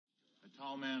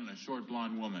tall man and a short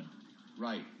blonde woman.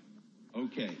 Right.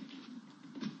 Okay.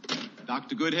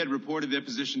 Dr. Goodhead reported their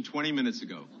position 20 minutes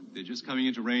ago. They're just coming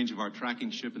into range of our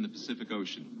tracking ship in the Pacific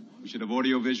Ocean. We should have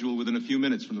audio-visual within a few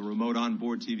minutes from the remote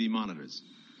onboard TV monitors.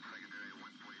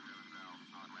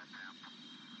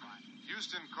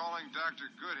 Houston calling Dr.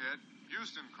 Goodhead.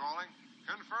 Houston calling.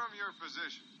 Confirm your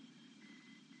position.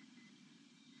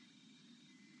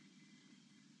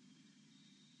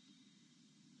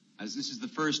 As this is the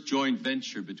first joint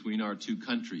venture between our two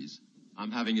countries,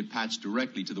 I'm having it patched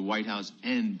directly to the White House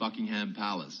and Buckingham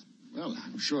Palace. Well,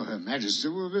 I'm sure Her Majesty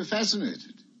will be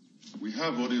fascinated. We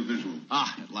have audiovisual.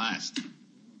 Ah, at last.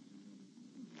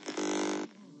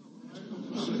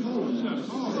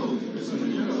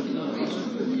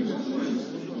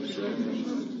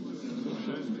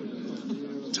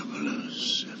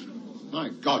 My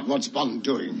God, what's Bond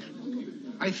doing?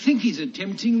 I think he's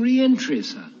attempting re-entry,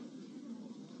 sir.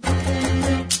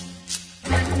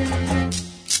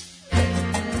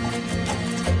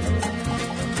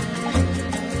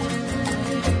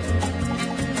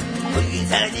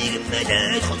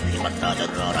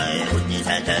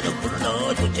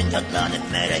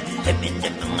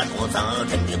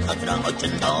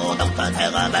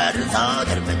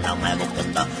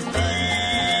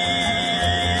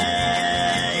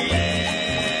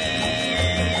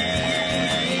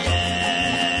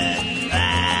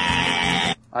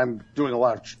 I'm doing a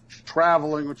lot of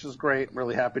traveling, which is great. I'm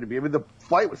really happy to be. I mean, the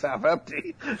flight was half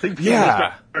empty.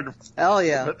 Yeah. Hell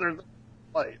yeah. But there's a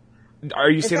flight.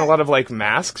 Are you seeing a lot of like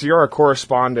masks? You're a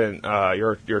correspondent.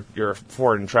 You're a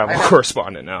foreign travel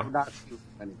correspondent now. I'm not seeing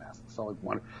many masks. So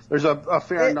one. There's a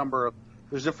fair number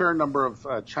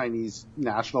of Chinese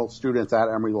national students at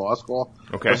Emory Law School.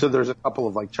 Okay. So there's a couple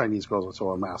of like Chinese girls that still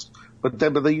wear masks. But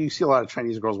then you see a lot of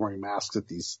Chinese girls wearing masks at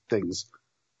these things.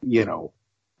 You know,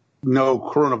 no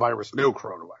coronavirus.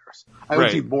 I would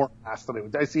see more masks than I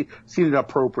would. I see an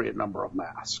appropriate number of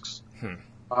masks.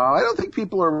 I don't think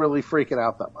people are really freaking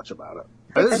out that much about it.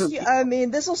 I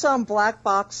mean, this will sound black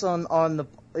box on the,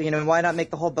 why not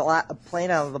make the whole plane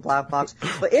out of the black box?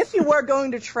 But if you were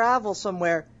going to travel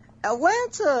somewhere,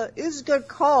 Atlanta is a good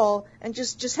call, and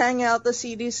just hang out at the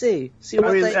CDC.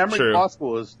 Emory Law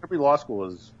School is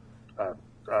a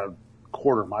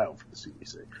quarter mile from the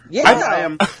CDC. Yeah. I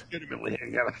am legitimately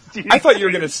hanging out at the CDC. I thought you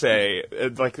were going to say,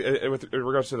 with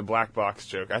regards to the black box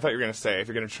joke, I thought you were going to say, if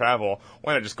you're going to travel,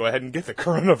 why not just go ahead and get the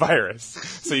coronavirus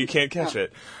so you can't catch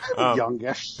it? I'm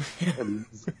youngish. And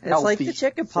it's like the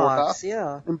chicken pox,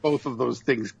 yeah. And both of those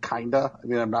things, kinda. I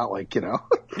mean, I'm not like, Yeah.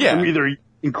 I'm either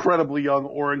incredibly young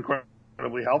or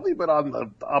incredibly healthy, but on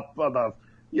the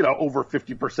over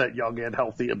 50% young and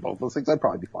healthy in both those things, I'd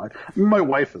probably be fine. I mean, my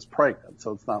wife is pregnant,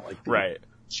 so it's not like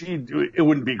it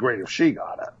wouldn't be great if she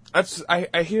got it.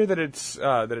 I hear that it's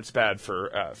bad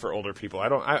for older people.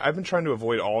 I've been trying to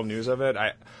avoid all news of it.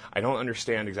 I don't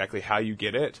understand exactly how you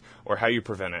get it or how you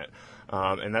prevent it.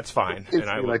 And that's fine. It's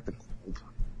and like the cold.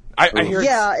 I hear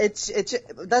that's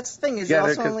the thing is it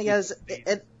also only has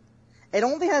it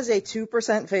only has a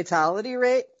 2% fatality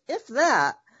rate, if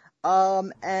that.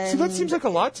 And so that seems like a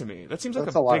lot to me. That seems like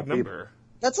a big number.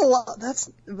 That's a lot.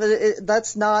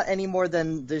 That's not any more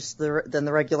than the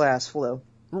regular ass flu.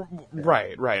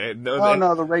 Right.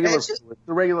 No, the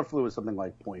regular flu is something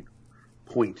like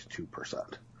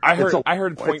 0.2%. I heard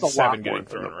 0.7 getting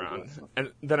thrown around,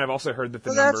 and then I've also heard that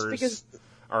the numbers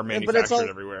are manufactured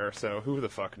everywhere. So who the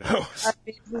fuck knows?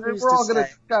 We're all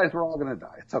gonna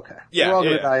die. It's okay. Yeah, we're all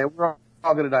gonna die. We're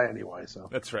all going to die anyway, so.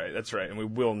 That's right, and we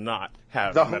will not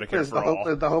have Medicare for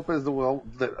all. The hope is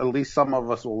that at least some of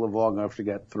us will live long enough to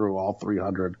get through all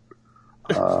 300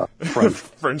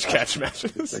 French catch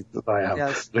matches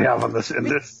that we have on this.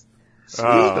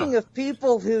 Speaking of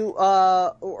people who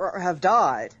have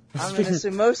died, I'm going to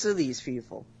assume most of these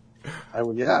people. I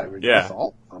would guess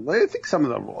all. I think some of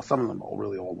them are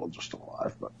really old ones are still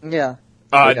alive, but yeah.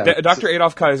 Dr.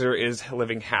 Adolf Kaiser is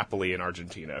living happily in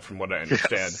Argentina, from what I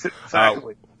understand. Yes,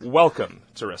 exactly. Welcome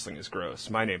to Wrestling is Gross.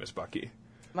 My name is Bucky.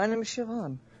 My name is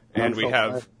Siobhan. And we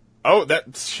have... Oh,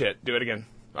 that's shit. Do it again.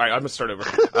 All right, I'm going to start over.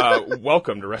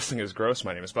 Welcome to Wrestling is Gross.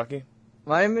 My name is Bucky.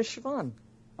 My name is Siobhan.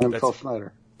 I'm Phil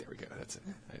Schneider. There we go. That's it.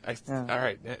 All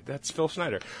right, that's Phil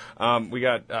Schneider. We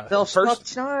got Phil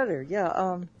Schneider.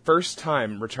 Yeah. First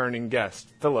time returning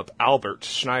guest, Philip Albert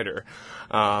Schneider.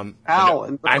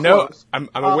 Alan. I know. I'm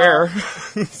aware.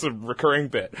 It's a recurring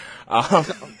bit.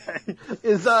 Okay.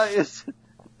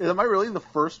 Am I really the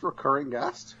first recurring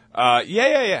guest?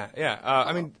 Yeah.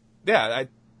 I mean,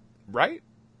 right?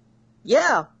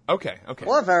 Yeah. Okay.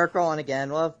 We'll have Eric on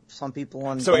again. We'll have some people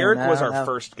on. So Eric was our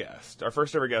first guest. Our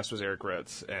first ever guest was Eric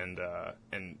Ritz, and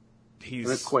he's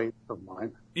an acquaintance of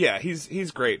mine. Yeah,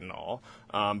 he's great and all.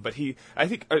 But I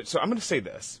think so. I'm going to say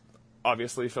this.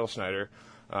 Obviously, Phil Schneider,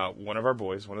 one of our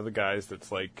boys, one of the guys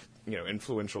that's like,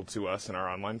 influential to us in our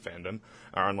online fandom,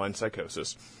 our online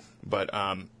psychosis. But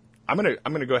I'm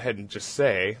gonna go ahead and just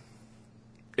say,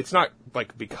 it's not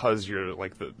like because you're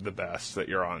like the best that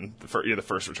you're on. You're the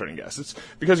first returning guest. It's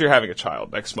because you're having a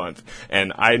child next month,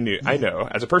 and I know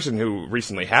as a person who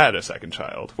recently had a second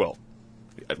child. Well,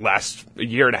 a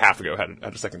year and a half ago had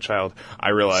a second child. I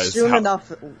realized soon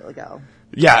enough ago.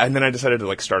 Yeah, and then I decided to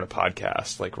like start a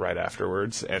podcast like right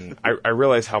afterwards, and I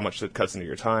realized how much that cuts into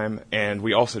your time. And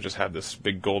we also just have this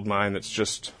big gold mine that's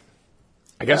just,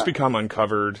 I guess, become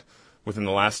uncovered within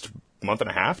the last month and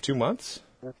a half, 2 months.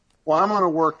 Well, I'm on a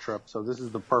work trip, so this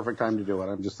is the perfect time to do it.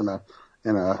 I'm just in a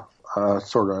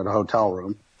sort of in a hotel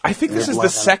room. I think this is the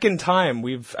second time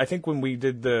I think when we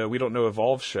did the We Don't Know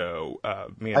Evolve show, I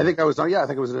think I was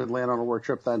in Atlanta on a work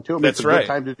trip then too. That's it's a right. good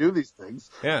time to do these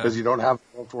things. Yeah. Because you don't have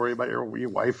to worry about your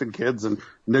wife and kids and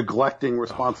neglecting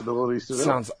responsibilities to them.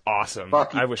 Sounds awesome.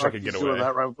 I wish I could get away.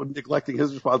 That, right? Neglecting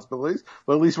his responsibilities,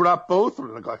 but at least we're not both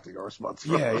neglecting our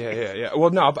responsibilities. Yeah.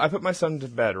 Well, no, I put my son to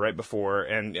bed right before,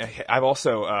 and I've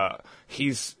also,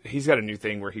 he's got a new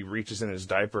thing where he reaches in his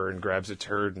diaper and grabs a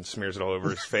turd and smears it all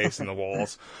over his face and the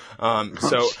walls. You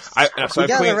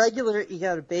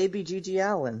got a baby Gigi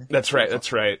Allen. That's right.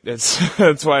 That's why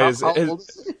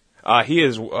he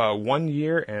is 1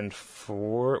 year and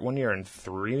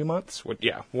 3 months. One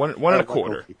and a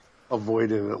quarter.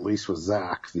 Avoided at least with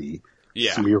Zach the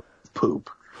smear of poop.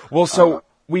 Well, so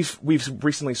we've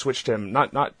recently switched him,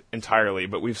 not entirely,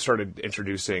 but we've started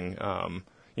introducing a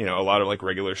lot of like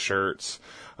regular shirts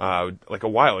like a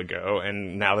while ago,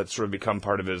 and now that's sort of become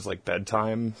part of his like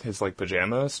bedtime, his like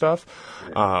pajama stuff.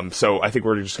 So I think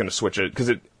we're just going to switch it because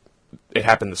it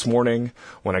happened this morning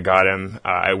when I got him.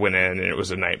 I went in and it was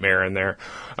a nightmare in there.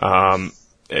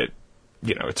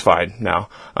 It's fine now.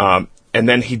 And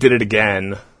then he did it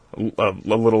again a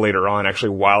little later on, actually,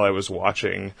 while I was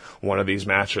watching one of these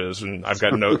matches, and I've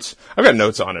got notes. I've got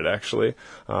notes on it, actually.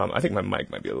 I think my mic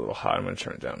might be a little hot. I'm going to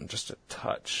turn it down just a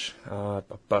touch.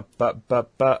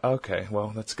 Okay,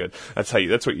 well, that's good.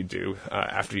 That's what you do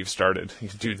after you've started. You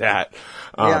do that.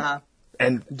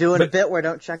 And doing a bit where I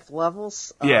don't check the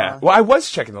levels. Yeah, well, I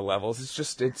was checking the levels.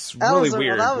 It's really weird with three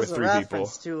people. That was a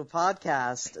reference to a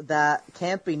podcast that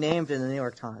can't be named in the New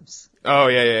York Times. Oh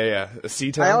yeah.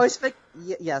 C-Time? I always think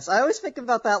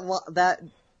about that.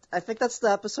 I think that's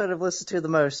the episode I've listened to the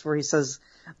most, where he says,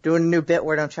 "Doing a new bit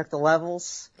where I don't check the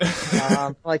levels."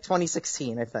 Like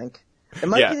 2016, I think. It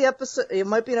might be the episode. It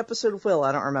might be an episode of Will.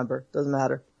 I don't remember. Doesn't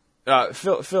matter.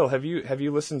 Phil, have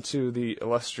you listened to the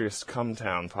illustrious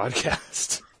Cumtown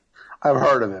podcast? I've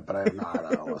heard of it, but I have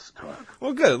not listened to it.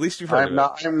 Well, good. At least you've heard of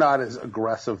it. I'm not as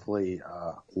aggressively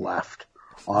left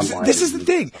online. This is the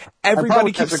thing.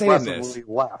 Everybody keeps saying this.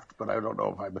 Left, but I don't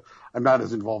know if I'm not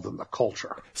as involved in the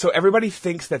culture. So everybody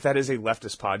thinks that is a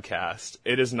leftist podcast.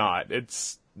 It is not.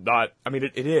 It's not. I mean,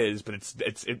 it is, but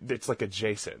it's like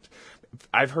adjacent.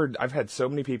 I've had so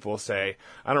many people say,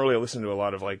 I don't really listen to a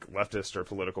lot of like leftist or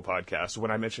political podcasts.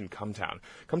 When I mentioned Cumtown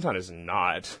is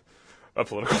not a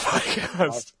political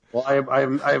podcast. Well,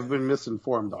 I've been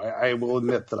misinformed. I will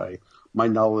admit that my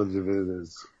knowledge of it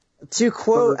is. To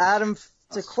quote Adam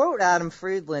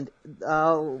Friedland,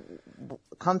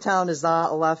 Cumtown is not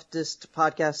a leftist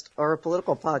podcast or a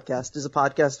political podcast. It's a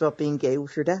podcast about being gay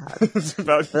with your dad.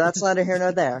 But that's neither here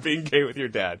nor there. Being gay with your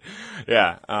dad.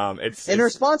 Yeah. It's in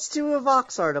response to a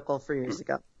Vox article 3 years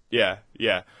ago. Yeah. He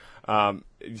did a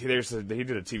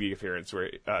TV appearance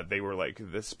where they were like,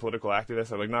 this political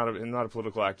activist. I'm like, not a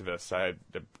political activist. I'm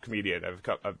a comedian. I have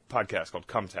a podcast called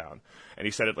Cumtown. And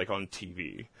he said it like on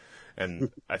TV.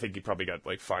 And I think he probably got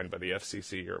like fined by the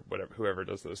FCC or whatever, whoever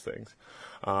does those things.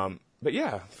 But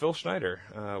yeah, Phil Schneider,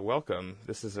 welcome.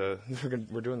 This is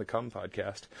we're doing the Cum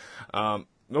podcast. We're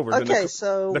doing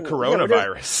the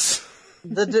coronavirus.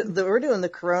 We're doing the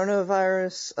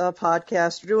coronavirus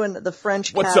podcast. We're doing the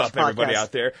French What's Catch up, everybody podcast.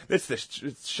 out there?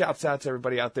 Shouts out to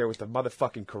everybody out there with the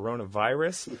motherfucking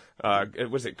coronavirus.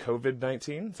 Was it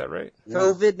COVID-19? Is that right?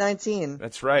 COVID-19.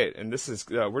 That's right. And this is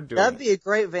we're doing. That'd be a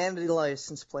great vanity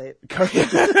license plate.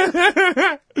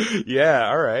 Yeah,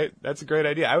 all right. That's a great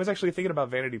idea. I was actually thinking about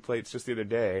vanity plates just the other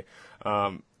day.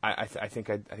 I think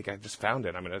I just found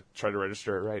it. I'm going to try to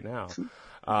register it right now.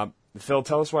 Phil,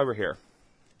 tell us why we're here.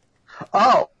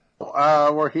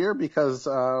 We're here because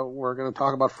we're going to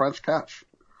talk about French Catch.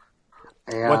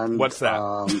 And what's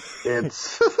that?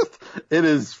 It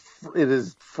is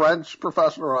French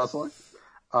professional wrestling.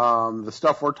 The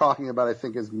stuff we're talking about, I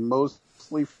think, is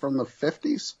mostly from the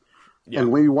 50s. Yeah.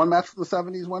 And maybe one match from the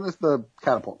 70s. When is the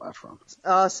catapult match from?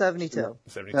 72.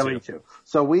 72.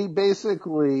 So we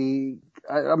basically,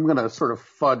 I'm going to sort of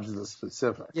fudge the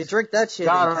specifics. You drink that shit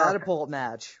in catapult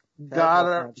match. Got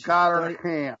our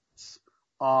hands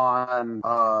on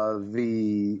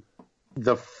the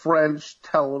French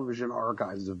television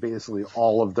archives of basically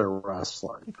all of their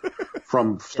wrestling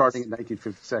from starting in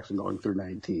 1956 and going through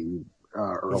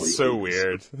early. So 80s.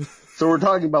 weird. So we're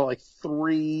talking about like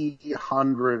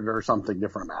 300 or something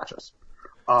different matches.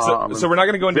 So we're not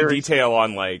going to go into detail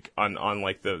on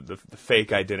the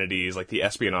fake identities, like the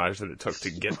espionage that it took to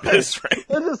get this, right?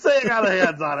 Let's just say I got our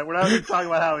hands on it. We're not even talking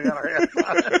about how we got our hands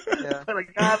on it. Yeah. But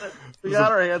we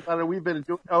got our hands on it. We've been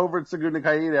over at Saguna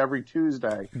Caída every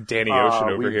Tuesday. Danny Ocean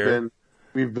over here.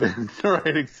 We've been,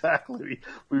 right, exactly.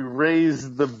 We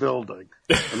raised the building.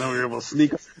 And then we were able to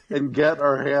sneak and get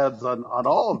our hands on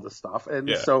all of the stuff. And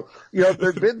so,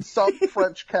 there'd been some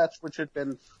French catch which had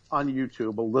been on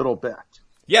YouTube a little bit.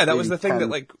 Yeah, that was the thing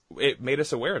that, it made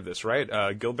us aware of this, right?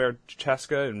 Gilbert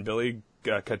Cheska and Billy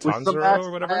Catanzaro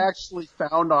or whatever. I actually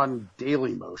found on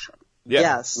Daily Motion. Yeah.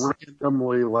 Yes.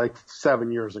 Randomly,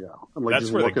 7 years ago. That's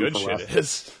where the good shit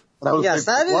is. Because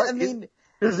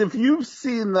if you've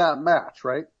seen that match,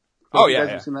 right? Oh,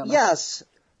 yeah. Seen that match? Yes.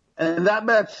 And that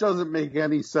match doesn't make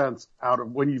any sense out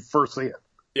of when you first see it.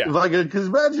 Yeah.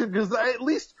 Because at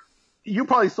least you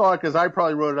probably saw it because I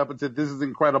probably wrote it up and said, this is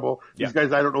incredible. Yeah. These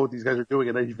guys, I don't know what these guys are doing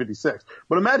in 1956.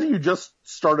 But imagine you just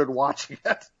started watching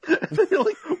it. You're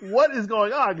like, what is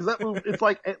going on? Because it's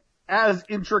as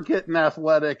intricate and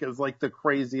athletic as the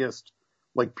craziest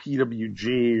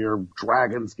PWG or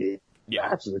Dragon's Gate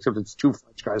matches, except it's two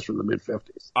French guys from the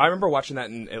mid-50s. I remember watching that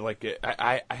and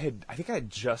I think I had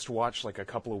just watched a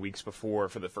couple of weeks before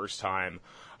for the first time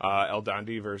El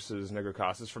Dandy versus Negro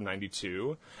Casas from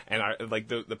 '92, and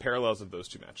the parallels of those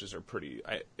two matches are pretty.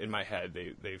 In my head,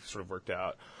 they've sort of worked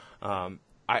out. I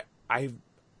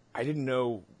didn't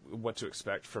know what to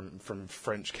expect from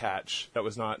French catch. That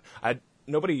was not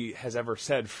nobody has ever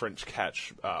said French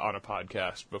catch on a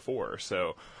podcast before.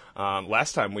 So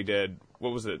last time we did,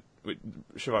 what was it?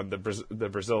 Siobhan, the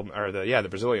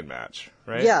Brazilian match,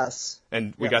 right? Yes.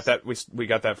 And we got that we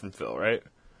got that from Phil, right?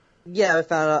 Yeah, I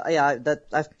found out. that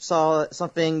I saw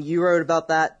something you wrote about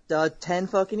that 10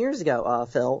 fucking years ago,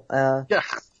 Phil. Achilles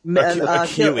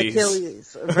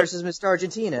versus Mr.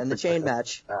 Argentina in the chain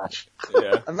match. Yeah,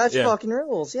 a match fucking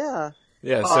rules. Yeah.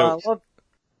 Yeah.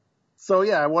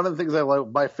 So one of the things I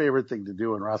like, my favorite thing to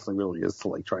do in wrestling really is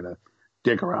to try to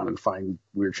dig around and find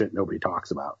weird shit nobody talks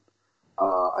about.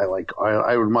 I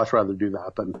would much rather do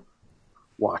that than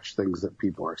watch things that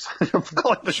people are excited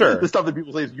about. The stuff that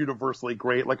people say is universally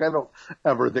great. I don't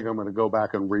ever think I'm going to go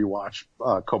back and rewatch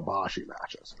Kobashi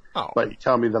matches. Oh. But you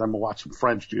tell me that I'm going to watch some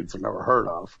French dudes I've never heard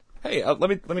of. Hey, let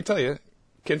me tell you,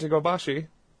 Kenta Kobashi,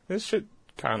 this shit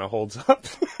kind of holds up.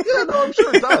 Yeah, no, I'm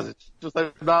sure it does. It's just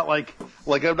I'm not I'm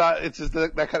not. It's just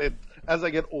that kind of. As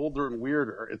I get older and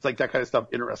weirder, it's that kind of stuff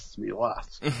interests me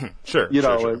less. Sure.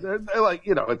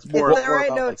 It's more. If there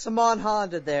ain't no Saman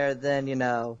Honda there, then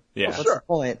what's the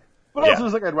point? But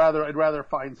also, I'd rather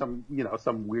find some,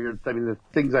 some weird. I mean, the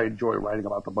things I enjoy writing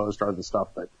about the most are the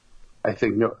stuff that I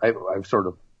think I've sort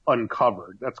of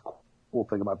uncovered. That's the cool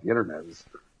thing about the internet is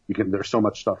there's so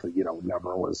much stuff that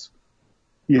never was,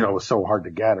 was so hard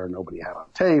to get or nobody had on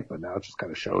tape, and now it just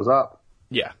kind of shows up.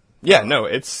 Yeah. Yeah, no,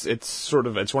 it's one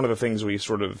of the things we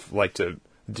sort of like to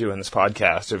do in this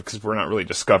podcast because we're not really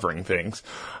discovering things.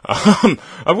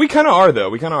 We kind of are though.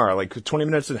 We kind of are. 20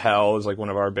 Minutes in Hell is one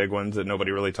of our big ones that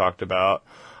nobody really talked about.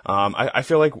 I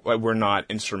feel like we're not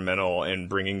instrumental in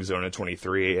bringing Zona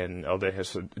 23 and El de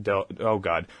oh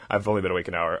God, I've only been awake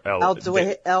an hour. El de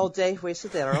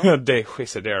Huesadero. El de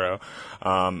Huesadero.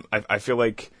 I feel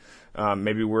like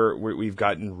maybe we've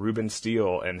gotten Ruben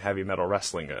Steele and heavy metal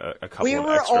wrestling a couple of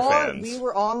extra fans. We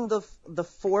were on the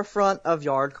forefront of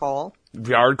Yard Call.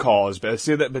 Yard Call is best.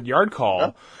 See that, but Yard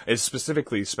Call is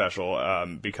specifically special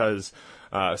because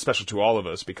special to all of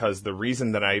us because the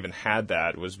reason that I even had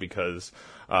that was because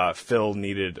Phil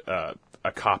needed a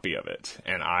copy of it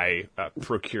and I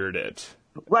procured it.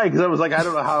 Right, because I was I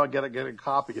don't know how I get a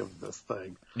copy of this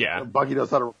thing. Yeah, Bucky knows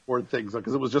how to record things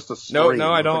because it was just a stream.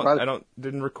 No, I don't.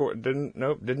 Didn't record. Didn't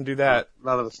do that.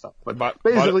 None of the stuff. But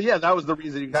basically, that was the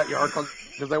reason you got Yard Call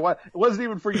because it wasn't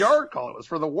even for Yard Call. It was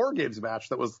for the War Games match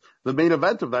that was the main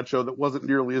event of that show that wasn't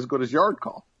nearly as good as Yard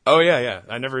Call. Oh yeah.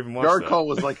 I never even watched Yard that. Call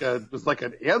was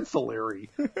an ancillary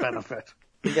benefit.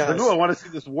 Yes. I want to see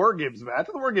this War Games match.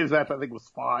 The War Games match I think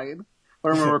was fine. I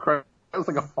remember correctly. It was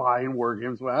a fine War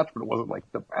Games match, but it wasn't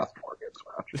the best War Games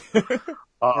match.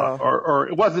 Or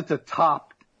it wasn't the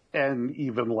top end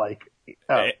even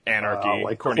Anarchy,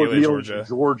 like Cornelia,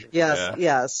 Georgia. Yes,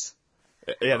 yes.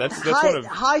 Yeah, that's high, one of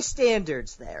high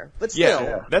standards there, but still.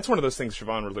 yeah, that's one of those things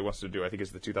Siobhan really wants to do. I think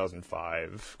is the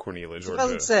 2005 Cornelia, Georgia.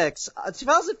 2006,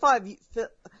 2005.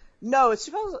 No, it's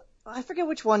 2000. I forget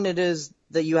which one it is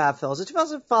that you have, Phil. Is it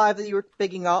 2005 that you were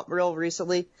picking up real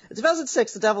recently?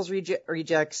 2006, the Devil's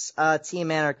Rejects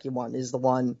Team Anarchy one is the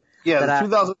one. Yeah, the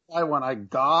 2005 one I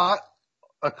got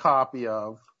a copy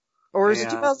of. Or is it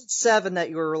 2007 that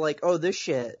you were like, oh, this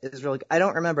shit is really good? I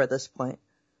don't remember at this point.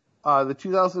 I think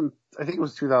it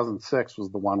was 2006 was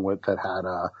the one that had,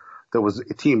 that was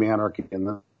Team Anarchy,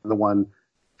 and the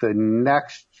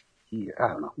next year, I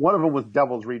don't know. One of them was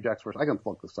Devil's Rejects versus, I can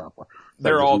look this up.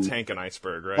 They're all Tank and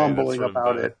Iceberg, right? Mumbling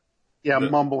about it. Yeah,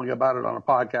 mumbling about it on a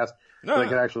podcast. So they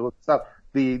can actually look this up.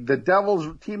 The Devil's,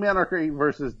 Team Anarchy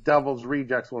versus Devil's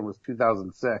Rejects one was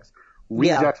 2006.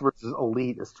 Rejects versus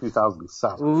Elite is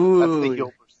 2007. Ooh. That's the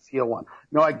heel versus heel one.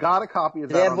 No, I got a copy of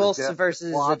that. Dan Wilson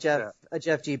versus a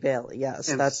Jeff G. Bailey. Yes,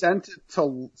 and that's sent it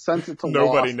to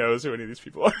Nobody knows who any of these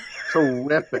people are. To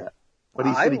rip it, but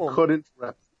he said he couldn't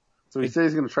rip it. So he said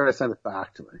he's going to try to send it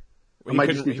back to me.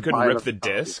 He couldn't rip the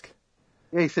disc?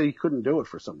 Yeah, he said he couldn't do it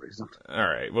for some reason. All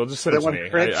right, well, just send it to me.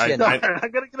 I'm going to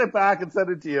get it back and send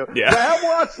it to you. Yeah. I have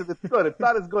watched it. It's good. It's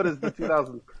not as good as the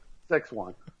 2006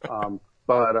 one.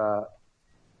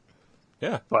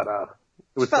 Yeah. But,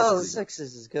 it was 2006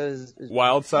 is as good as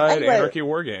Wildside anyway. Anarchy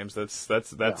War Games. That's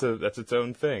its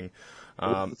own thing.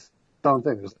 It's its own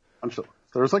thing.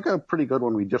 There's like a pretty good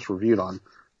one we just reviewed on,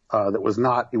 that was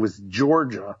not, it was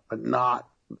Georgia, but not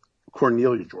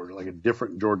Cornelia, Georgia, like a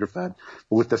different Georgia Fed,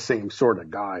 but with the same sort of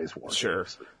guys. Sure.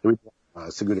 But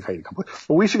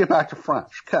we should get back to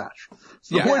French Catch.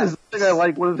 So the point is,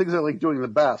 one of the things I like doing the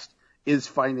best is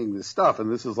finding this stuff,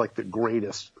 and this is like the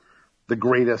greatest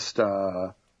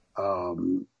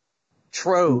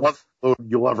trove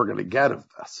you're ever going to get of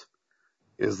this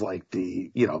is like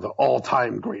the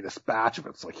all-time greatest batch of it.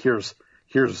 It's like, here's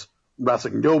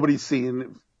wrestling nobody's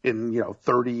seen in,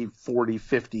 30, 40,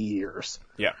 50 years.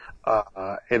 Yeah.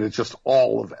 And it's just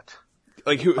all of it.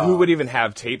 Like who would even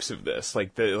have tapes of this?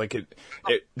 It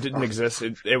didn't exist.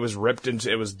 It was ripped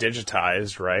into, it was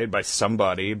digitized, right, by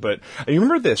somebody. But you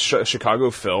remember this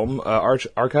Chicago film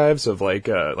archives of like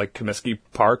Comiskey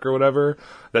Park or whatever?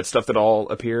 That stuff that all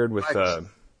appeared with.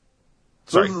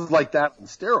 This is like that on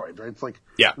steroids, right? It's like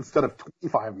instead of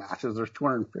 25 matches, there's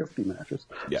 250 matches.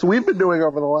 Yeah. So we've been doing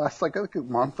over the last a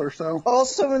month or so.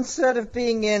 Also, instead of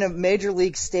being in a major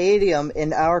league stadium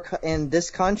in this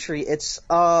country, it's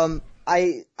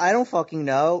I don't fucking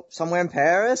know. Somewhere in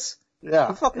Paris? Yeah.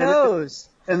 Who fuck knows?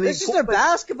 It's just a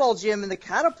basketball gym in the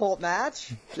catapult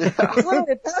match. Yeah. It's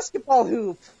literally a basketball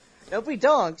hoop. Nobody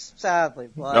dunks, sadly.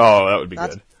 But that would be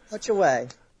good. Much away.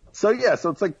 So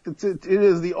it's like, it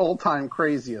is the all-time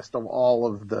craziest of all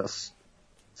of this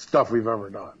stuff we've ever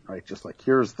done, right? Just like,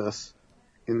 here's this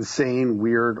insane,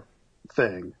 weird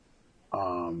thing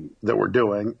that we're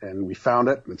doing, and we found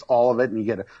it, and it's all of it, and you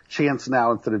get a chance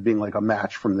now, instead of being like a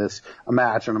match and a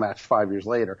match 5 years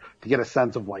later, to get a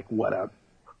sense of like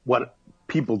what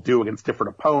people do against different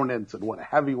opponents, and what a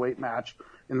heavyweight match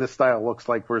in this style looks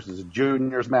like versus a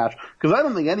juniors match. Because I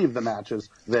don't think any of the matches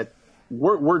that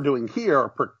we're doing here are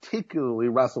particularly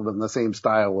wrestled in the same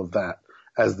style of that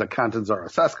as the Catanzaro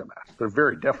Seska match. They're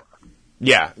very different.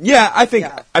 Yeah. I think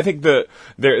the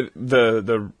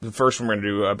first one we're gonna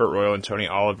do, Burt Royal and Tony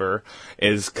Oliver,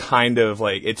 is kind of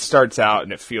like, it starts out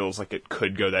and it feels like it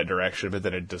could go that direction, but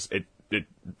then it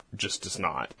just does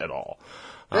not at all.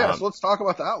 So let's talk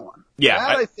about that one. Yeah,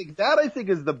 I think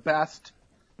is the best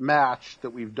match that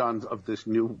we've done of this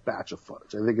new batch of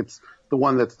footage. I think it's the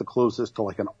one that's the closest to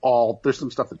like there's some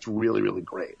stuff that's really, really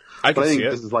great. I think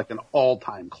this is like an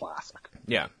all-time classic.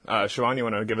 Yeah. Siobhan, you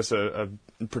want to give us a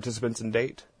participants and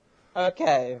date?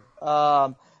 Okay.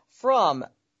 From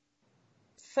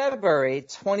February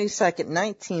 22nd,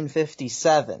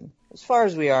 1957, as far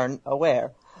as we are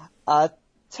aware,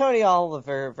 Tony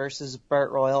Oliver versus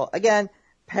Burt Royal. Again,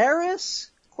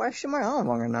 Paris? Question mark? I don't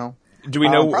want to know. Do we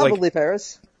know, probably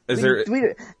Paris. Is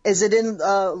it in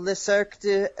Le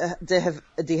Cercle de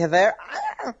Hiver?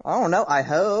 I don't know. I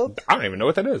hope. I don't even know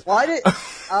what that is. Why did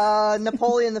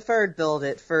Napoleon III build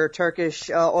it for Turkish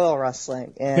oil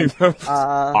wrestling? And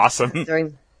awesome. It's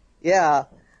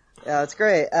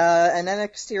great. And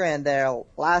NXT ran there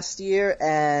last year,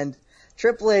 and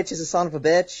Triple H is a son of a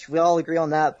bitch. We all agree on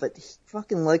that. But he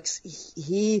fucking likes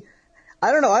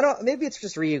I don't know. Maybe it's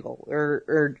just Regal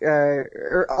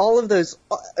or all of those,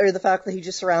 or the fact that he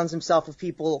just surrounds himself with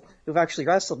people who've actually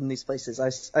wrestled in these places.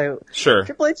 Sure.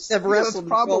 Triple H has never wrestled in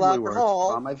full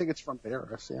alcohol. I think it's from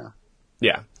Paris. Yeah.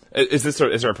 Yeah. Is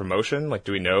there a promotion? Like,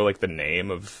 do we know like the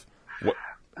name of what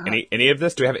any of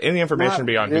this? Do we have any information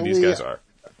beyond who these guys are?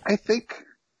 I think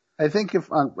Atani's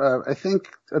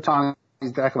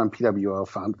back on PWO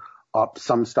found up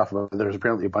some stuff. There's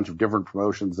apparently a bunch of different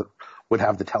promotions that would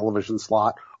have the television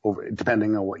slot over,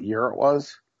 depending on what year it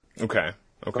was. Okay.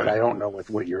 But I don't know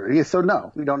what year. So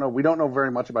no, we don't know. We don't know very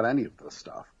much about any of this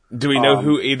stuff. Do we know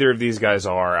who either of these guys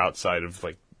are outside of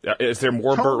like? Is there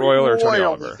more Burt Royal or Tony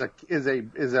Oliver? Is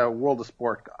a World of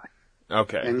Sport guy.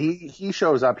 Okay. And he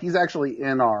shows up. He's actually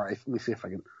in our. Let me see if I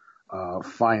can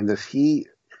find this.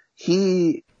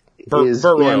 Burt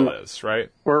Royal is,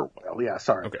 right? Burt Royal, yeah,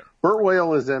 sorry. Okay. Burt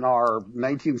Royal is in our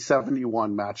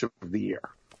 1971 match of the year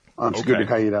on Scooter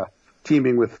Kaida,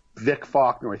 teaming with Vic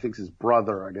Faulkner, I think is his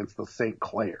brother, against the St.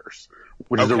 Clairs,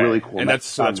 which is a really cool match. And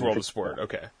that's World of Sport,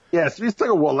 okay. Yeah, so he's like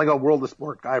a World of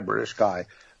Sport guy, British guy.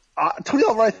 Tony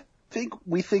Oliver,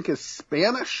 we think is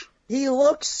Spanish. He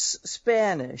looks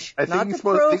Spanish. Not the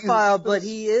profile, but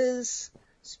he is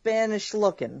Spanish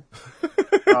looking.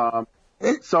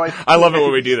 So I love it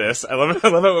when we do this. I love it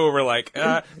when we're like,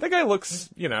 that guy looks,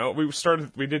 I don't think it's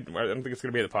going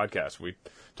to be the podcast. We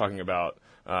talking about,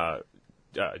 Al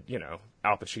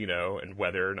Pacino and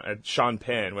whether, Sean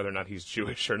Penn, whether or not he's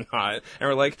Jewish or not. And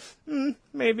we're like,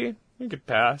 maybe we could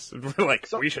pass. And we're like,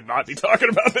 we should not be talking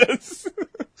about this.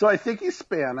 So I think he's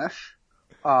Spanish.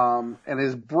 And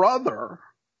his brother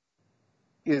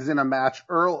is in a match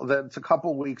that's a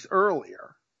couple weeks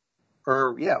earlier.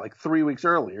 Like 3 weeks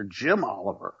earlier, Jim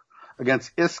Oliver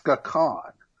against Iska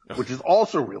Khan, which is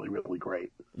also really, really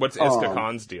great. What's Iska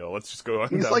Khan's deal? Let's just go on.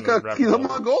 He's a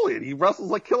Mongolian. He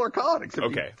wrestles like Killer Khan, except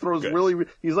he throws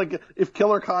he's like if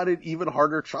Killer Khan had even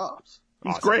harder chops.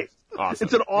 He's great. Awesome.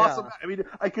 It's an awesome. Yeah. I mean,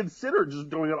 I consider just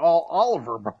doing an all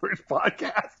Oliver Brothers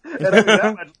podcast, and I mean,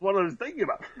 that's what I was thinking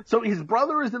about. So his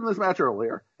brother is in this match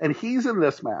earlier, and he's in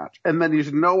this match, and then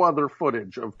there's no other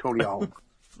footage of Tony Oliver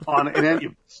in any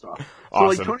of this stuff.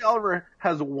 Awesome. So Tony Oliver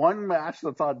has one match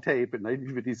that's on tape in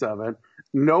 1957,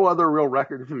 no other real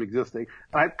record of him existing,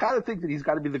 and I kind of think that he's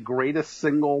got to be the greatest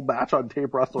single match on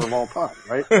tape wrestler of all time,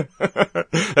 right?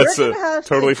 That's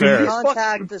totally fair.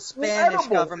 Contact the Spanish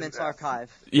government's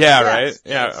archive. Yeah, right?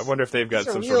 Yeah, I wonder if they've got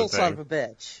some sort of thing. Son of a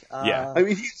bitch. Yeah. I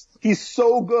mean, he's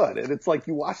so good, and it's like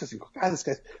you watch this and go, God, this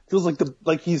guy feels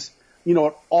like he's, an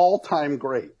all-time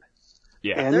great.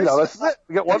 Yeah. And, that's it.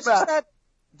 We got one match.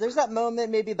 There's that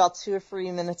moment, maybe about 2 or 3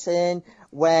 minutes in,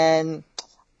 when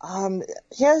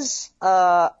he has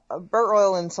Burt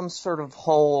Royal in some sort of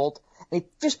hold, and he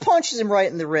just punches him right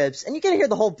in the ribs, and you can hear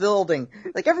the whole building.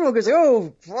 Like, everyone goes,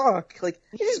 oh, fuck. Like,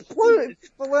 he just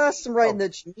blasts him right in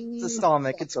the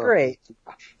stomach. It's great.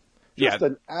 Just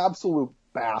an absolute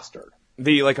bastard.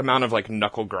 The amount of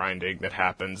knuckle grinding that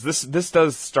happens. This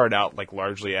does start out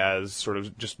largely as sort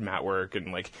of just mat work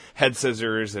and head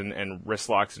scissors and wrist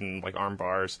locks and arm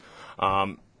bars.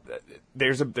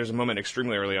 There's a moment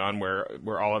extremely early on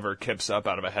where Oliver kips up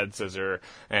out of a head scissor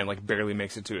and barely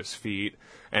makes it to his feet,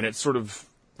 and it's sort of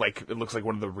it looks like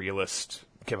one of the realest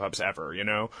kip ups ever,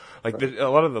 a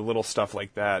lot of the little stuff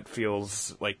like that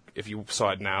feels like if you saw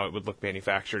it now it would look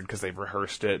manufactured because they've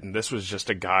rehearsed it, and this was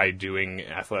just a guy doing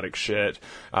athletic shit,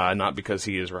 not because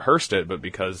he has rehearsed it but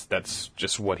because that's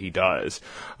just what he does.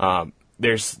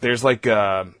 There's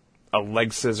a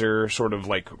leg scissor sort of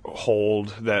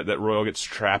hold that Royal gets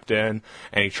trapped in,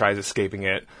 and he tries escaping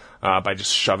it by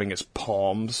just shoving his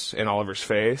palms in Oliver's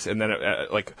face, and then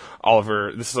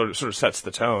Oliver, this sort of sets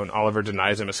the tone. Oliver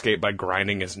denies him escape by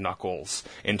grinding his knuckles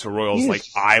into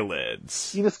Royal's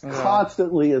eyelids. He just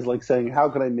constantly is saying, how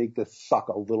can I make this suck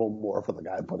a little more for the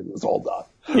guy putting this hold on?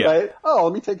 Yeah. Right? Oh,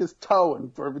 let me take his toe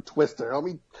and sort of twist it. Let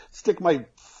me stick my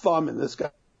thumb in this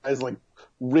guy's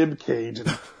rib cage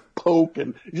and poke,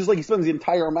 and just he spends the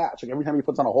entire match, every time he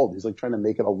puts on a hold, he's trying to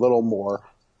make it a little more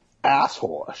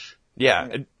asshole-ish.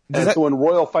 Yeah. So when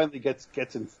Royal finally gets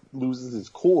and loses his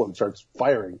cool and starts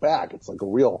firing back, it's a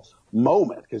real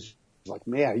moment, because he's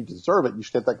man, you deserve it. You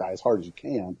should hit that guy as hard as you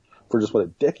can for just what a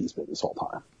dick he's been this whole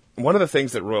time. One of the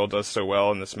things that Royal does so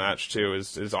well in this match too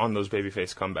is on those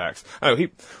babyface comebacks. I know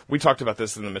we talked about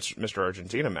this in the Mr.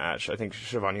 Argentina match. I think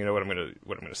Siobhan, you know what I'm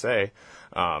gonna say.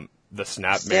 The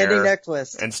snap standing neck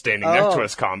twist and standing neck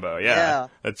twist combo. Yeah.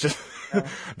 That's just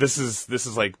this is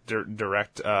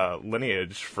direct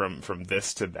lineage from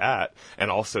this to that,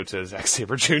 and also to Zack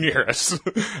Sabre Jr.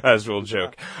 as we'll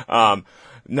joke.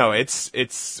 No,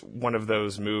 it's one of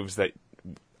those moves that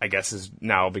I guess has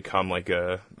now become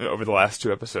over the last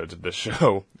 2 episodes of this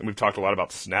show, and we've talked a lot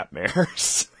about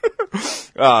snapmares.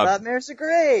 Snapmares are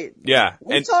great. Yeah.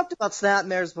 We talked about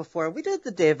snapmares before. We did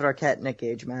the David Arquette Nick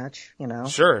Gage match, you know.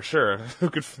 Sure. Who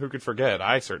could forget?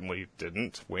 I certainly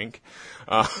didn't. Wink.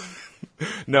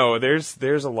 No, there's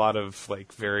a lot of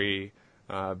like very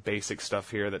basic stuff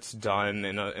here that's done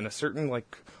in a certain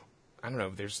like, I don't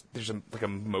know. There's a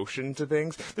motion to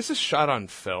things. This is shot on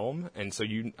film, and so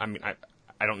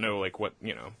I don't know like what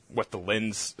the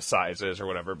lens size is or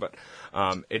whatever, but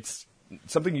it's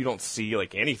something you don't see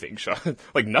like anything shot,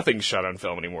 like nothing's shot on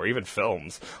film anymore, even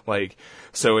films. Like,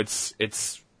 so it's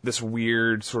this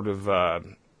weird sort of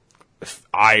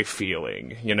eye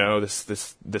feeling,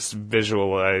 this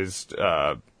visualized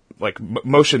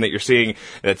motion that you're seeing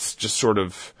that's just sort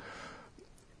of.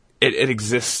 It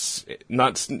exists. It's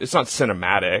not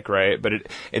cinematic, right? But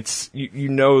it's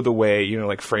the way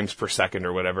like frames per second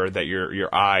or whatever that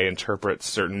your eye interprets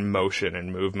certain motion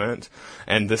and movement,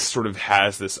 and this sort of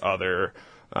has this other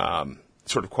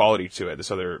sort of quality to it, this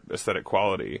other aesthetic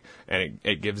quality, and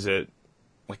it gives it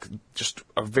like just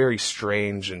a very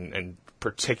strange and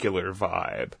particular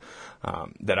vibe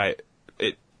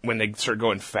when they start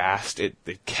going fast, it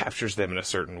captures them in a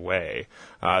certain way.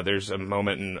 There's a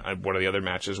moment in one of the other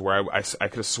matches where I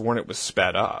could have sworn it was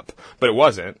sped up, but it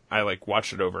wasn't. I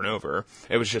watched it over and over.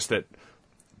 It was just that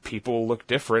people look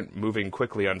different moving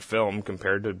quickly on film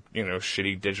compared to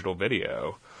shitty digital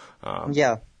video.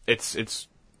 Yeah, it's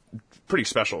pretty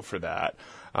special for that.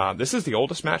 This is the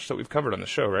oldest match that we've covered on the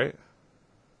show, right?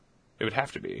 It would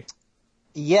have to be.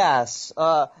 Yes.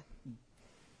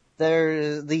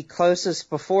 The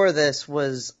closest before this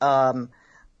was, of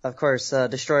course,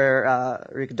 Destroyer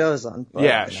Rikidozan.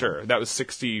 Yeah, sure. That was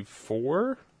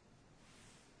 64?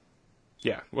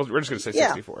 Yeah, well, we're just going to say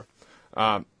 64.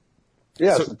 So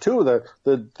two of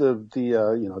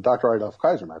the Dr. Adolf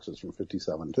Kaiser matches from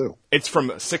 57 too. It's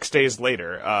from 6 days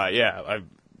later.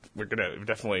 We're going to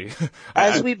definitely...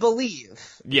 As we believe.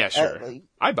 Yeah, sure.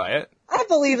 I buy it. I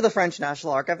believe the French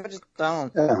National Archive. I just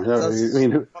don't. Yeah,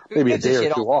 maybe a day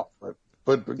or two off,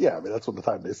 but yeah, that's what the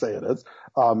time they say it is.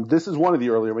 This is one of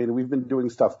the earlier. We've been doing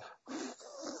stuff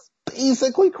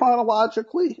basically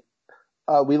chronologically.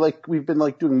 We've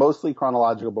been doing mostly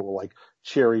chronological, but we'll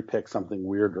cherry pick something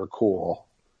weird or cool.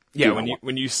 Yeah,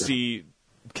 when you see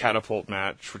catapult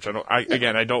match, which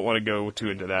I don't want to go too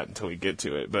into that until we get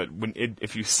to it. But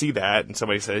if you see that and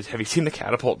somebody says, "Have you seen the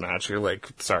catapult match?" You're like,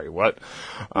 "Sorry, what?"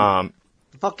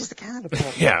 The fuck is the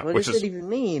catapult? Yeah, what which does is it even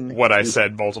mean? What I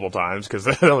said multiple times because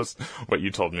that was what you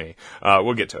told me.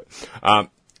 We'll get to it.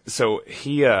 So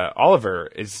Oliver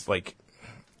is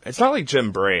it's not like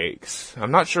Jim Breaks.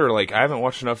 I'm not sure. I haven't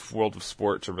watched enough World of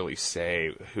Sport to really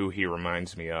say who he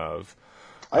reminds me of.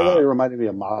 I thought he reminded me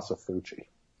of Masafuchi.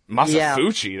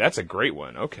 Masafuchi, that's a great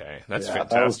one. Okay, that's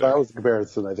fantastic. That was the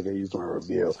comparison I think I used in my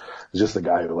review. It's just the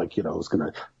guy who was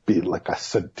going to be like a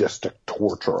sadistic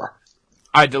torturer.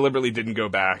 I deliberately didn't go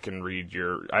back and read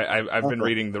your. I've been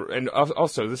reading and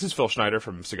also this is Phil Schneider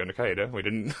from Segunda Caída. We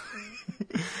didn't.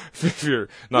 If you're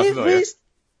not familiar.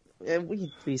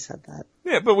 We said that.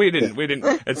 Yeah, but we didn't.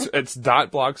 It's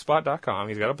 .blogspot.com.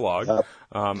 He's got a blog. Yep.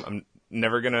 We're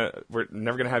never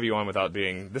gonna have you on without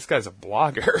being. This guy's a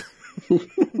blogger.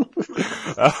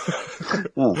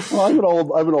 Well,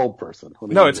 I'm an old person.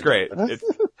 No, it's great.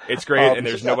 It's great, and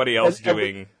there's nobody else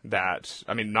doing that.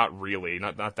 I mean, not really,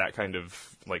 not that kind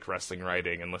of wrestling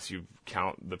writing, unless you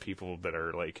count the people that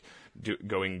are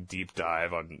going deep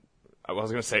dive on. I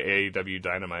was going to say AEW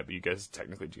Dynamite, but you guys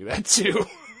technically do that too.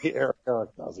 Eric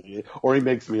does it, or he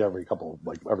makes me every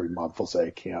month. He'll say I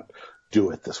can't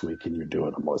do it this week, and you do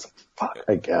it. I'm always like, fuck,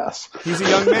 I guess. He's a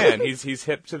young man. He's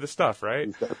hip to the stuff,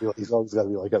 right? He's always got to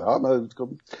be like, I'm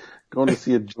going to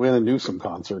see a Joanna Newsom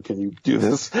concert. Can you do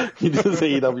this? Can you do this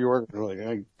AEW work?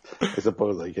 I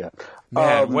suppose I can.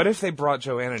 Man, what if they brought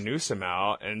Joanna Newsom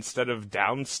out, and instead of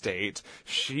Downstate,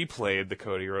 she played the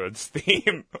Cody Rhodes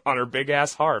theme on her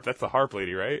big-ass harp? That's the harp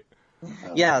lady, right?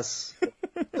 Yes.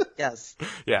 Yes.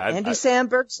 Yeah. Andy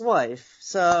Samberg's wife.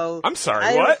 So. I'm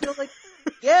sorry, what? I feel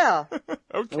yeah.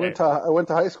 Okay. I went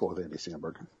to high school with Andy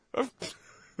Samberg.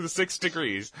 The 6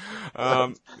 degrees.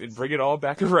 Bring it all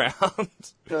back around.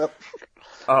 Yep.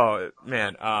 Oh,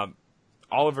 man.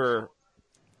 Oliver,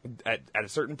 at a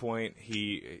certain point,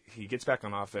 he gets back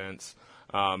on offense.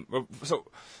 So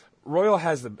Royal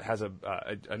has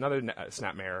another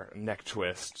snapmare neck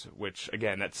twist, which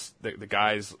again, that's the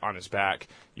guy's on his back.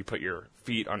 You put your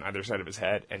feet on either side of his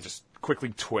head and just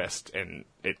quickly twist, and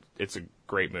it's a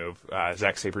great move.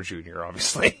 Zack Sabre Jr.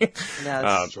 obviously.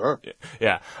 Yes. Sure.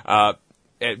 Yeah.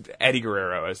 Eddie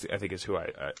Guerrero, I think, is who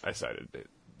I cited.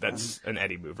 That's an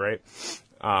Eddie move, right?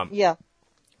 Yeah.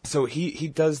 So he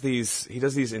does these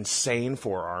insane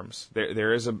forearms.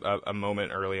 There is a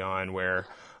moment early on where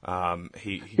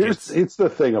it's the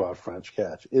thing about French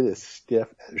catch. It is stiff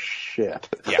as shit.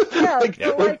 Yeah.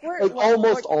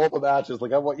 Almost all the matches.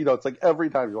 Like it's like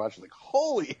every time you watch it, like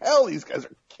holy hell, these guys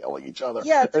are killing each other.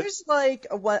 Yeah, there's like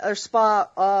a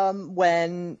spot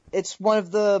when it's one of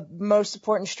the most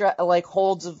important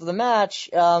holds of the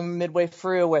match midway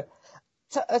through where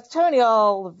Tony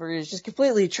Oliver is just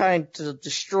completely trying to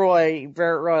destroy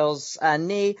Barrett Royal's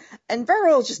knee, and Barrett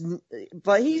Royal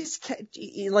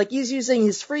he's using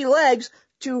his free legs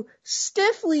to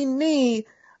stiffly knee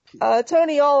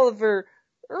Tony Oliver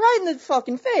right in the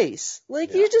fucking face.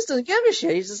 He just doesn't give a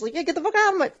shit. He's just like, yeah, get the fuck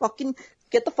out of my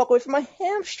get the fuck away from my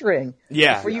hamstring.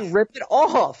 Yeah. Before you rip it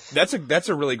off. That's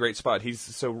a really great spot.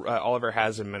 Oliver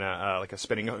has him in a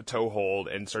spinning toe hold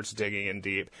and starts digging in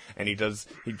deep, and he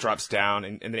drops down,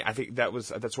 and then I think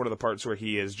that's one of the parts where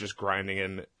he is just grinding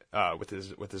him with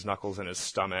his knuckles in his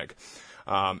stomach.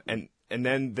 And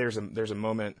then there's a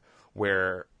moment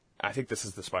where I think this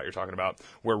is the spot you're talking about,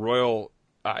 where Royal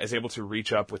is able to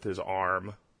reach up with his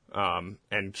arm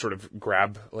and sort of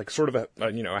grab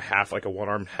a half, like a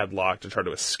one-armed headlock to try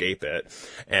to escape it,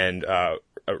 and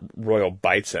Royal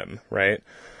bites him, right?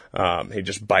 He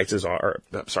just bites his arm.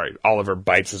 Oliver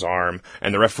bites his arm,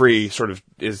 and the referee sort of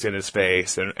is in his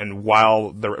face, and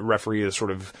while the referee is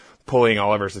sort of pulling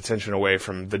Oliver's attention away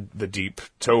from the deep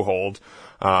toe hold,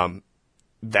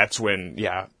 that's when,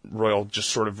 Royal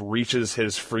just sort of reaches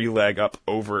his free leg up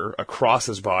across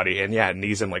his body and,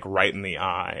 knees him like right in the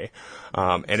eye.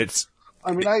 And it's...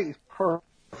 I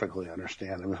perfectly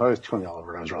understand. If I was Tony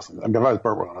Oliver and I was wrestling, if I was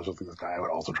Burt Royal and I was wrestling this guy, I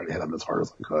would also try to hit him as hard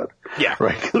as I could. Yeah.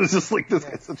 Right? It was just like, this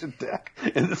guy's such a dick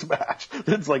in this match.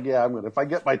 It's like, if I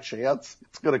get my chance,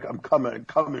 I'm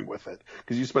coming with it.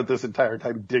 Because you spent this entire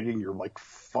time digging your,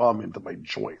 thumb into my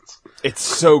joints. It's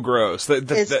so gross.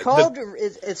 It's not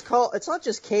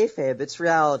just kayfabe, it's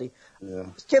reality. Yeah.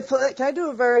 Can I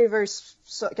do a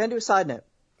can I do a side note?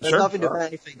 There's nothing to do with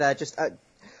anything that just,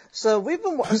 so we've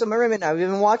been watching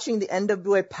the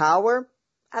NWA Power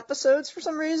episodes for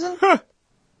some reason.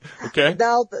 Okay.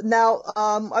 Now,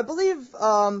 I believe,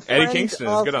 Eddie Kingston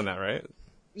is good on that, right?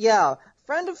 Yeah.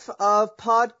 Friend of friend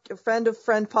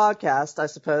podcast, I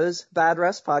suppose, Bad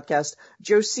Rest podcast,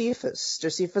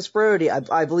 Josephus Brody.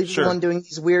 I believe he's the one doing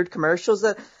these weird commercials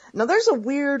now there's a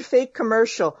weird fake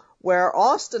commercial where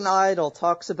Austin Idol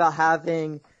talks about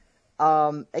having,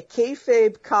 a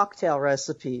kayfabe cocktail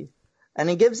recipe. And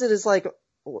he gives it as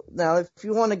now if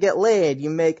you want to get laid, you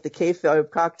make the kayfabe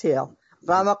cocktail.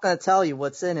 But I'm not going to tell you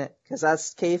what's in it, because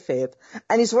that's kayfabe.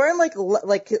 And he's wearing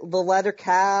the leather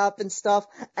cap and stuff,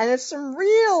 and it's some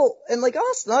real, and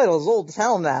Austin Idol's old as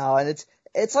hell now, and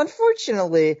it's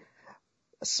unfortunately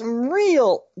some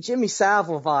real Jimmy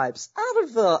Savile vibes out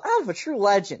of a true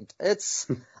legend. It's,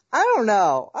 I don't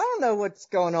know what's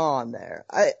going on there.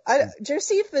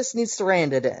 Josephus needs to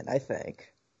rein it in, I think.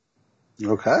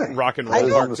 Okay. Rock and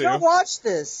roll. Don't watch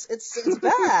this. It's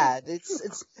bad.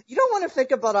 It's you don't want to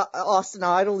think about Austin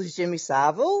Idol as Jimmy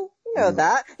Savile. You know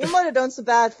that. He might have done some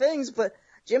bad things, but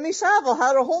Jimmy Savile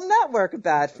had a whole network of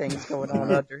bad things going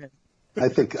on under him. I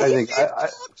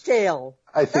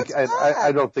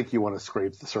don't think you want to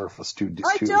scrape the surface too deep.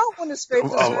 I don't want to scrape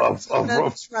the surface of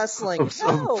Memphis wrestling.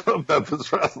 No. Of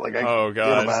Memphis wrestling. Oh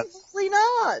God. Absolutely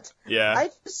not. Yeah.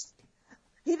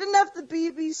 He didn't have the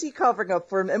BBC covering up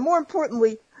for him, and more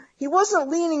importantly, he wasn't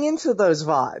leaning into those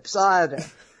vibes either.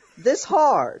 This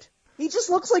hard. He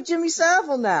just looks like Jimmy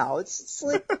Savile now. It's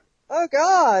like, oh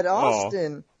God,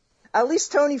 Austin. At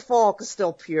least Tony Falk is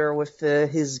still pure with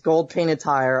his gold-painted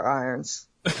tire irons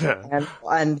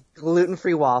and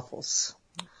gluten-free waffles.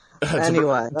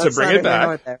 Anyway, to bring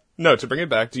it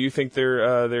back. Do you think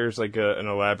there's an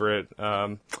elaborate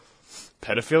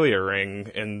pedophilia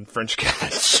ring in French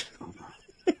Catch?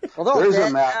 There's a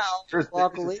match.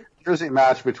 There's a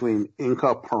match between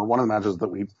one of the matches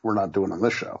that we're not doing on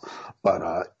this show,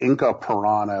 but Inca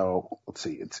Pirano. Let's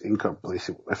see, it's Inca. Let's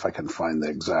see if I can find the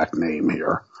exact name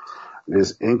here. It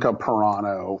is Inca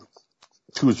Pirano,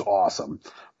 who's awesome,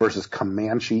 versus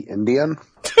Comanche Indian.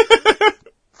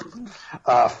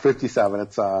 57.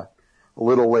 It's a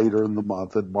little later in the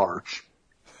month in March,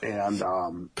 and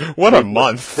what a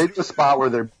month! They do a spot where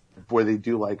they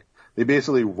do they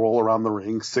basically roll around the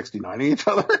ring 69ing each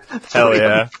other. Hell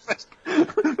yeah.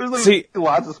 There's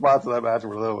lots of spots in that match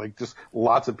where they're just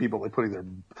lots of people putting their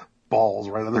balls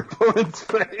right on their opponent's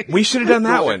face. We should have done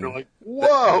that one. You're like,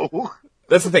 whoa.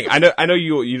 That's the thing. I know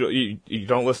you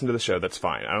don't listen to the show. That's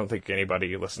fine. I don't think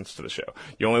anybody listens to the show.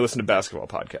 You only listen to basketball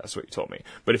podcasts, what you told me.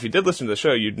 But if you did listen to the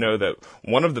show, you'd know that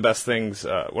one of the best things,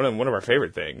 one of our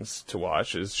favorite things to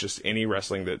watch is just any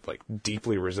wrestling that like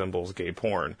deeply resembles gay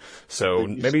porn. So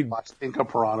maybe watch Inca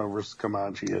Pirano versus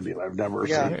Comanche Indian. I've never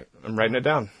seen it. I'm writing it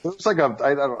down. It was like I don't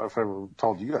know if I ever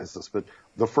told you guys this, but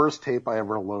the first tape I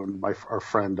ever loaned our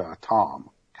friend Tom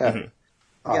Kevin,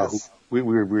 we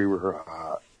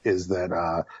were is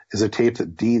a tape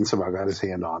that Dean somehow got his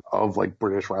hand on of like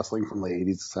British wrestling from the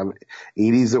 80s,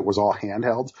 80s. It was all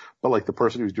handhelds, but like the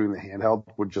person who's doing the handheld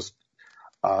would just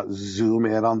zoom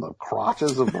in on the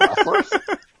crotches of the wrestlers.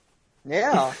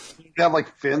 Yeah. You have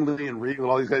like Finley and Regal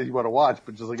and all these guys you want to watch,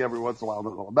 but just like every once in a while in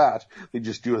the middle of a match, they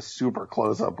just do a super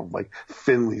close up of like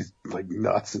Finley's like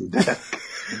nuts and dick.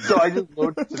 So I just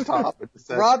looked at the top and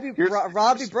said, Robbie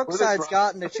Brookside's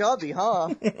gotten a chubby, huh?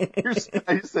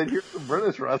 I just said, here's some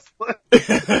British wrestling.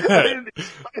 I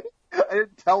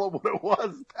didn't tell him what it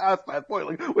was past that point.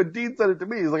 Like when Dean said it to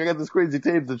me, he's like, I got this crazy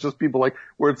tape that's just people like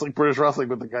where it's like British wrestling,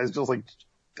 but the guy's just like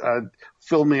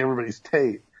filming everybody's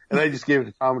tape. And I just gave it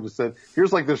to Tom and just said,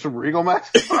 here's like there's some Regal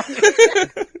matches.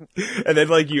 And then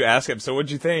like you ask him, so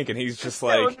what'd you think? And he's just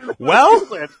like, well.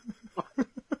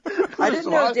 I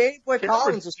didn't know Dave Boy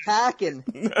Collins was packing.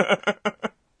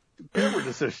 Camera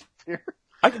decisions here.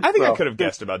 I think I could have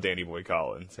guessed about Danny Boy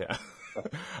Collins, yeah.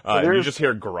 You just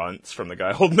hear grunts from the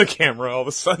guy holding the camera all of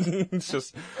a sudden. It's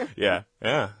just, yeah,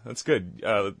 that's good.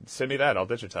 Send me that, I'll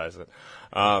digitize it.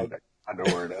 I know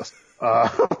where it is.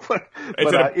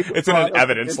 It's in an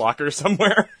evidence locker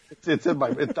somewhere. It's in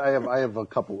my. I have a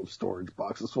couple of storage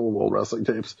boxes full of old wrestling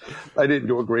tapes. I didn't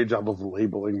do a great job of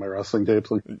labeling my wrestling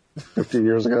tapes like 15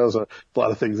 years ago, so a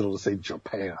lot of things that'll just say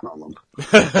Japan on them.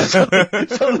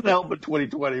 Doesn't help in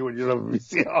 2020 when you don't have a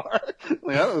VCR.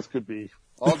 Like, oh, this could be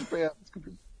All Japan. This could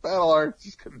be Battle Arts.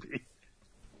 This could be.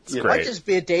 It might just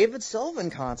be a David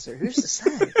Sylvan concert. Who's to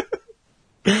say?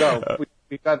 So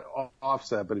we got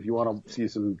Offset, but if you want to see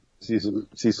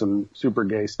some super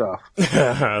gay stuff,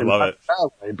 I love it.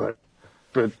 Way, but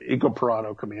Inca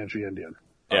Pirano, Comanche Indian.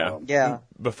 Yeah.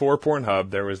 Before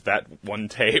Pornhub, there was that one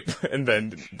tape, and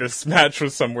then this match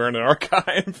was somewhere in an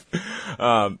archive.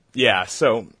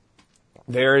 So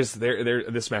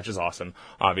this match is awesome.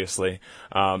 Obviously,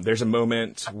 there's a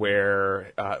moment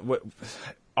where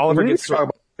Oliver gets talk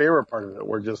about the favorite part of it,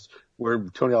 where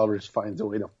Tony Oliver just finds a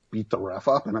way to beat the ref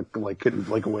up and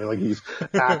he's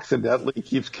accidentally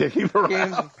keeps kicking the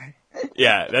ref.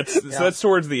 Yeah, that's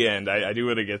towards the end. I do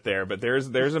want to get there, but there's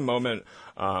a moment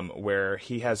where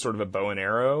he has sort of a bow and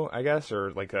arrow, I guess,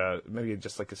 or like maybe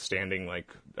just like a standing like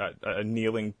a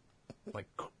kneeling like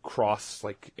cross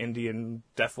like Indian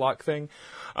deathlock thing,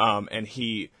 and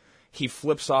he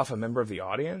flips off a member of the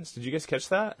audience. Did you guys catch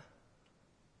that?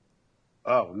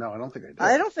 Oh no, I don't think I did.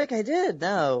 I don't think I did.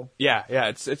 No. Yeah,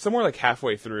 it's somewhere like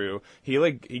halfway through. He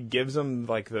gives him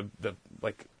like the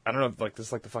I don't know, like this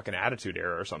is like the fucking Attitude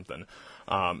Era or something.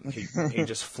 He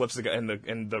just flips the guy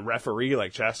and the referee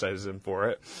like chastises him for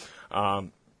it.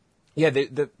 The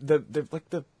like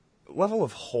the level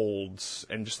of holds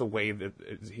and just the way that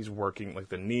he's working like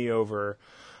the knee over.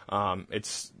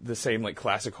 It's the same like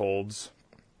classic holds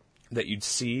that you'd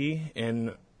see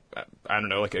in. I don't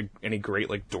know, like any great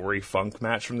like Dory Funk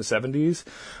match from the 70s,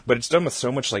 but it's done with so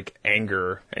much like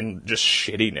anger and just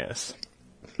shittiness.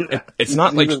 It's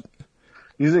not like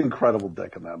he's an incredible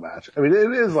dick in that match. I mean,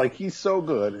 it is like he's so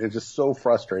good. It's just so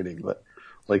frustrating that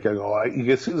like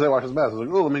as soon as I watch this match, I was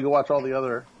like, oh, let me go watch all the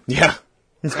other. Yeah.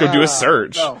 Let's go do a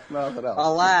search. No, nothing else.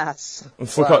 Alas.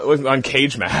 Let's look on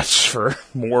Cage Match for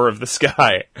more of this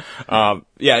guy.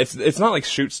 It's not like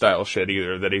shoot style shit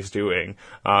either that he's doing.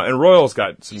 And Royal's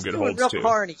got some good holds real too.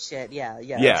 Carney shit, yeah.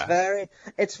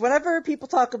 It's whenever people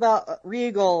talk about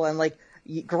Regal and like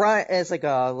grind. It's like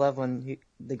I love when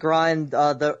they grind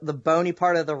the bony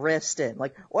part of the wrist in.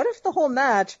 Like, what if the whole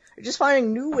match you're just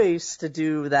finding new ways to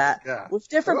do that with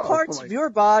different parts of your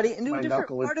body and a different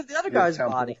part of the other guy's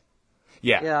body.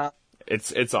 Yeah.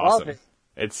 It's awesome.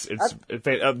 It's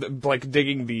like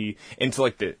digging into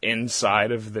like the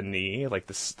inside of the knee, like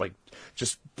this, like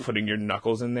just putting your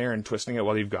knuckles in there and twisting it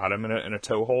while you've got them in a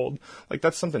toe hold. Like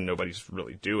that's something nobody's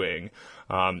really doing.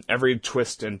 Every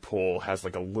twist and pull has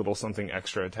like a little something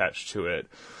extra attached to it.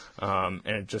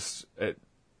 And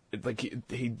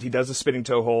he does a spinning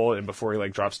toe hold, and before he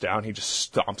like drops down, he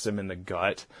just stomps him in the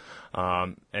gut.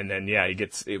 And then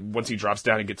once he drops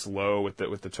down, he gets low with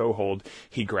the toe hold.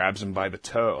 He grabs him by the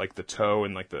toe, like the toe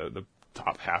and like the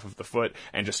top half of the foot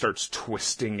and just starts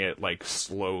twisting it like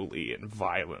slowly and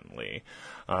violently.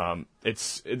 And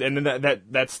then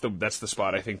that's the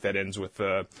spot I think that ends with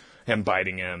him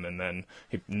biting him, and then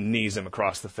he knees him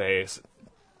across the face.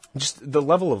 Just the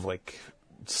level of like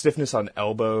stiffness on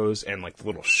elbows and like the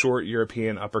little short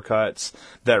European uppercuts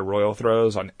that Royal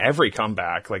throws on every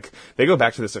comeback. Like they go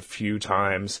back to this a few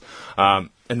times. And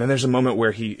then there's a moment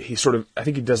where he sort of, I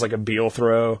think he does like a Beal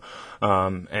throw.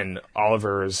 And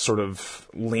Oliver is sort of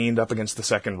leaned up against the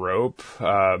second rope,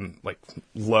 like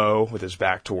low with his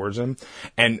back towards him.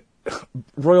 And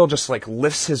Royal just like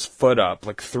lifts his foot up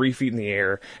like 3 feet in the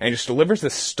air and just delivers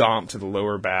this stomp to the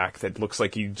lower back that looks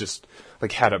like he just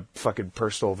like had a fucking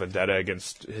personal vendetta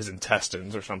against his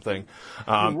intestines or something.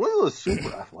 Royal is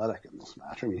super athletic in this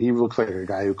match. I mean, he looks like a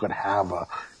guy who could have a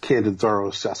Catanzaro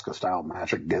Seska style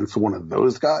match against one of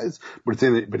those guys, but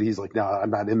he's like, no, I'm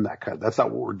not in that cut. That's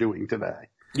not what we're doing today.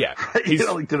 Yeah. Right?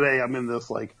 Like today I'm in this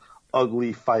like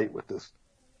ugly fight with this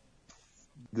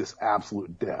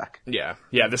absolute dick. Yeah.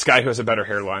 This guy who has a better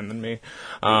hairline than me.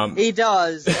 He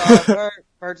does.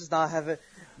 Bert does not have it.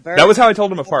 That was how I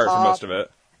told him apart for most of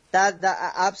it. That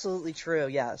absolutely true.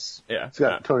 Yes. Yeah. He's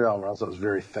got Tony Alvarez's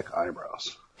very thick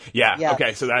eyebrows. Yeah. Yes.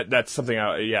 Okay. So that's something.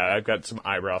 I've got some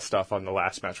eyebrow stuff on the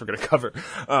last match we're going to cover.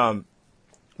 But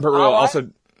Royal also.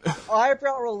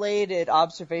 Eyebrow-related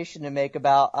observation to make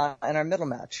about in our middle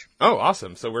match. Oh,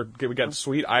 awesome! So we got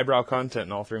sweet eyebrow content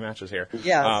in all three matches here.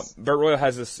 Yes. Bert Royal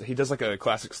has this. He does like a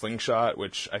classic slingshot,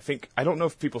 which I don't know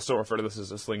if people still refer to this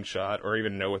as a slingshot or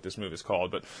even know what this move is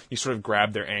called. But you sort of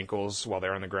grab their ankles while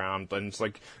they're on the ground, and it's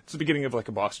the beginning of like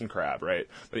a Boston Crab, right?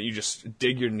 But you just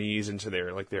dig your knees into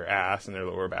their ass and their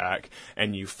lower back,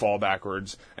 and you fall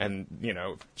backwards, and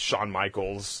Shawn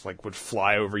Michaels like would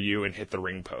fly over you and hit the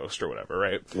ring post or whatever,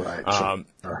 right? Right. I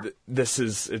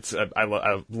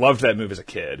loved that move as a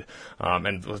kid.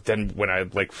 And then when I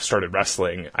started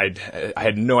wrestling, I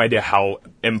had no idea how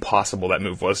impossible that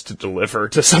move was to deliver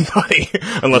to somebody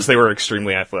unless they were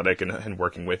extremely athletic and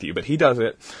working with you. But he does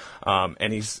it.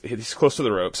 And he's close to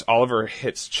the ropes. Oliver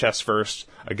hits chest first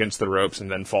against the ropes and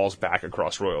then falls back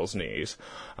across Royal's knees,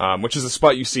 which is a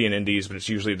spot you see in indies, but it's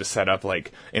usually to set up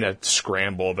like in a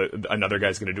scramble that another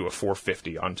guy's going to do a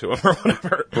 450 onto him or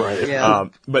whatever. Right. Yeah.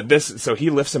 So he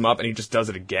lifts him up and he just does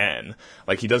it again.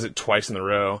 Like he does it twice in a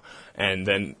row, and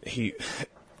then he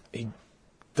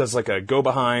does like a go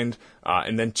behind,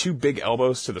 and then 2 big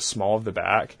elbows to the small of the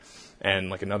back,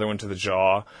 and like another one to the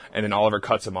jaw, and then Oliver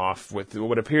cuts him off with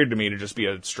what appeared to me to just be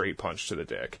a straight punch to the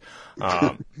dick.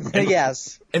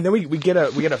 Yes. And then we get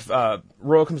a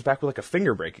Royal comes back with like a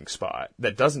finger breaking spot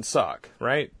that doesn't suck,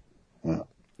 right? Yeah.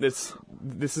 This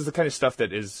is the kind of stuff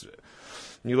that is.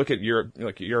 You look at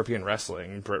European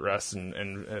wrestling, Brit Rest and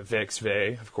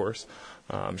VXV, of course.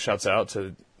 Shouts out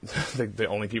to the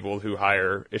only people who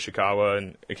hire Ishikawa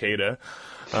and Ikeda.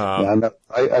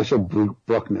 I showed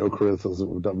Brooke no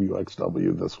criticism of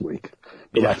WXW this week,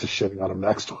 but that's just shitting on him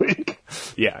next week.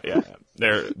 Yeah.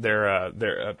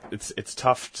 It's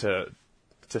tough to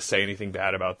say anything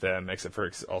bad about them, except for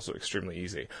it's also extremely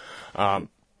easy.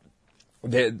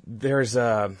 There's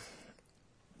a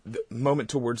moment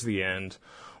towards the end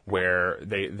where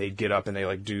they get up and they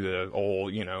like do the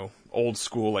old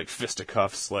school like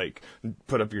fisticuffs, like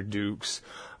put up your dukes.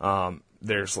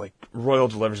 There's like Royal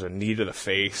delivers a knee to the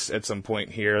face at some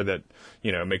point here that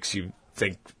makes you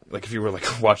think, like, if you were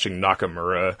like watching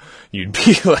Nakamura, you'd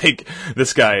be like,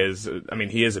 this guy is, I mean,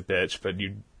 he is a bitch, but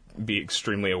you'd be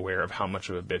extremely aware of how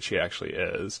much of a bitch he actually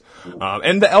is.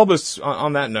 And the elbows,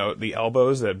 on that note, the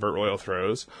elbows that Bert Royal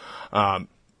throws,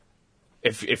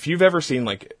 if you've ever seen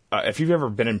if you've ever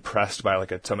been impressed by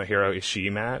like a Tomohiro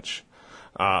Ishii match,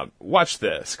 watch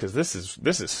this, because this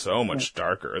is so much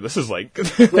darker. This is like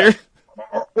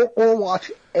or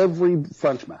watch every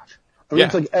French match. I mean,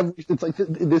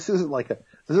 this isn't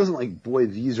like boy,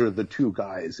 these are the 2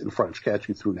 guys in French catch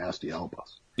you through nasty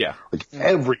elbows. Yeah. Like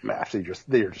every match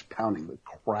they are just pounding the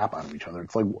crap out of each other.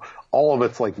 It's like all of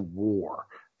it's like war.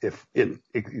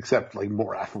 Except like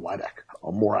more athletic.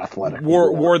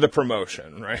 War the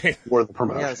promotion, right? War the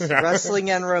promotion. Yes,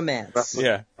 wrestling and romance.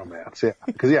 Romance, yeah.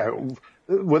 Because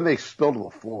when they spill to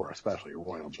the floor, especially,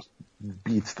 Royal just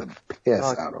beats the piss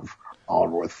out of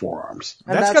Oliver with forearms.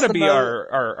 That's got to be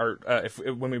our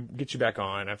when we get you back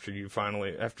on after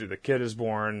the kid is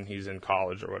born, he's in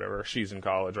college or whatever, she's in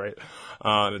college, right?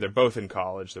 They're both in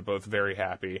college. They're both very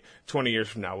happy. 20 years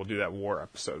from now, we'll do that war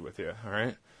episode with you. All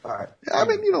right. All right. I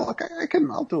mean, look, I don't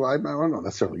know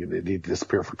necessarily need to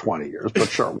disappear for 20 years, but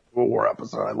sure, war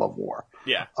episode. I love war.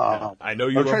 Yeah. I know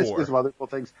you love war. I'm trying to see some other cool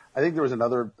things. I think there was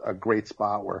another great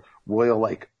spot where Royal,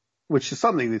 which is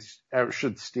something that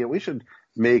should steal. We should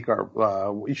make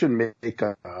we should make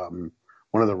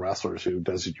one of the wrestlers who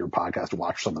does your podcast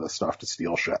watch some of this stuff to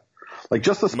steal shit. Like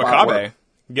just the spot Makabe.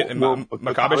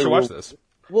 Makabe should watch this.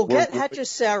 We'll get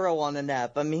Hechicero on the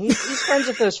net. I mean, he's friends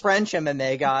with those French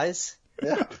MMA guys.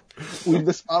 Yeah.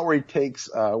 The spot where he takes,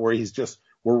 where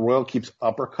Royal keeps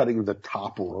uppercutting the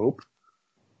top rope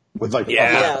with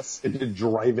and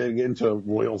driving into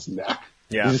Royal's neck.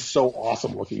 Yeah. It's just so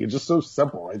awesome looking. It's just so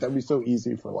simple, right? That'd be so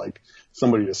easy for like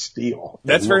somebody to steal.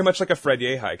 That's very much like a Fred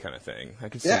Yehi kind of thing. I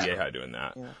could see Yehi doing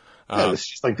that. Yeah. It's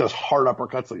just like those hard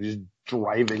uppercuts, like just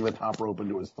driving the top rope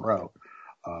into his throat.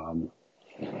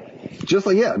 Just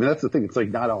like, I mean, that's the thing. It's like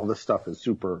not all this stuff is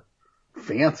super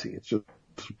fancy. It's just,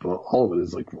 all of it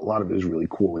is like, a lot of it is really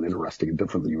cool and interesting and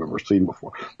different than you've ever seen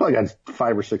before. But I got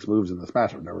 5 or 6 moves in this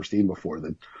match I've never seen before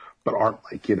but aren't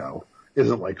like,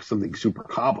 isn't like something super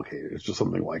complicated. It's just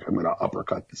something like, I'm going to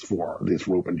uppercut this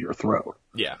rope into your throat.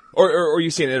 Yeah. Or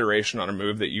you see an iteration on a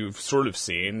move that you've sort of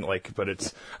seen, like, but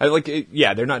it's,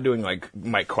 they're not doing like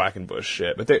Mike Quackenbush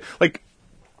shit, but they, like,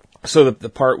 so the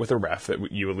part with the ref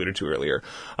that you alluded to earlier,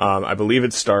 I believe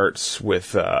it starts with,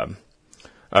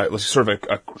 sort of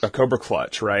a Cobra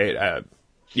clutch, right? All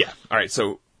right.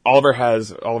 So Oliver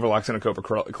locks in a Cobra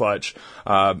clutch,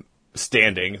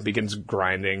 standing, begins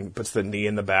grinding, puts the knee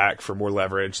in the back for more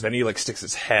leverage. Then he like sticks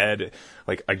his head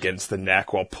like against the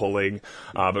neck while pulling.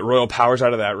 But Royal powers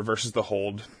out of that, reverses the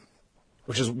hold,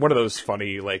 which is one of those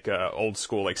funny, like, old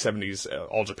school, like 70s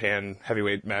All Japan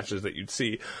heavyweight matches that you'd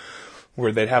see,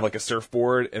 where they'd have like a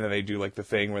surfboard and then they do like the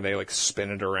thing where they like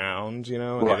spin it around, and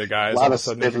the other guys all of a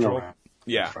sudden in control.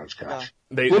 Yeah. French cash.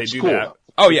 They do that.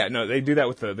 Oh yeah, no, they do that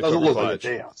with the Doesn't Cobra look clutch.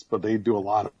 like a dance, but they do a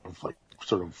lot of like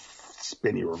sort of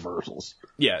spinny reversals.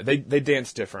 Yeah, they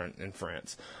dance different in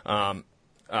France.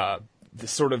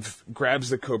 This sort of grabs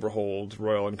the Cobra hold,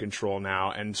 Royal in control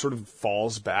now, and sort of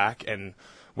falls back, and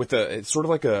with it's sort of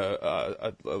like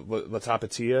a La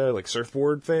Tapatia, like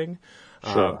surfboard thing.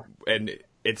 Sure. And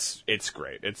it's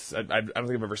great. I don't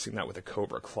think I've ever seen that with a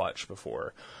Cobra clutch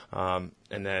before. And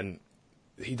then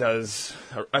he does,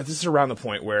 this is around the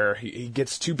point where he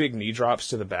gets 2 big knee drops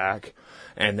to the back,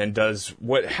 and then does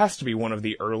what has to be one of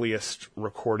the earliest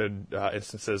recorded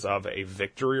instances of a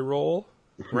victory roll,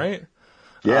 right?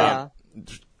 Yeah.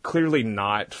 Clearly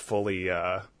not fully.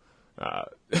 It's a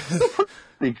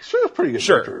pretty good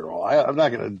victory roll. I'm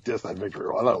not going to diss that victory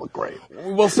roll. I thought it looked great.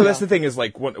 Well, so that's the thing is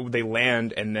like when they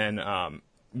land, and then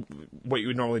what you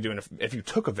would normally do if you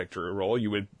took a victory roll,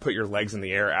 you would put your legs in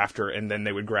the air after, and then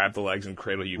they would grab the legs and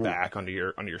cradle you back onto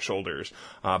your shoulders.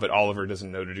 But Oliver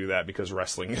doesn't know to do that because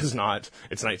wrestling is not.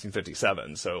 It's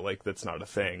 1957, so like that's not a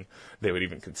thing they would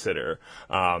even consider.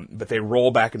 But they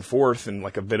roll back and forth in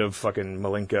like a bit of fucking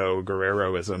Malenko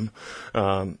Guerreroism,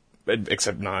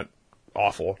 except not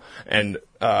awful. And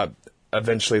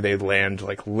eventually they land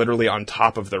like literally on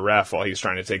top of the ref while he's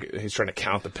trying to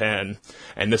count the pin.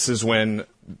 And this is when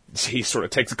he sort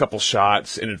of takes a couple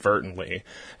shots inadvertently.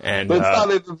 And but it's not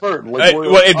inadvertent.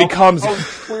 It becomes I was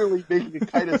clearly making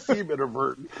it kind of seem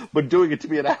inadvertent, but doing it to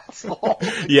be an asshole.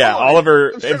 Yeah,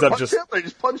 Oliver ends up just I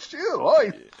just punched you. Oh,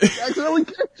 I accidentally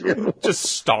kicked you.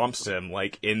 Just stomps him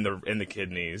like in the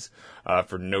kidneys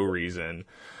for no reason.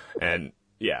 And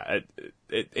yeah,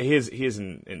 he is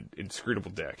an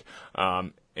inscrutable dick.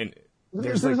 And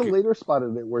there's a later spot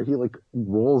in it where he like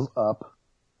rolls up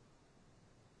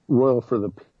Royal for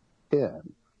the pin,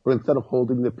 but instead of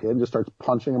holding the pin, just starts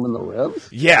punching him in the ribs.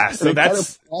 Yeah, so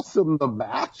that's kind of costs him the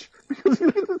match because he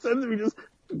gets the sense of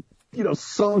he just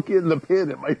sunk in the pin.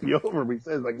 It might be over. But he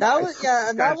says like that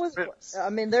was. I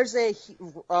mean, there's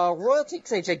Royal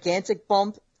takes a gigantic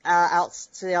bump out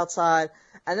to the outside.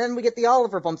 And then we get the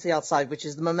Oliver bump to the outside, which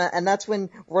is the moment, and that's when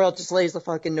Royal just lays the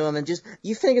fuck into him, and just,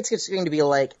 you think it's just going to be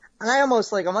like,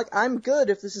 I'm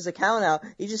good if this is a count out.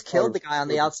 He just killed the guy on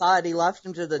the outside. He left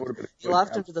him to the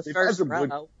first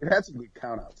row. It had some good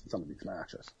count outs in some of these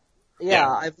matches. Yeah,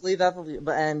 I believe that,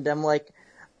 and I'm like,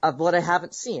 of what I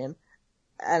haven't seen,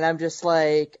 and I'm just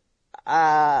like,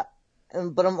 but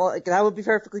I'm like, that would be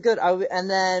perfectly good.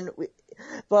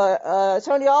 But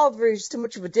Tony Oliver is too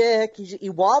much of a dick.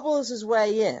 He wobbles his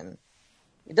way in.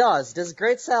 He does a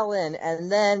great sell in,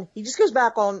 and then he just goes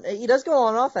back on. He does go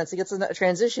on offense. He gets a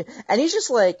transition, and he's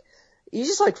just like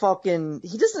fucking.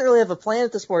 He doesn't really have a plan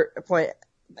at this point.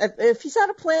 If he's had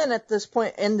a plan at this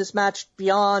point in this match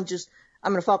beyond just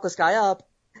I'm gonna fuck this guy up,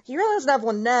 he really doesn't have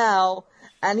one now,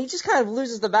 and he just kind of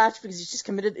loses the match because he's just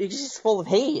committed. He's just full of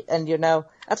hate, and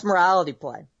that's morality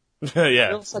play.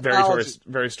 Yeah,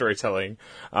 very storytelling.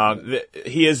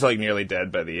 He is like nearly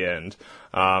dead by the end.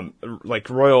 Like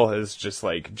Royal has just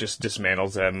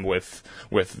dismantles him with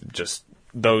just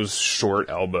those short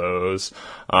elbows.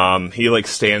 He like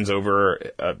stands over,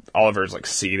 Oliver's like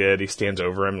seated. He stands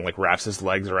over him and like wraps his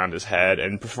legs around his head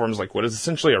and performs like what is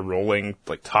essentially a rolling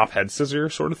like top head scissor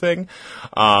sort of thing.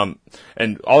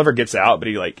 And Oliver gets out,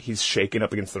 but he's shaken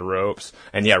up against the ropes.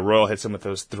 And yeah, Royal hits him with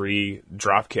those 3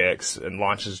 drop kicks and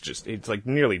launches it's like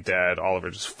nearly dead. Oliver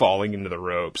just falling into the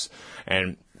ropes,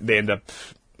 and they end up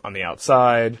on the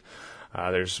outside.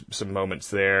 There's some moments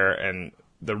there, and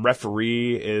the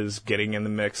referee is getting in the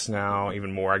mix now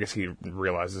even more. I guess he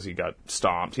realizes he got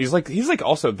stomped. He's like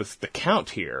also the count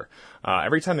here.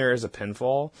 Every time there is a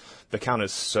pinfall, the count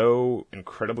is so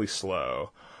incredibly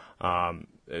slow.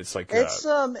 It's like it's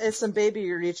some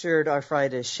Baby Richard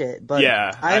arthritis shit, but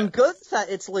yeah, I'm good with that.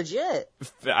 It's legit.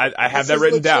 I have that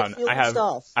written down. I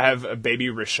have a Baby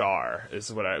Richard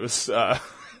is what I was.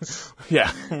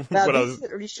 Yeah,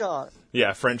 Richard.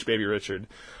 Yeah, French Baby Richard.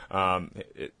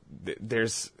 He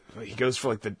goes for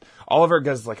like Oliver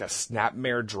does like a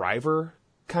snapmare driver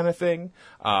kind of thing,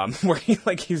 where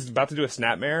he's about to do a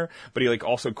snapmare, but he like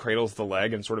also cradles the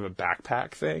leg in sort of a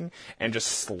backpack thing and just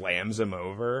slams him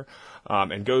over,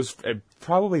 and goes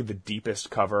probably the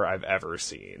deepest cover I've ever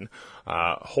seen,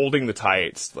 holding the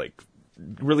tights, like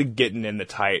really getting in the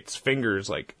tights, fingers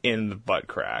like in the butt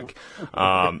crack,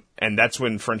 and that's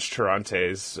when French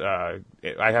Tarantes. I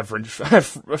have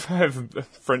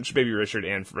French Baby Richard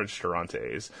and French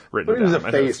Tarantes written down. He was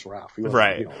a face, Ralph.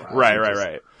 Right.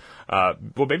 Well,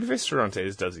 Babyface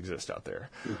Tarantes does exist out there.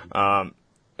 Mm-hmm.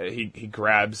 He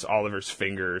grabs Oliver's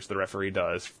fingers, the referee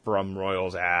does, from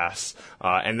Royal's ass,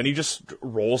 and then he just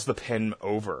rolls the pin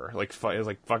over, like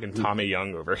fucking Tommy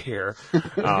Young over here.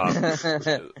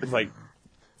 Like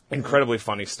incredibly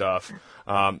funny stuff.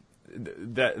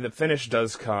 The finish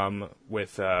does come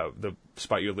with the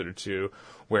spot you alluded to,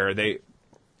 where they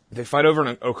fight over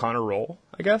an O'Connor roll,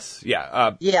 I guess.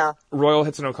 Yeah. Yeah. Royal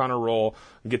hits an O'Connor roll,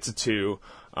 gets a 2,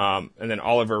 and then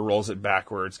Oliver rolls it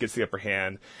backwards, gets the upper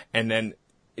hand, and then.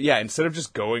 Yeah, instead of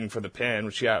just going for the pin,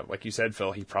 which, yeah, like you said,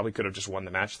 Phil, he probably could have just won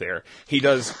the match there. He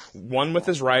does one with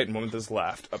his right and one with his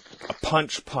left, a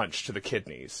punch to the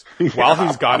kidneys while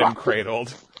he's got him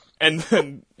cradled. And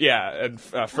then,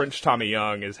 French Tommy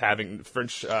Young is having,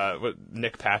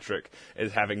 Nick Patrick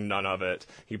is having none of it.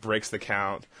 He breaks the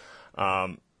count.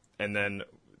 And then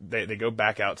they go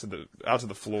back out to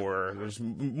the floor. There's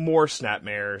more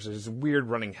snapmares. There's weird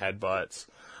running headbutts.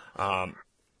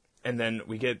 And then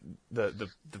we get the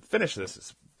finish of this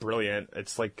is brilliant.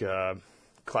 It's like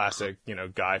classic,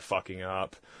 guy fucking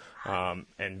up,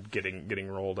 and getting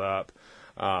rolled up.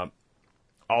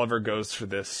 Oliver goes for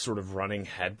this sort of running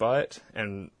headbutt,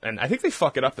 and I think they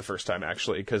fuck it up the first time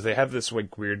actually, because they have this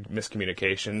like weird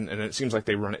miscommunication, and it seems like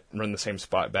they run the same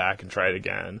spot back and try it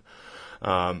again.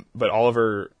 But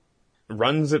Oliver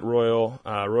runs at Royal.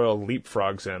 Royal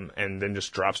leapfrogs him and then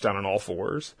just drops down on all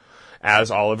fours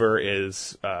as Oliver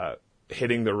is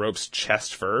hitting the ropes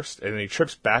chest first, and then he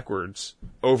trips backwards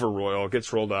over Royal,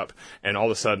 gets rolled up, and all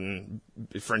of a sudden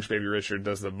French Baby Richard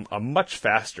does a much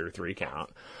faster 3 count.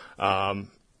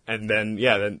 And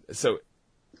then so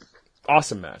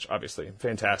awesome match, obviously.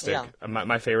 Fantastic. Yeah.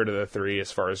 My favorite of the 3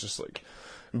 as far as just like,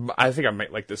 I think I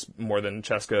might like this more than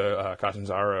Cheska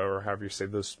Catanzaro, or however you say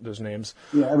those names.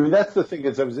 Yeah, I mean, that's the thing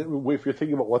is, if you're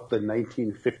thinking about what the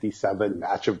 1957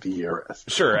 match of the year is.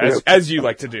 Sure, as you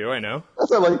like to do, I know.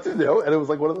 That's what I like to do, and it was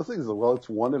like one of those things, well, it's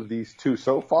one of these 2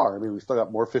 so far. I mean, we still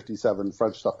got more 57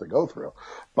 French stuff to go through,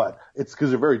 but it's because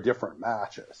they're very different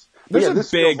matches. There's a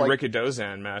big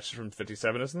Rikidozan match from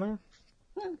 57, isn't there?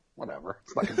 Whatever.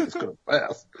 It's not going to be as good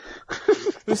as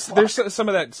fast. There's some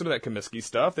of that Comiskey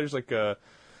stuff. There's like a...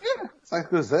 Yeah, it's not as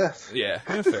good as this. Yeah,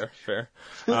 fair.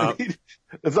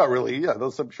 It's not really,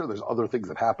 I'm sure there's other things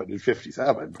that happened in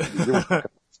 57. But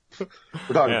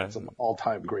we're talking about some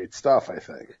all-time great stuff, I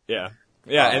think. Yeah.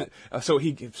 And so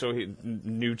he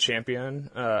new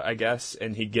champion, I guess,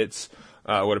 and he gets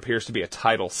what appears to be a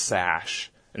title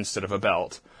sash instead of a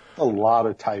belt. A lot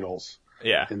of titles.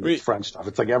 Yeah. In the French stuff.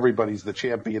 It's like everybody's the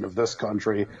champion of this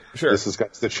country. Sure. This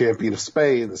guy's the champion of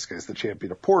Spain. This guy's the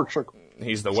champion of Portugal.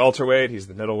 He's the welterweight. He's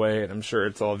the middleweight. I'm sure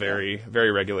it's all very,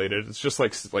 very regulated. It's just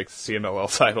like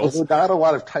CMLL titles. There's not a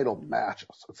lot of title matches.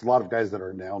 It's a lot of guys that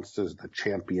are announced as the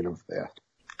champion of that.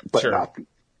 But sure. Not.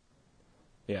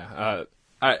 Yeah.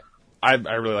 I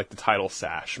really like the title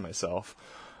sash myself.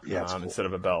 Yeah. Cool. Instead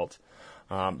of a belt.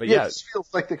 But it just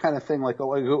feels like the kind of thing, like a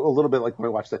little bit like when I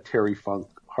watched that Terry Funk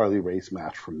Harley Race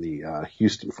match from the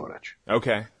Houston footage.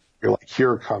 Okay. You're like,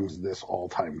 here comes this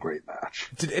all-time great match.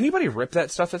 Did anybody rip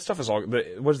that stuff? That stuff is all.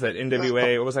 What is that?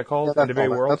 NWA? What was that called? NWA all,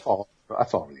 World.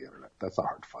 That's all over the internet. That's not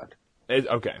hard to find.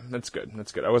 Okay, that's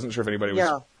good. I wasn't sure if anybody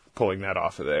was pulling that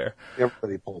off of there.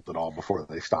 Everybody pulled it all before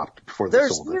they stopped. Before they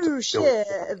There's sold it. new shit.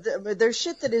 There's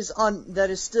shit that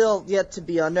is still yet to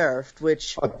be unearthed.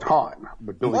 Which a ton.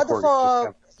 But Billy what the Corgan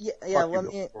fuck?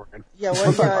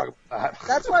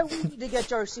 That's why we need to get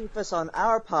Josephus on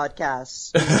our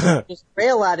podcast. Just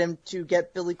rail at him to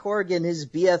get Billy Corgan, his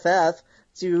BFF,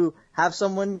 to have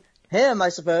someone, him, I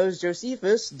suppose,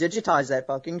 Josephus, digitize that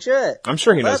fucking shit. I'm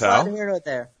sure he knows how. That's here, not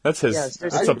there. That's his. Yes,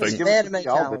 that's something. Management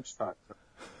challenge.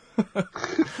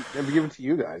 Never give it to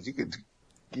you guys. You could,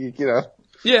 you know.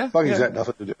 Yeah. Fuck, he's got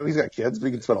nothing to do. He's got kids, but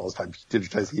he can spend all his time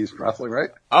digitizing Houston wrestling,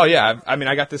 right? Oh yeah. I mean,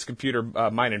 I got this computer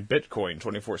mining Bitcoin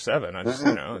 24/7. I just,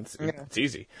 it's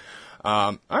easy.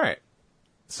 All right.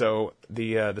 So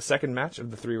the second match of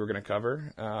the three we're going to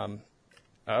cover.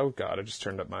 Oh God, I just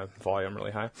turned up my volume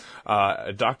really high.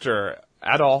 Dr.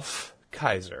 Adolf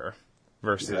Kaiser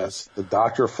versus the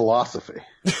Doctor of Philosophy.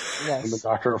 Yes. The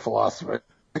Doctor of Philosophy.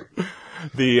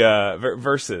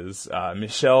 Versus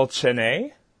Michel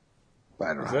Chenet.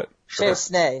 I don't know. Is it?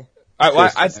 Chesney.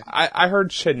 I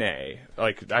heard Chenet.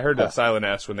 Like, I heard a silent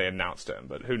S when they announced him,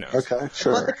 but who knows? Okay,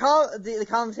 sure. But the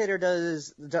commentator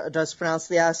does pronounce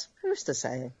the S. Who's to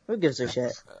say? Who gives a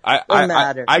shit? Doesn't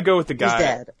matter. I go with the guy. He's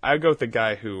dead. I go with the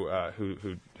guy who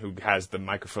has the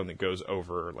microphone that goes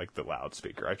over like the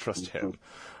loudspeaker. I trust him.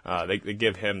 They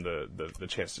give him the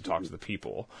chance to talk to the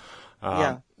people.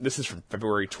 This is from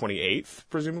February 28th,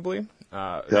 presumably,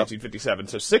 1957.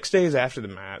 So 6 days after the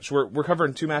match, we're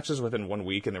covering two matches within 1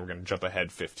 week, and then we're going to jump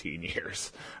ahead 15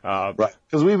 years. Right,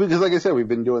 because like I said, we've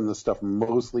been doing this stuff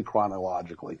mostly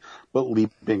chronologically, but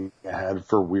leaping ahead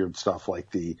for weird stuff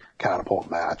like the catapult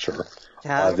match, or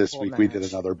this week we did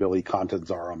another Billy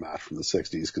Catanzaro match from the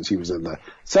 60s because he was in the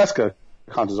Seska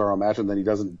Catanzaro match, and then he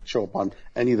doesn't show up on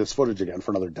any of this footage again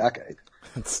for another decade.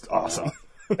 That's awesome.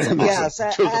 Yes,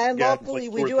 and luckily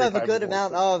we do have a good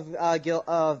amount of Gilbert.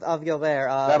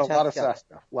 A lot of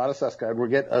Seska,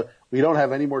 and we don't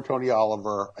have any more Tony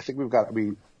Oliver. I think we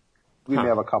may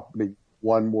have a couple, maybe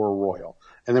one more Royal,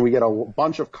 and then we get a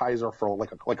bunch of Kaiser for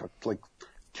like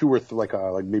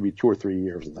maybe 2 or 3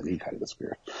 years, and then he kind of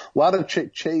disappears. A lot of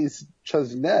Chesney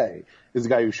is the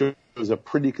guy who shows up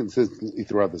pretty consistently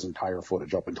throughout this entire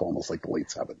footage up until almost like the late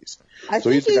 70s. I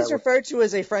think he's referred to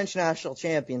as a French national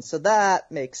champion, so that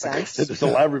makes sense.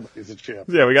 So everybody's a champ.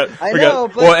 Yeah,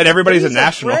 and everybody's a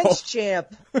national. French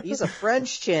champ. He's a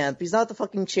French champ. He's not the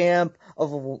fucking champ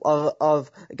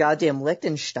of goddamn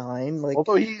Liechtenstein. Like,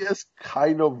 although he is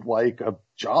kind of like a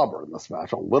jobber in this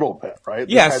match a little bit, right?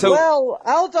 Yeah.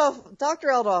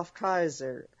 Dr. Adolf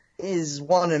Kaiser is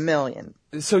 1 in a million.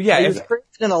 So yeah, he was created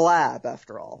in a lab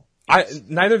after all.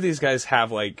 Neither of these guys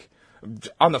have, like,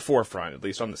 on the forefront, at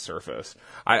least on the surface,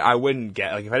 I wouldn't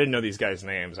get, like, if I didn't know these guys'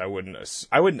 names, I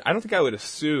don't think I would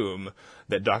assume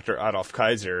that Dr. Adolf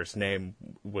Kaiser's name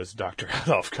was Dr.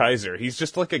 Adolf Kaiser. He's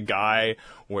just like a guy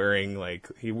wearing, like,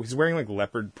 he's wearing, like,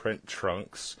 leopard print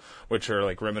trunks, which are,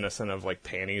 like, reminiscent of, like,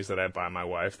 panties that I buy my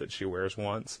wife that she wears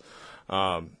once.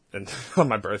 And on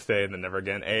my birthday, and then never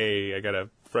again. Hey, I got a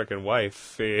frickin'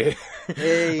 wife. Hey.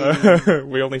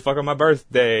 We only fuck on my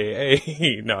birthday.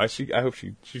 Hey. No, I hope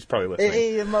she's probably listening.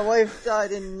 Hey, my wife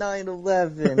died in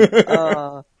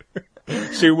 9/11.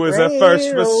 She was a first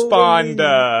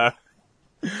responder.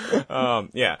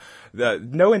 Yeah.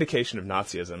 No indication of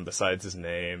Nazism besides his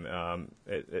name.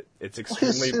 It's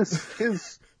extremely...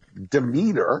 His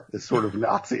demeanor is sort of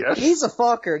Nazi-ish. He's a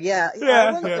fucker, yeah.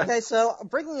 Okay, so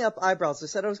bringing up eyebrows. I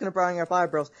said I was going to bring up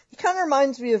eyebrows. He kind of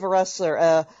reminds me of a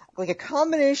wrestler, like a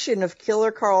combination of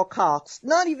Killer Carl Cox.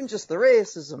 Not even just the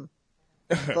racism,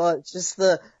 but just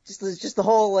the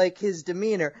whole, like, his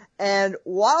demeanor. And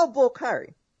Wild Bull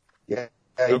Curry. Yeah,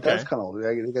 he does kind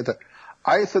of.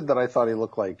 I said that I thought he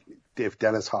looked like if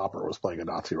Dennis Hopper was playing a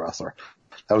Nazi wrestler.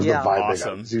 That was the vibe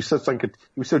awesome. they got.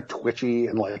 He was so twitchy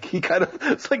and like he kind of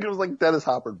it was like Dennis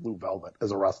Hopper in Blue Velvet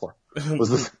as a wrestler. Was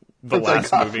this the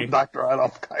last movie? Dr.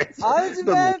 Adolf Kaiser. I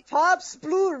demand Pop's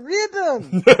Blue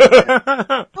Ribbon.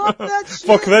 Fuck that shit.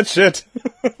 Fuck that shit.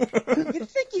 You'd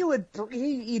think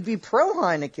he'd be pro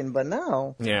Heineken, but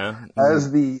no. Yeah.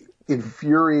 As the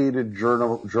infuriated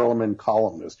German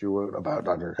columnist who wrote about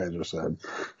Dr. Kaiser said,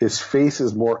 his face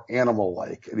is more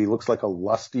animal-like, and he looks like a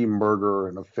lusty murderer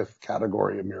in a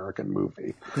fifth-category American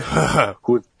movie,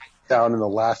 who was down in the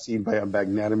last scene by a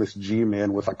magnanimous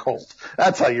G-man with a Colt.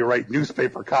 That's how you write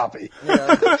newspaper copy.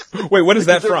 Yeah. Wait, what is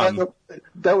that from?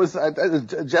 That was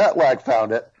Jetlag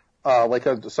found it,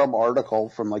 some article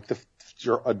from like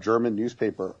a German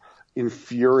newspaper,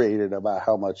 infuriated about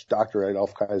how much Dr.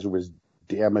 Adolf Kaiser was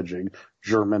damaging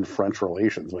German-French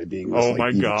relations by being this, Oh like, my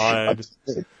evil God.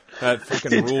 shit. That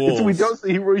fucking rules.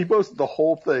 He posted the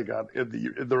whole thing in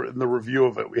the review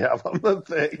of it we have on the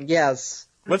thing. Yes.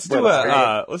 Let's do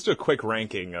a quick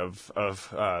ranking of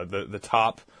the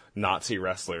top Nazi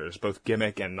wrestlers, both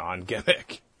gimmick and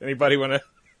non-gimmick. Anybody want to?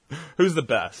 Who's the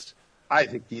best? I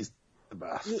think he's the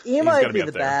best. He might be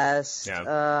the best. Yeah.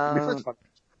 First one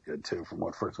good too, from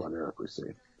what Fritz von Erich we've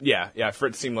seen. Yeah.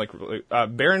 Fritz seemed like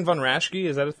Baron von Raschke.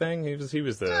 Is that a thing? He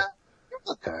was the.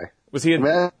 Okay. Was he?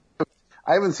 I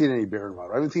haven't seen any Baron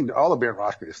von. I haven't seen all the Baron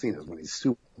Raschke I've seen is when he's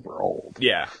super old.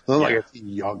 Yeah. So like I've seen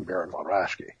young Baron von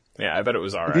Raschke. Yeah, I bet it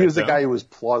was alright. He was the guy who was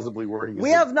plausibly wearing.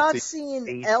 We have not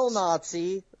seen El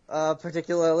Nazi,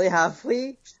 particularly, have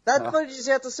we? That footage is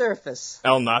yet to surface.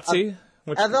 El Nazi?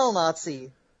 El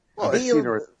Nazi. Well, I've seen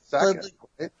her second.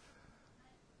 Right?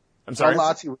 I'm sorry. El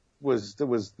Nazi was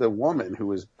the woman who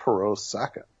was Perot's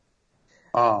second.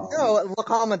 No, La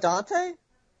Comandante?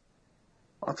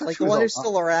 Like the one who's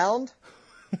still around?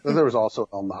 There was also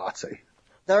El Nazi.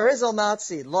 There is El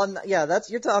Nazi.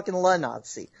 You're talking Le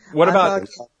Nazi. What about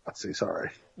Nazi? Sorry.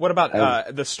 What about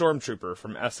the Stormtrooper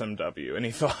from SMW?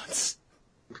 Any thoughts?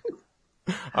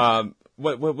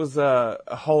 What was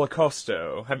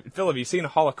Holocausto? Phil, have you seen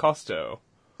Holocausto?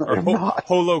 Or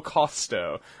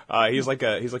Holocausto? He's like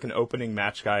an opening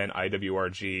match guy in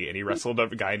IWRG, and he wrestled a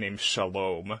guy named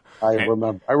Shalom. I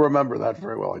remember that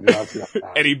very well. I did not see that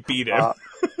match. And he beat him.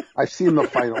 I've seen the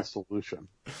Final Solution.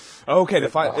 Okay,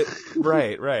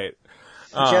 right.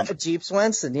 Jeep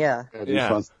Swenson, yeah.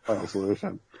 Final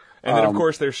Solution. And then, of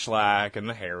course, there's Schlack and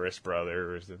the Harris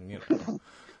brothers, and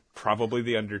probably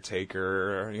the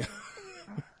Undertaker.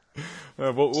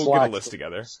 We'll get a list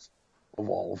together of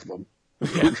all of them.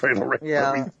 Trying to rank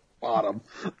the bottom,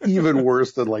 even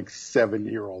worse than like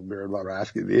 7-year-old Baron von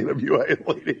Raschke in the NWA in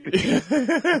the late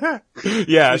 80s.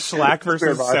 Yeah, Schlack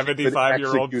versus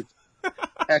 75-year-old.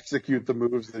 Execute the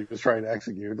moves that he was trying to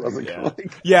execute.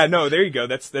 No, there you go.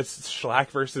 That's Schlack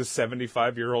versus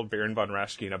 75-year-old Baron von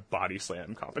Raschke in a body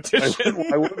slam competition.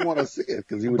 I wouldn't want to see it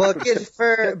because he would book it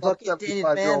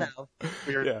Daniel Mano.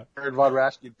 Baron von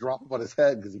Raschke drop him on his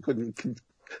head because he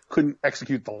couldn't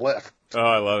execute the lift. Oh,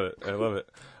 I love it.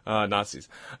 Nazis.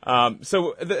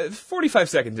 So the 45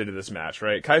 seconds into this match,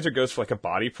 right? Kaiser goes for like a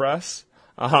body press.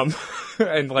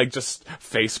 And like just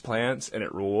face plants, and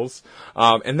it rules.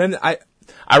 And then I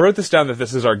wrote this down that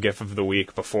this is our GIF of the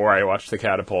week before I watched the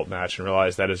catapult match and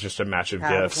realized that is just a match of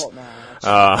GIFs.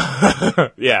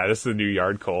 This is the new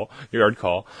yard call.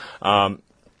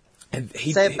 And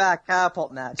say it back,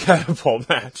 catapult match. Catapult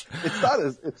match. It's not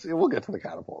we'll get to the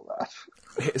catapult match.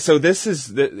 So this is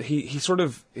he's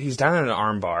down in an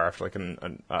arm bar after like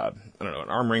an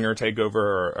arm wringer takeover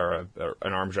or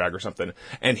an arm drag or something,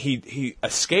 and he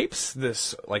escapes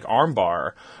this like arm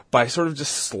bar by sort of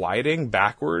just sliding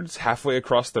backwards halfway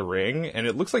across the ring, and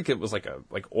it looks like it was like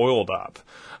oiled up.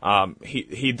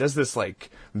 He does this like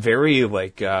very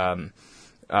like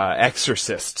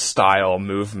Exorcist style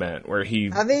movement where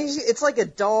it's like a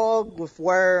dog with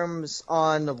worms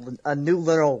on a new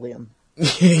linoleum.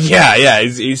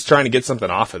 He's trying to get something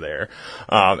off of there,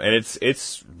 and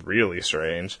it's really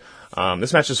strange.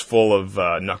 This match is full of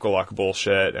knuckle lock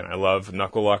bullshit, and I love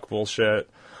knuckle lock bullshit.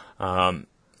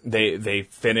 They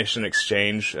finish an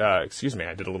exchange. Excuse me,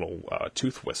 I did a little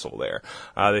tooth whistle there.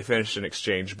 They finished an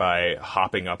exchange by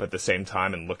hopping up at the same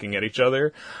time and looking at each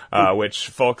other. Which,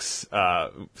 folks,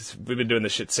 we've been doing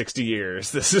this shit 60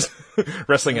 years. This is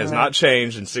wrestling has not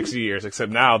changed in 60 years,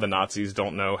 except now the Nazis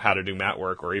don't know how to do mat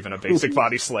work or even a basic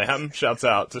body slam. Shouts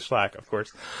out to Schlack, of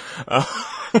course.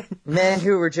 Man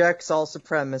who rejects all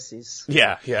supremacies.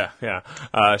 Yeah.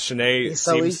 Shanae.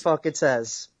 So he fucking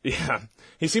says. Yeah.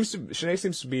 Shanae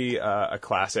seems to be a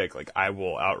classic, like, I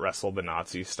will out-wrestle the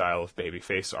Nazi style of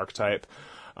babyface archetype.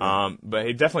 But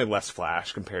he definitely less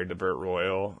flash compared to Burt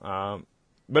Royal.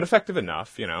 But effective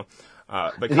enough,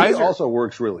 But Kaiser he also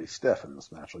works really stiff in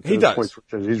this match. Like, he does.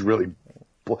 He's really,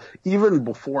 even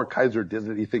before Kaiser did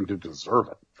anything to deserve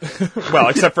it. Well,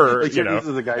 except for, This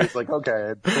is the guy who's like, okay, I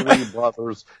had 3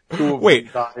 brothers, 2 of them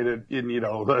died in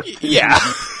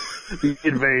the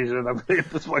invasion. I'm going to get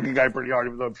this fucking guy pretty hard,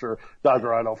 even though I'm sure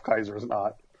Dr. Adolf Kaiser is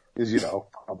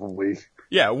probably.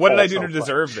 Yeah, what did I do to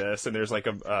deserve this? And there's like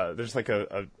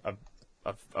a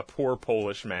poor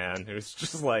Polish man who's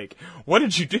just like, what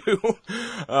did you do?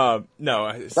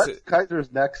 That's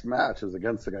Kaiser's next match is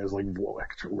against the guy's like, I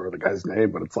can't remember the guy's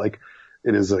name, but it's like,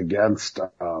 it is against,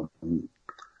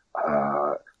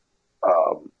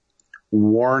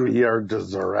 Warnier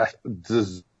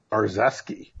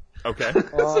Dzarzewski. Okay.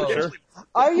 Sure.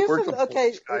 Are you from,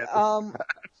 okay,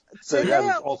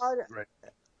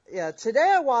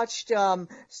 Today I watched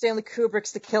Stanley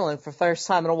Kubrick's The Killing for the first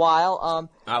time in a while.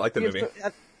 I like the movie.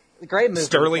 Great movie.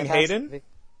 Sterling fantastic Hayden? movie.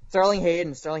 Sterling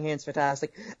Hayden's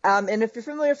fantastic. And if you're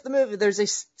familiar with the movie, there's a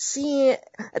scene,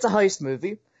 it's a heist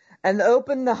movie, and to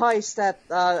open the heist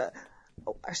that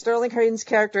Sterling Hayden's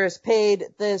character has paid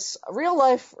this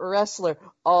real-life wrestler,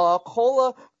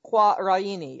 Kola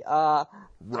Kwaraini, I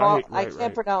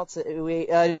can't pronounce it,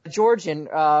 a Georgian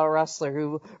wrestler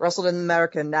who wrestled in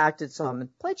America and acted some,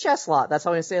 and played chess a lot. That's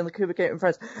how he and Stanley Kubrick became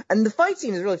friends. And the fight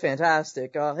scene is really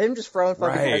fantastic. Him just throwing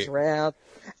fucking guys around.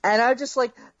 And I just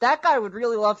like, that guy would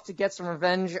really love to get some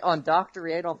revenge on Dr.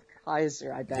 Adolf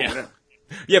Kaiser, I bet. Yeah.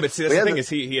 Yeah, but see, that's the thing is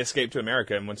he escaped to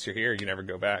America, and once you're here, you never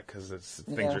go back because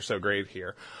things are so great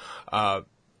here.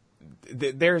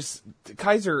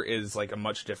 Kaiser is like a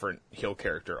much different heel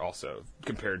character also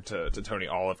compared to Tony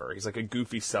Oliver. He's like a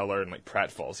goofy seller and like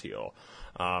pratfalls heel,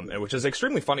 and which is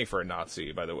extremely funny for a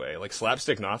Nazi, by the way. Like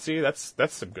slapstick Nazi, that's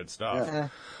some good stuff. Yeah.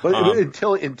 But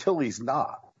until he's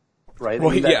not, right?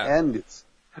 Well, end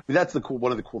that's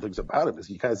one of the cool things about him is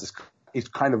he's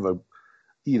kind of a,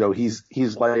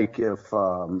 he's like if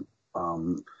the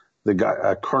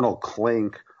guy Colonel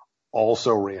Klink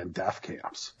also ran death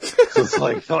camps. So it's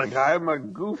like I'm a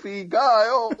goofy guy.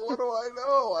 Oh, what do I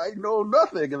know? I know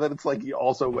nothing. And then it's like he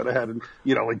also went ahead and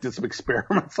did some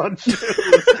experiments on shit.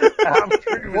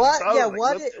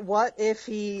 What if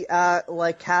he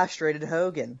castrated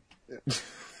Hogan?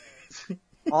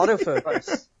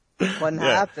 Autofocus. Wouldn't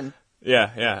happen.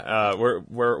 Yeah.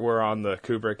 We're on the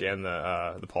Kubrick and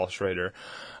the Paul Schrader.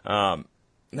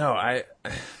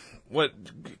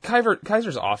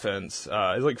 Kaiser's offense,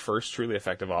 his like first truly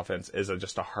effective offense is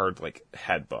just a hard like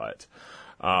headbutt.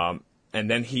 And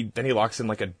then he locks in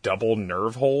like a double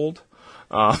nerve hold,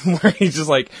 where he's just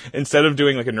like, instead of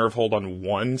doing like a nerve hold on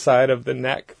one side of the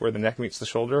neck where the neck meets the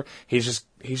shoulder, he's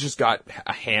just got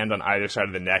a hand on either side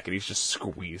of the neck and he's just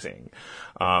squeezing,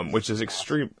 which is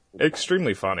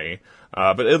extremely funny.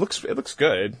 But it looks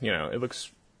good, it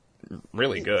looks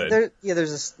really good.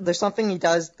 There's something he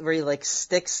does where he like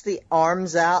sticks the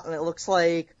arms out and it looks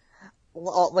like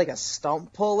a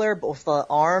stump puller, but with the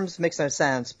arms. Makes no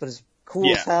sense, but it's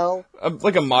cool as hell.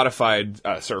 Like a modified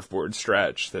surfboard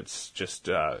stretch that's just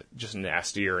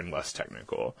nastier and less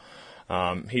technical.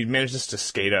 He manages to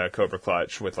skate a Cobra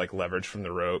Clutch with like leverage from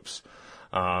the ropes.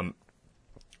 And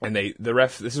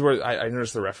this is where I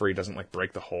noticed the referee doesn't like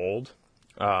break the hold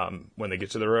when they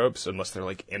get to the ropes, unless they're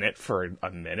like in it for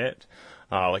a minute.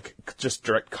 Like just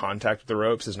direct contact with the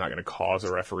ropes is not going to cause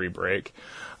a referee break.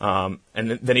 And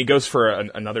then he goes for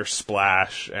another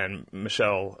splash, and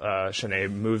Michelle Chenet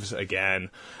moves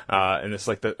again. And it's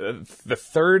like the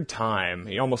third time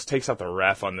he almost takes out the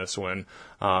ref on this one.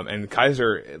 And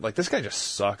Kaiser, like, this guy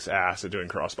just sucks ass at doing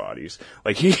crossbodies.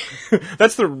 Like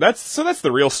that's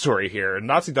the real story here.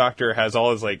 Nazi Doctor has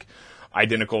all his like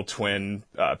identical twin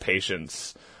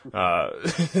patients.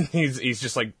 He's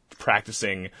just like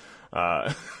practicing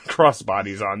cross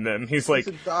bodies on them. He's like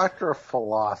a doctor of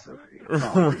philosophy.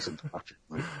 Oh, he's a doctor.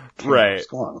 Right.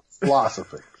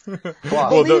 Philosophy.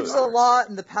 Believes a lot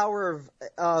in the power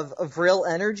of real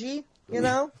energy,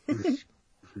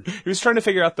 He was trying to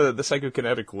figure out the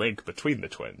psychokinetic link between the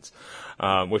twins,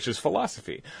 which is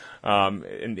philosophy.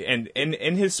 And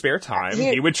in his spare time,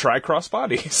 he would try cross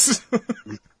bodies.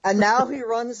 And now he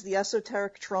runs the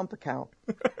Esoteric Trump account.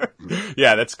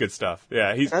 Yeah, that's good stuff.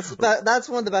 Yeah, that's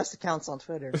one of the best accounts on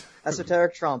Twitter.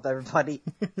 Esoteric Trump, everybody.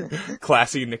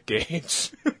 Classy Nick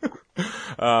Gage.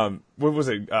 What was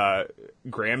it?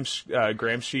 Gramsci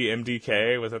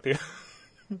MDK? Was that the?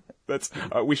 That's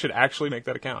we should actually make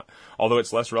that account. Although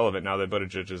it's less relevant now that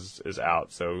Buttigieg is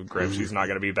out, so Gramsci's not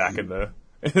going to be back in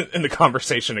the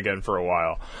conversation again for a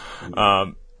while.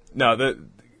 No,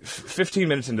 15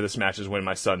 minutes into this match is when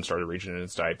my son started reaching in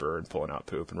his diaper and pulling out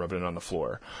poop and rubbing it on the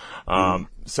floor.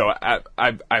 So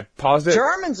I paused it.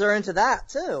 Germans are into that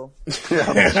too.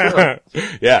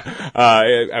 Yeah.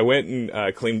 I went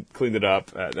and cleaned it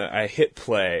up. I hit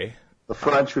play. The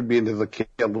French would be into the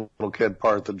little kid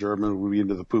part. The German would be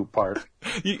into the poop part.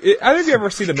 I don't know if you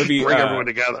ever see the movie. Bring everyone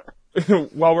together.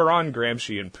 While we're on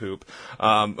Gramsci and poop,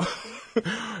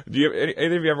 do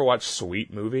either of you ever watch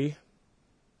Sweet Movie?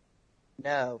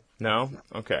 No. No?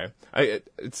 Okay.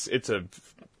 It's a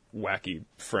wacky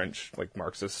French, like,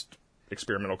 Marxist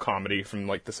experimental comedy from,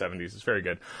 like, the 70s. It's very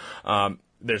good.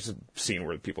 There's a scene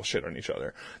where people shit on each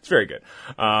other. It's very good.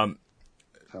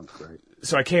 Sounds great.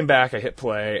 So I came back, I hit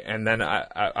play, and then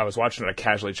I was watching it. I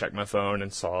casually checked my phone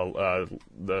and saw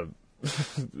the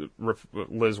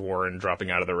Liz Warren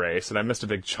dropping out of the race, and I missed a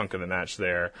big chunk of the match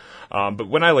there. But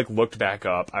when I looked back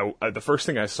up, the first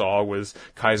thing I saw was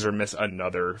Kaiser miss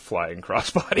another flying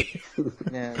crossbody.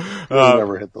 Yeah. He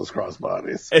never hit those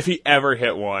crossbodies. If he ever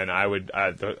hit one, I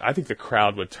think the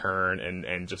crowd would turn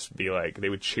and just be like, they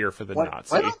would cheer for the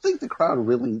Nazi. I don't think the crowd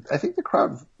really. I think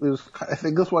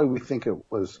that's why we think it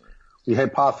was. We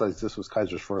hypothesized this was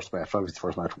Kaiser's first match. Obviously, the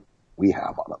first match we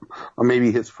have on him, or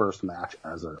maybe his first match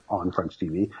on French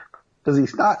TV, because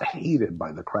he's not hated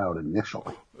by the crowd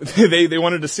initially. They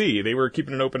wanted to see. They were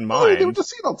keeping an open mind. They were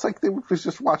just, it's like they were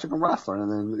just watching a wrestler,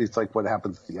 and then it's like what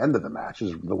happens at the end of the match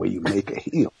is the way you make a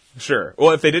heel. Sure.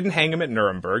 Well, if they didn't hang him at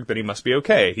Nuremberg, then he must be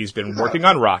okay. He's been working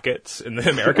on rockets in the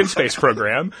American space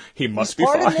program. He must be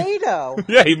fine. Part of NATO.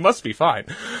 Yeah, he must be fine.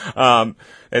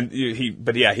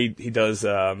 He does.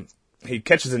 He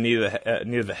catches a knee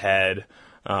to the head.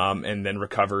 And then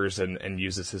recovers and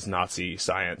uses his Nazi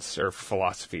science or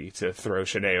philosophy to throw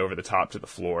Shanae over the top to the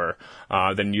floor.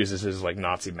 Then uses his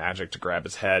Nazi magic to grab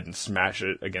his head and smash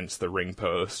it against the ring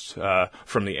post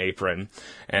from the apron.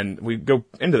 And we go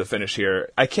into the finish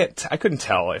here. I couldn't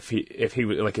tell if he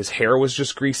his hair was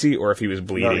just greasy or if he was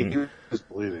bleeding. No, he was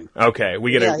bleeding. Okay,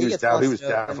 we get he was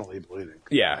definitely bleeding.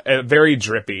 Yeah, a very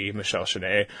drippy Michelle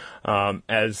Shanae,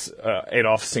 as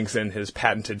Adolf sinks in his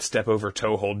patented step over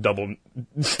toe hold double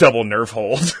nerve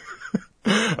hold,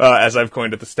 as I've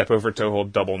coined it, the step over toe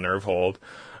hold double nerve hold.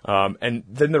 And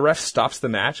then the ref stops the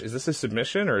match. Is this a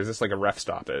submission or is this like a ref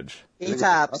stoppage? He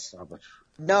taps.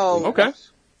 No. Okay.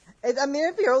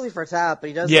 It'd be early for a tap, but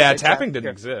he does. Yeah, tapping didn't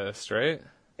exist, right?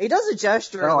 He does a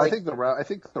gesture. No, I think the ref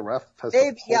has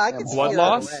I can see blood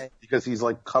loss because he's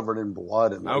covered in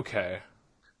blood and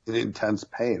in intense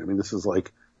pain. I mean, this is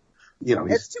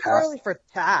it's too early for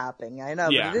tapping. I know,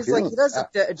 but it is he does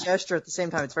a gesture at the same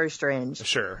time. It's very strange.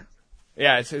 Sure.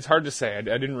 Yeah, it's hard to say. I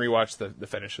didn't rewatch the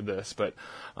finish of this, but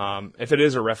if it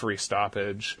is a referee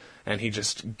stoppage and he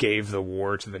just gave the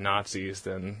war to the Nazis,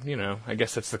 then I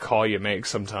guess that's the call you make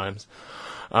sometimes.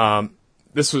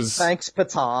 This was thanks,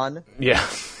 Patan. Yeah.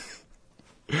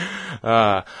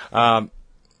 Hell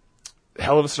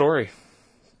of a story.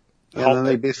 And then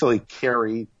they basically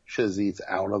carry Chizzy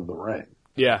out of the ring.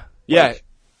 Yeah. Yeah.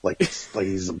 Like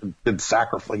he's been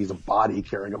sacrificed. He's a body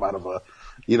carrying him out of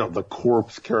the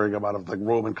corpse carrying him out of the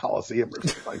Roman Colosseum or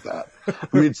something like that. I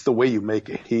mean, it's the way you make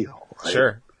a heel. Right?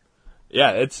 Sure.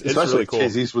 Yeah, it's really cool.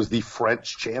 Chizzy was the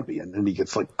French champion and he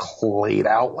gets laid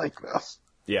out like this.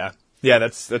 Yeah. Yeah,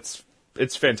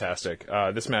 it's fantastic.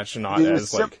 This match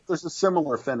there's a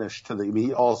similar finish to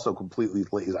he also completely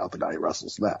lays out the guy he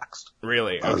wrestles next.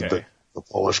 Really? Okay. The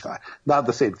Polish guy. not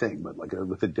the same thing, but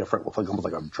with a different, almost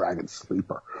like a dragon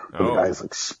sleeper. Where the guy's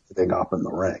spitting up in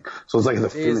the ring. So it's the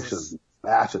finish of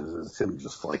matches is him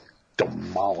just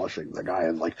demolishing the guy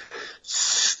and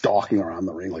stalking around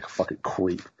the ring like a fucking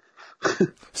creep.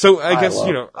 So I guess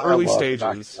early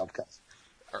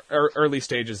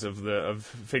stages of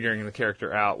figuring the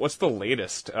character out. What's the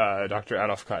latest Dr.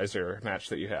 Adolf Kaiser match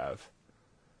that you have?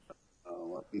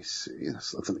 Let me see.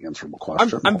 That's an answerable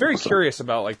question. I'm very curious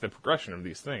about the progression of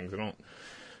these things. I don't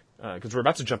because we're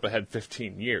about to jump ahead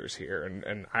 15 years here,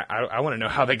 and I want to know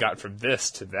how they got from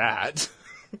this to that.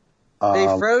 They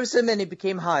froze him and he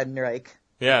became Heidenreich.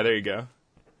 Yeah, there you go.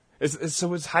 So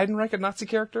was Heidenreich a Nazi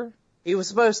character? He was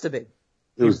supposed to be.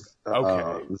 It was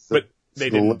okay, but they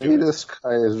didn't. The latest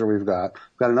Kaiser we've got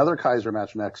another Kaiser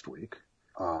match next week.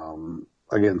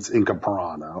 Against Inca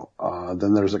Pirano.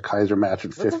 Then there's a Kaiser match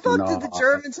at 59. What the fuck did the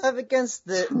Germans have against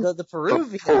the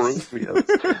Peruvians?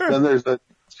 Then there's a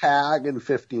tag in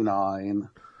 59,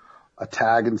 a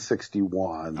tag in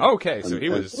 61. Okay, so he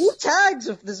was... Who tags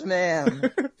with this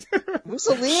man?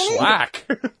 Mussolini? Slack.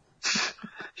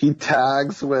 He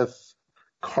tags with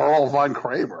Karl von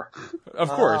Kramer. Of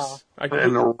course.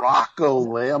 And Rocco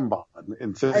Lambon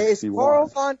in 61. Is Karl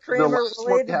von Kramer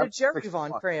related to Jerry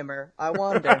von Kramer? I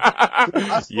wonder.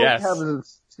 Yes. Have it in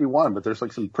 61, but there's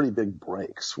some pretty big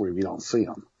breaks where we don't see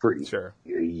them for a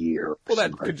year. Well,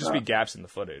 that could just be gaps in the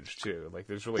footage, too.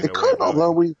 There's really no way.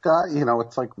 Although we've got,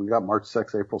 it's we got March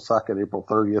 6th, April 2nd, April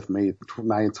 30th, May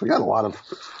 9th. We got a lot of...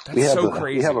 That's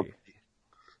crazy.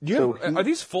 Are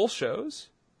these full shows?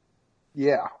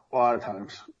 Yeah, a lot of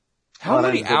times. How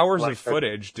many hours of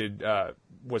footage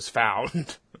was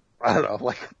found? I don't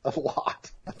know, a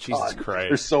lot. Jesus Christ!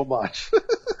 There's so much.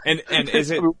 and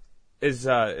is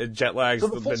jet lag's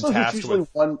been tasked with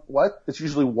what? It's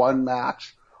usually one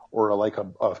match or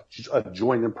a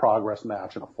joint in progress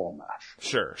match and a full match.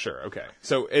 Sure, okay.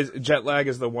 So jet lag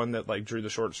is the one that drew the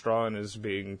short straw and is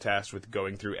being tasked with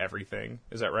going through everything.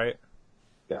 Is that right?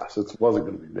 Yes, it wasn't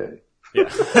going to be me.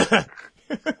 Yeah.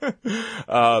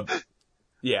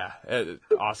 Yeah,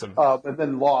 awesome. And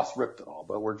then Lost ripped it all,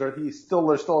 but he's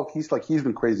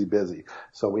been crazy busy,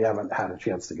 so we haven't had a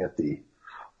chance to get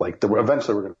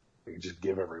eventually we're going to just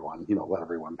give everyone, let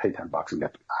everyone pay $10 and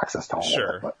get access to all Sure.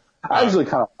 of it. But I actually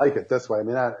kind of like it this way. I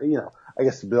mean, I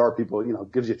guess there are people,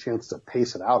 gives you a chance to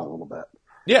pace it out a little bit.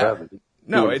 Yeah.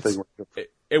 No,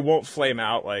 it won't flame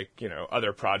out like,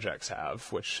 other projects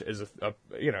have, which is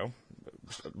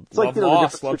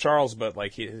love Charles, but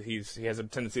like he has a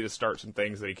tendency to start some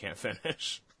things that he can't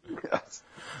finish. Yes.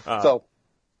 So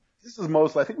this is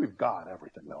I think we've got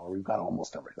everything though. We've got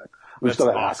almost everything. We've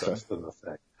still got access to the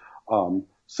thing.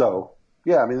 So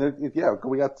yeah, I mean,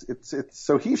 we got,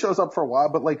 so he shows up for a while,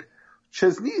 but like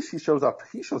Chesney, he shows up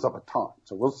a ton.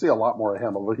 So we'll see a lot more of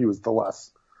him, although he was the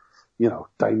less,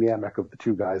 dynamic of the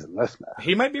two guys in this match.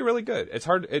 He might be really good. It's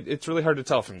hard. It's really hard to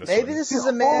tell from this. Maybe this is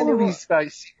a man all who of these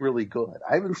guys seem really good.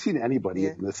 I haven't seen anybody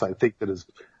in this. I think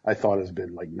I thought has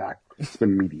been like not. It's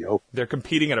been mediocre. They're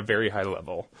competing at a very high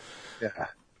level. Yeah.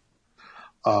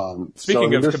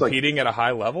 Speaking of competing at a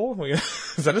high level,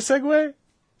 is that a segue?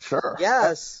 Sure.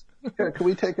 Yes. Can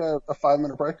we take a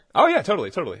 5-minute break? Oh yeah, totally.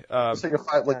 Let's take a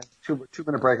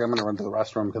 2-minute break. I'm going to run to the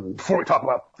restroom before we talk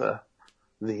about the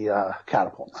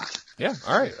catapult match. Yeah.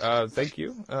 All right. Thank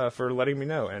you for letting me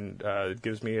know, and it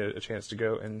gives me a chance to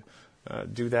go and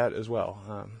do that as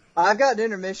well. I've got an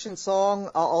intermission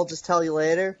song. I'll just tell you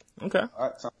later. Okay. All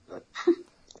right. Sounds good.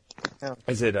 Yeah.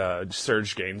 Is it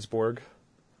Serge Gainsbourg?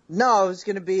 No, it's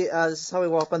going to be This Is How We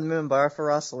Walk on the Moon by Arthur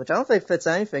Russell, which I don't think fits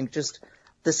anything. Just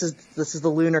this is the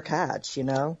lunar catch,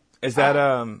 Is that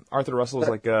Arthur Russell's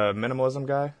like a minimalism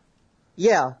guy?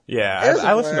 Yeah. Yeah,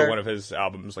 I listened to one of his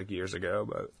albums like years ago,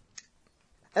 but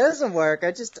it doesn't work.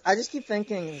 I just keep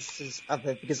thinking this is of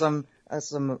it because I'm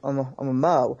a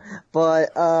mo,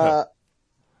 but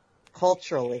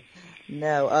culturally,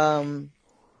 no.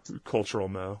 Cultural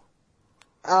mo.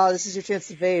 This is your chance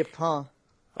to vape, huh?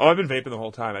 Oh, I've been vaping the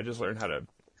whole time. I just learned how to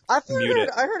mute it.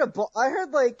 I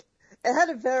heard like it had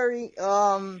a very it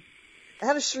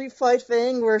had a Street Fight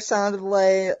thing where it sounded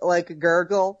like a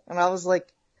gurgle, and I was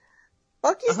like,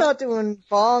 Bucky's not doing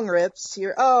bong rips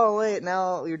here. Oh wait,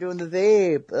 now you're doing the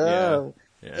vape. Oh,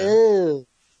 yeah. Ew.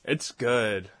 It's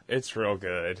good. It's real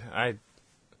good.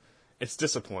 It's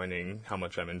disappointing how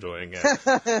much I'm enjoying it.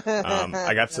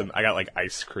 I got like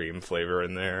ice cream flavor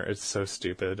in there. It's so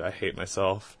stupid. I hate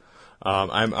myself.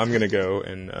 I'm gonna go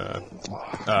and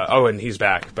and he's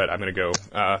back, but I'm gonna go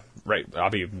right. I'll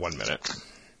be 1 minute.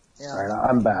 Yeah. All right,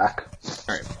 I'm back.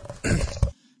 All right.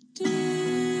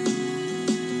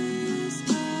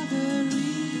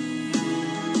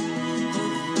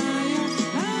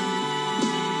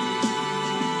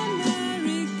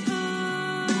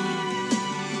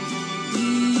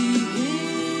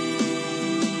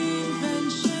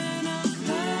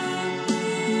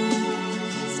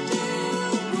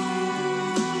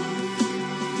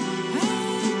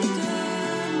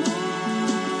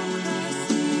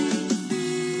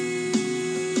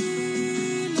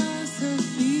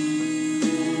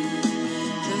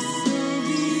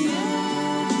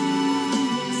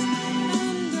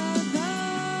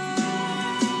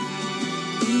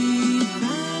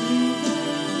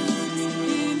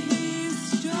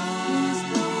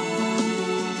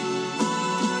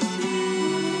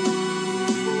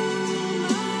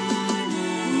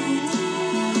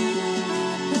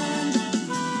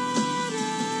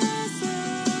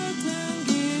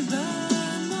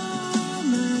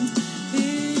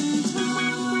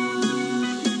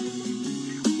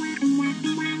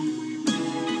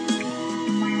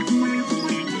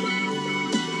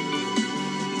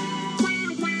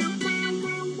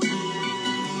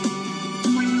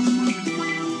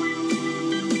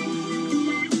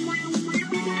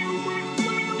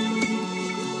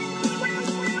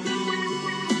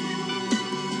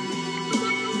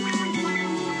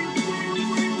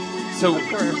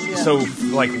 So,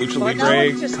 like, Lucha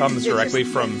Libre comes directly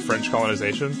from French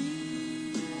colonization?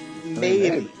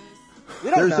 Maybe. We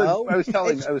don't know. I was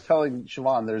telling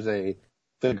Siobhan, there's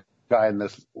the guy in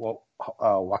this,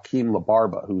 Joaquin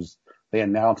LaBarba, they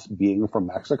announced being from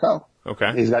Mexico.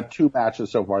 Okay. He's got 2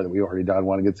 matches so far that we've already done.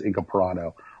 One against Inca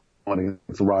Parano, one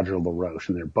against Roger LaRoche,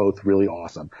 and they're both really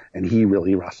awesome. And he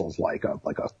really wrestles like a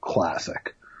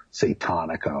classic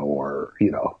Satanica or,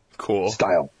 cool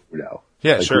style,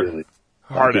 Yeah, like sure. Really,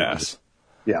 hard ass.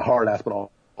 Yeah, hard ass, but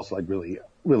also like really,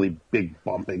 really big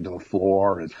bumping to the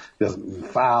floor, and he doesn't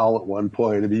foul at one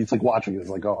point. I mean, it's like watching it. It's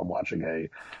like, oh, I'm watching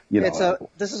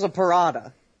this is a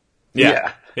parada.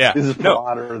 Yeah. This is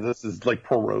Parada, or this is like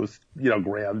Peros,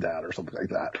 Granddad or something like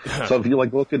that. So if you're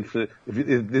like looking for,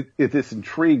 if this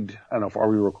intrigued, I don't know, are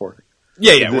we recording?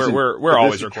 Yeah, we're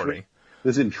always recording.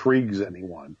 this intrigues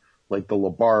anyone. Like the La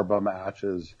Barba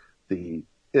matches, the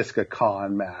Iska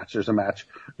Khan match. There's a match,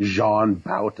 Jean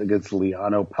Bout against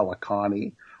Liano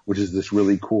Pellicani, which is this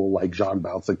really cool, like Jean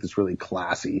Bout's like this really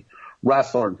classy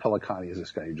wrestler, and Pellicani is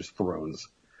this guy who just throws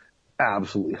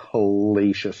absolutely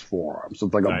hellacious forearms. So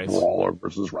it's like a brawler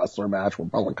versus wrestler match where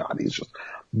Pellicani is just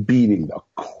beating the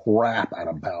crap out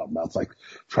of Bout. Bout's like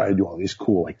trying to do all these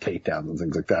cool like takedowns and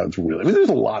things like that. It's really, I mean, there's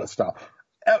a lot of stuff.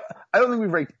 I don't think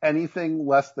we've ranked anything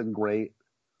less than great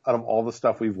out of all the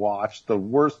stuff we've watched. The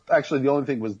worst, actually, the only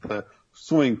thing was the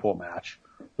swimming pool match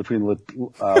between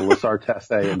Lazar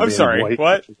Teste and I'm Dan sorry, White.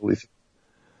 what?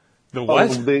 The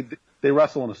what? They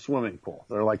wrestle in a swimming pool.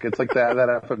 They're like, it's like that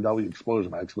FMW explosion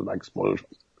match with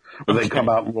explosions. Where they come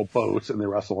out in little boats and they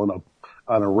wrestle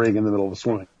on a ring in the middle of a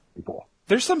swimming pool.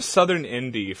 There's some southern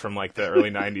indie from like the early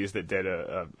 90s that did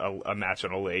a match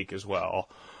on a lake as well.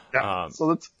 Yeah.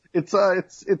 So it's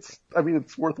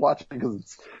worth watching because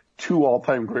it's two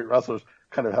all-time great wrestlers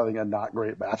kind of having a not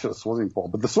great match in a swimming pool.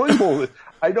 But the swimming pool,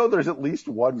 I know there's at least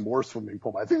one more swimming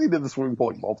pool. I think they did the swimming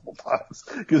pool like multiple times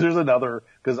because there's another,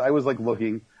 because I was like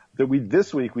looking that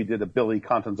this week we did a Billy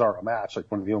Catanzaro match, like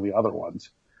one of the only other ones,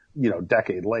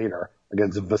 decade later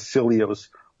against Vasilios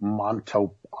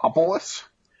Montopoulos.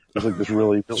 It's like this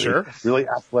really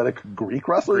athletic Greek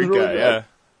wrestler. Greek guy, yeah.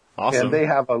 Awesome. And they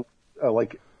have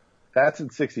that's in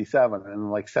 67 and in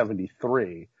like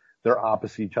 73. They're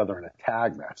opposite each other in a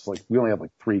tag match. Like we only have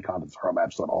like 3 Catanzaro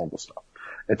matches on all the stuff.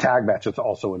 A tag match that's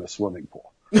also in a swimming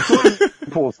pool. The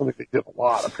swimming pool is something they did a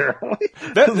lot, apparently.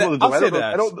 I'll say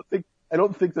that. I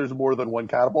don't think there's more than one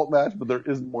catapult match, but there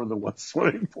is more than one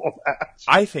swimming pool match.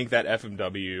 I think that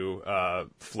FMW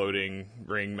floating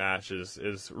ring match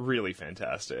is really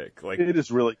fantastic. Like it is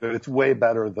really good. It's way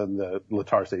better than the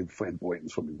Latarse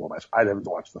Flamboyant swimming pool match. I haven't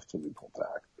watched the swimming pool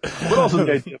tag, but also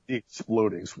the idea of the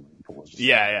exploding swimming pool.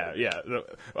 Yeah. The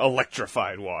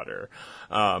electrified water.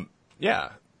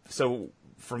 So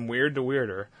from weird to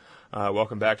weirder.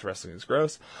 Welcome back to Wrestling is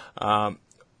Gross.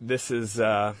 This is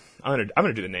I'm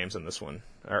gonna do the names on this one.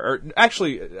 Or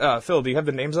actually, Phil, do you have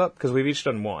the names up? Because we've each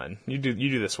done one. You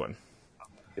do this one.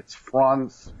 It's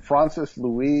Francis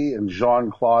Louis and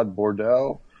Jean-Claude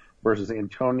Bordeaux versus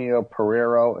Antonio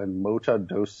Pereiro and Mota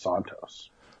dos Santos.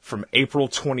 From April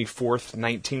 24th,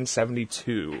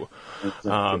 1972.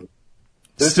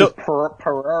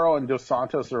 Pereiro and dos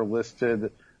Santos are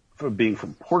listed for being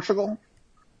from Portugal.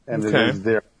 And it is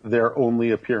their only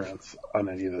appearance on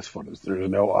any of this footage. There's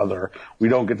no other. We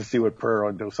don't get to see what Pereiro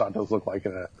and Dos Santos look like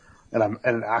in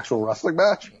an actual wrestling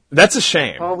match. That's a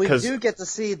shame. Well, we do get to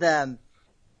see them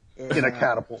in a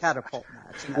catapult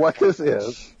match. What this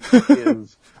is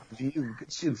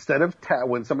instead of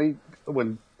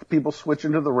when people switch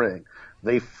into the ring,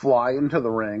 they fly into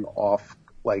the ring off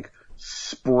like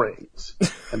springs,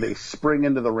 and they spring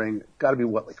into the ring. Got to be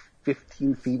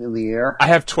 15 feet in the air. I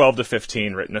have 12 to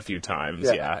 15 written a few times.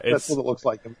 Yeah, that's what it looks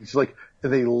like. It's like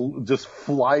they just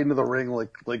fly into the ring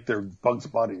like they're Bugs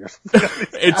Bunny or something.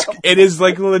 It is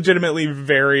like legitimately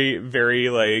very, very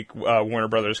like Warner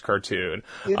Brothers cartoon.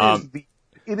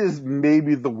 It is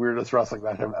maybe the weirdest wrestling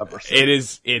match I've ever seen.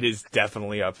 It is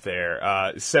definitely up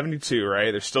there. 72,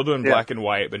 right? They're still doing black and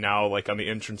white, but now like on the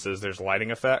entrances there's lighting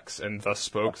effects, and thus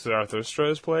spoke Zarathustra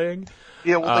is playing.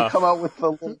 Yeah, they come out with the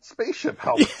little spaceship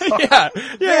helmets. Yeah.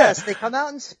 Yes, they come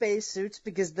out in spacesuits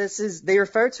because they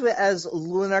refer to it as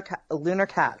lunar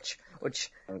catch,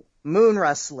 which moon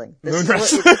wrestling. Moon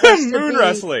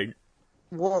wrestling.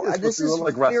 Well, this is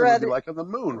like wrestling would be like on the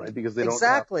moon, right? Because they don't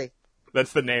exactly.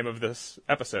 That's the name of this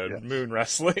episode, yes. Moon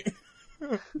Wrestling.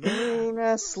 Moon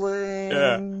Wrestling.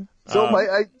 Yeah. So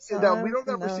now we don't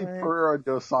ever see Pereira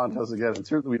dos Santos again, and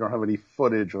certainly we don't have any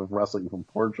footage of wrestling from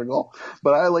Portugal,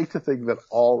 but I like to think that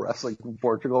all wrestling from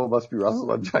Portugal must be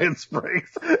wrestled on giant springs,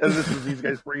 and this is these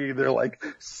guys bringing their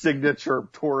signature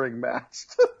touring match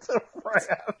to France.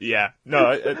 Yeah.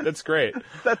 No, that's great.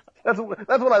 That's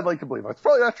what I'd like to believe. It's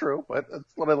probably not true, but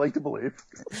that's what I'd like to believe.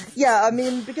 Yeah, I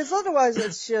mean, because otherwise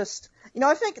it's just,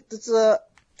 I think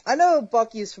I know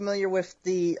Bucky's familiar with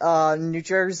the New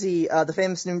Jersey, the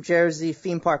famous New Jersey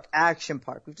theme park, Action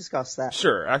Park. We've discussed that.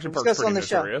 Sure, Action Park's pretty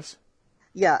notorious.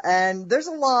 Yeah, and there's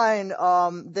a line,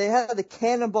 they had the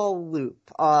Cannonball Loop,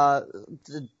 water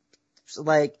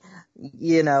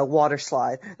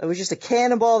slide. It was just a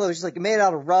cannonball that was just made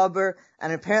out of rubber,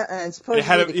 and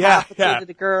supposedly decapitated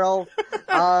a girl.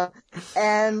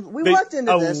 And we looked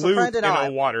into this, a friend and I.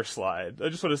 A water slide. I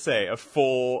just want to say, a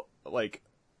full,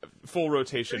 full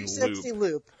rotation 360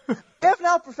 loop. They have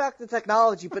now perfected the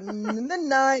technology, but in the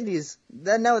mid-90s,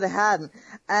 no, they hadn't.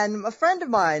 And a friend of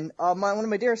mine, one of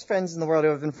my dearest friends in the world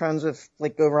who I've been friends with,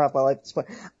 like, over half my life at this point,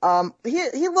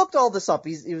 he looked all this up.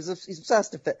 He's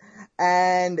obsessed with it.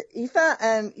 And he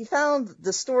found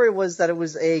the story was that it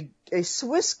was a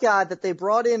Swiss guy that they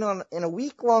brought in a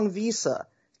week-long visa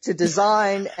to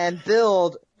design and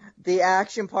build the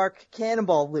Action Park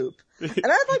Cannonball Loop. And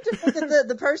I'd like to think that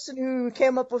the person who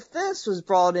came up with this was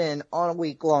brought in on a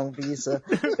week-long visa,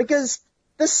 because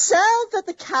the sound that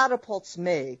the catapults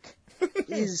make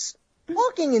is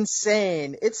fucking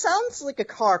insane. It sounds like a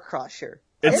car crusher.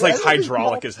 It's like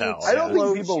hydraulic as hell. I don't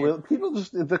think people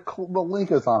just, the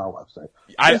link is on our website.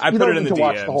 I put it in the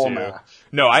watch DM the whole too. match.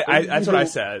 No, that's what I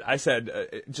said. I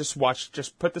said, just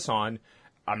put this on.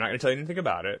 I'm not going to tell you anything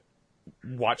about it.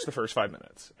 Watch the first 5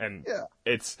 minutes, and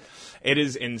it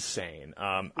is insane.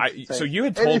 So you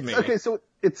had told me. Okay, so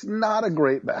it's not a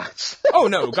great match. Oh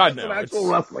no, God no! It's an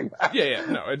actual wrestling match. Yeah,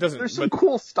 no, it doesn't. There's some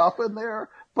cool stuff in there,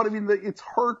 but I mean, it's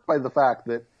hurt by the fact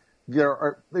that there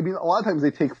are. I mean, a lot of times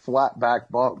they take flat back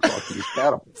bumps off these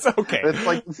catapults. It's okay. It's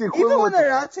like it's the Even equivalent. when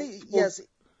they're not yes.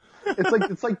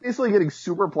 It's like basically getting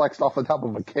superplexed off the top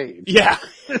of a cage. Yeah,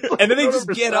 and then they just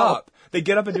get up. They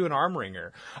get up and do an arm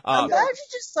wringer. Imagine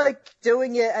just like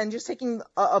doing it and just taking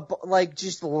like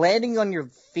just landing on your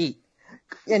feet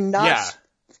and not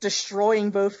destroying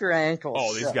both your ankles.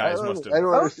 Oh, these guys must have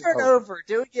over and over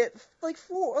doing it like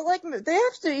they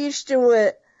have to each do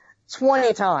it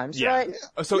 20 times, right?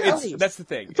 So that's the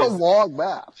thing. It's a long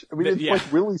match. I mean, it's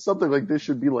like really something like this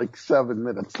should be like 7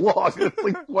 minutes long. It's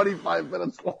like 25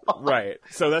 minutes long. Right.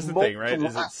 So that's the thing, right?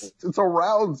 It's a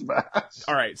rounds match.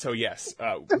 All right. So yes,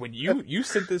 when you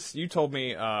sent this, you told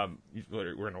me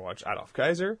we're going to watch Adolf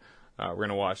Kaiser. We're going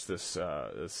to watch this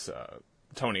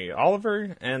Tony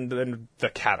Oliver, and then the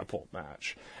catapult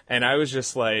match. And I was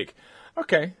just like,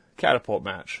 okay, catapult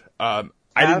match.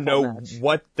 I didn't know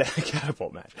what that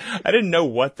catapult match. I didn't know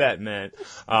what that meant.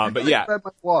 But yeah. I read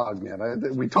my blog,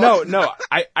 man. We talked. No.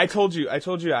 I told you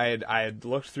I had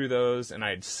looked through those and I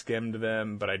had skimmed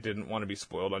them, but I didn't want to be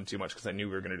spoiled on too much because I knew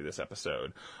we were going to do this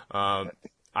episode.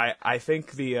 I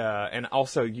think and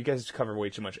also you guys cover way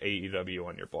too much AEW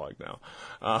on your blog now.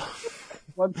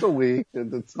 Once a week,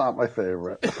 and it's not my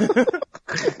favorite.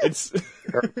 It's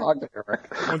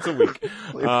once a week.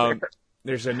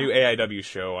 There's a new AIW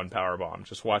show on Powerbomb.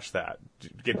 Just watch that.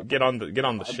 Get on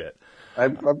the shit.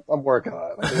 I'm working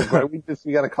on it.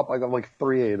 We got a couple. I got like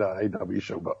 3 AIW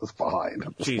shows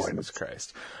behind. Jesus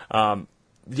Christ.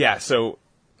 Yeah. So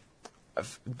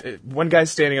one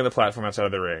guy's standing on the platform outside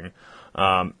of the ring,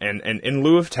 and in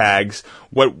lieu of tags,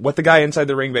 what the guy inside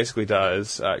the ring basically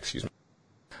does,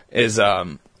 is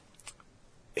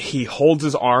he holds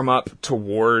his arm up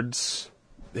towards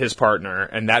his partner,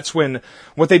 and that's when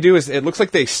what they do is it looks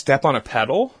like they step on a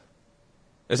pedal.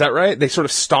 Is that right? They sort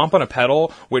of stomp on a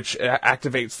pedal, which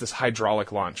activates this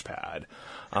hydraulic launch pad.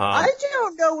 I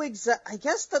don't know exactly. I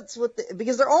guess that's what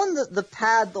because they're on the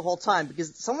pad the whole time,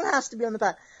 because someone has to be on the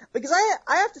pad. Because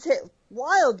I have to take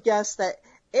wild guess that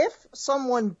if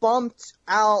someone bumped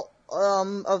out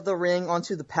of the ring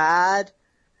onto the pad,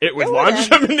 it would launch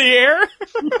them in the air? It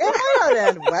might not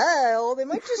end well. They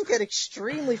might just get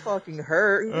extremely fucking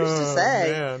hurt. Who's to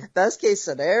say? Man. Best case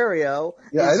scenario.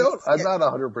 Yeah, I'm not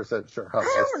 100% sure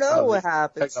how what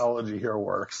happens. Technology here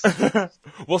works.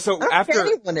 Well, so after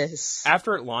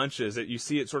it launches, you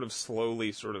see it sort of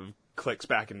slowly sort of clicks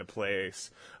back into place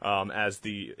as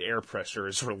the air pressure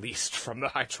is released from the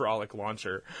hydraulic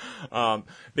launcher.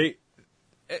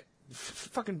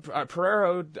 Fucking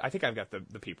Pereiro, I think I've got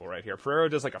the people right here. Pereiro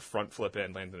does like a front flip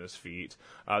in, lands on his feet.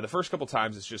 The first couple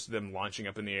times it's just them launching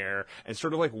up in the air and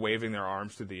sort of like waving their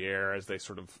arms through the air as they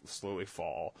sort of slowly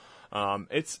fall.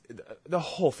 It's the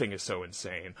whole thing is so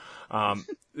insane.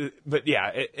 But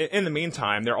yeah, in the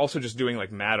meantime, they're also just doing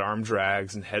like mad arm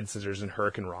drags and head scissors and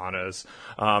hurricane ranas.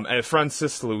 And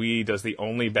Francis Louis does the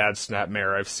only bad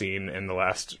snapmare I've seen in the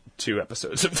last 2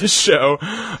 episodes of this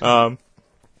show.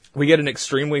 We get an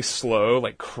extremely slow,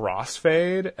 like,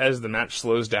 crossfade as the match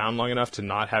slows down long enough to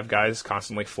not have guys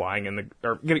constantly flying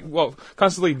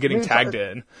constantly getting tagged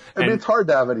in. I mean, it's hard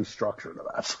to have any structure to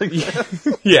that. Like,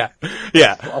 yeah.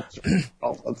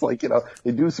 It's like,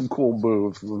 they do some cool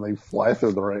moves when they fly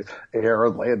through the air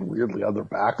and land weirdly on their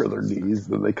back or their knees,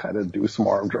 then they kind of do some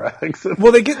arm drags.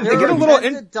 Well, they get a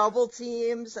little double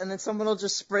teams, and then someone will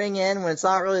just spring in when it's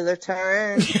not really their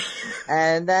turn.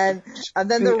 and then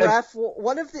the ref,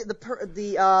 one of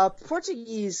the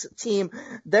Portuguese team,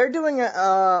 they're doing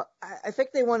I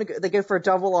think they go for a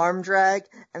double arm drag,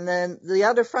 and then the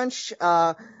other French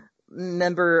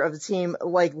member of the team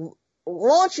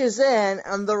launches in,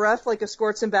 and the ref like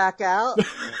escorts him back out.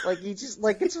 Like he just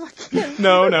like it's fucking.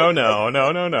 No.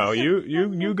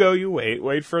 You go. You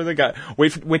wait for the guy.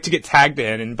 Wait to get tagged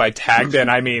in, and by tagged in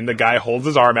I mean the guy holds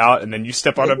his arm out, and then you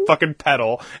step on a fucking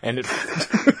pedal, and it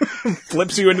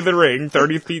flips you into the ring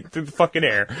 30 feet through the fucking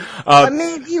air. I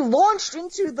mean, he launched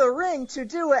into the ring to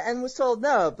do it, and was told,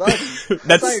 "No, buddy,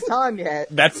 that's not your time yet."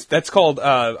 That's called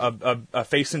a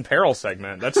face in peril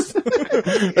segment.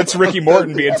 That's Ricky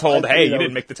Morton being told, "Hey, you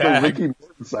didn't make the tag." Ricky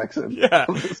Morton section. Yeah.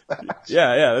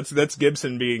 That's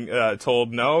Gibson being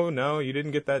told, no, you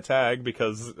didn't get that tag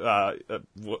because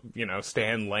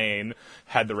Stan Lane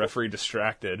had the referee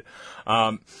distracted.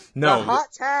 No, the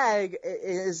hot tag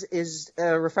is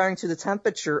referring to the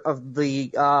temperature of the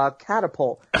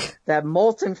catapult, that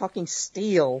molten fucking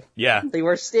steel. Yeah, they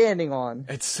were standing on.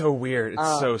 It's so weird.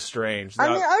 It's so strange. I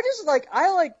mean,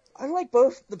 I like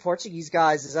both the Portuguese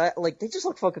guys. They just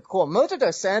look fucking cool. Moto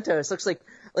dos Santos looks like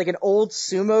an old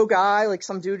sumo guy, like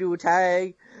some dude who would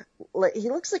tag. Like he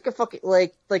looks like a fucking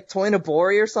like Toina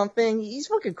Bori or something. He's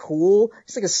fucking cool.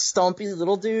 He's like a stumpy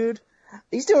little dude.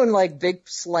 He's doing like big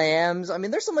slams. I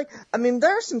mean, there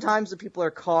are some times that people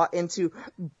are caught into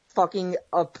fucking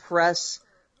a press.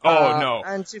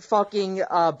 And to fucking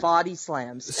body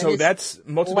slams. So that's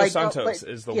Moto dos Santos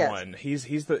is the one.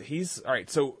 He's all right.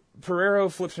 So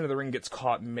Pereiro flips into the ring, gets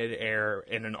caught midair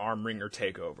in an arm wringer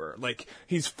takeover. Like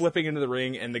he's flipping into the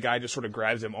ring, and the guy just sort of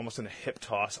grabs him almost in a hip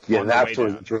toss. Yeah, that's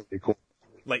really cool.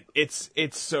 Like it's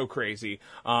so crazy.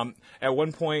 At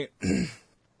one point,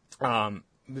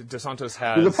 Dos Santos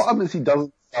has. The problem is he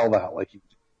doesn't sell that like he.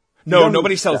 No,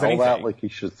 nobody sells anything. That like he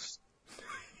should.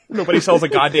 Nobody sells a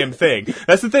goddamn thing.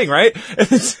 That's the thing, right?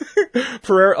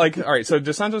 Pereira, all right, so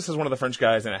Dos Santos is one of the French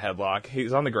guys in a headlock.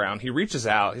 He's on the ground. He reaches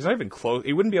out. He's not even close.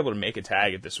 He wouldn't be able to make a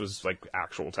tag if this was,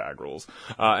 actual tag rules.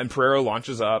 And Pereira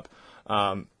launches up,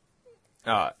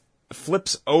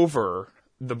 flips over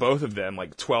the both of them,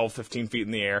 12, 15 feet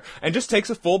in the air, and just takes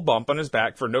a full bump on his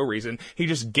back for no reason. He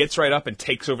just gets right up and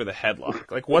takes over the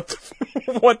headlock. What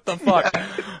the fuck?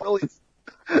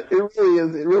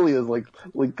 It really is like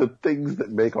the things that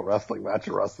make a wrestling match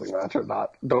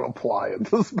don't apply in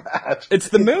this match. It's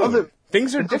the moon.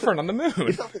 Things are different on the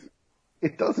moon.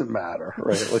 It doesn't matter,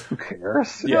 right? Like who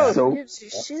cares? Yeah. Who gives a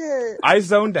shit? I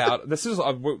zoned out. This is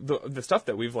the stuff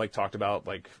that we've talked about,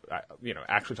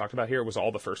 actually talked about here was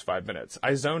all the first 5 minutes.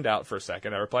 I zoned out for a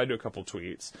second. I replied to a couple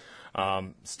tweets.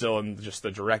 Still in just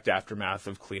the direct aftermath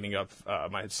of cleaning up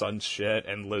my son's shit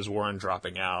and Liz Warren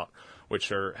dropping out, which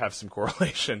have some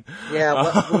correlation.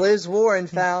 Yeah, Liz Warren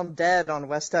found dead on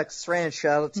West Texas Ranch.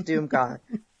 Shout out to Doom Guy.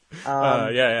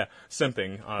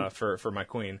 Simping for my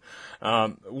queen.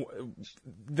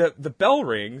 The bell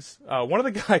rings. One of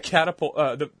the guy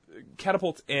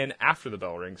catapults in after the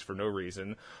bell rings for no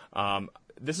reason.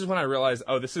 This is when I realized,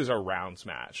 this is a rounds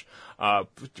match.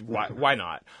 Why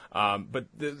not? But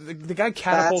the guy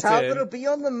catapults in. That's how it'll be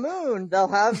on the moon. They'll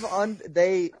have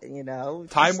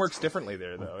Time works differently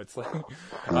there, though. It's like.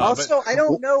 Also, I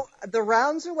don't know. The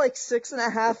rounds are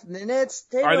 6.5 minutes.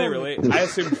 Are they really? I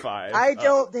assumed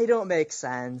 5. They don't make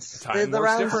sense. Time the works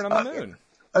rounds, different on the moon.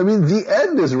 I mean, the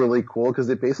end is really cool because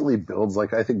it basically builds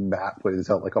I think Matt put this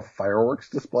out a fireworks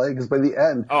display because by the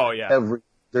end,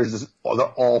 they're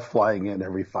all flying in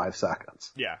every 5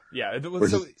 seconds. Yeah.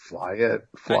 Just fly in,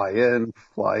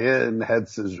 head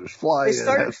scissors, fly in. They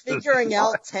started figuring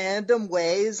out tandem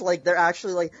ways, they're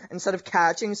actually instead of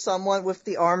catching someone with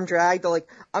the arm drag, they're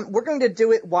we're going to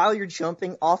do it while you're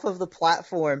jumping off of the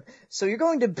platform. So you're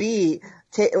going to be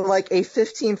a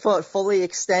 15-foot fully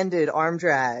extended arm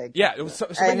drag. Yeah, so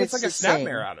they get a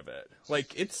snapmare out of it.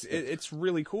 It's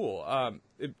really cool.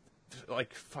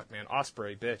 Fuck, man,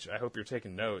 Osprey, bitch. I hope you're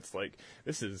taking notes.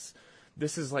 This is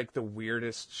the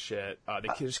weirdest shit. They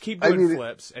just keep doing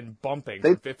flips and bumping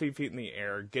from 50 feet in the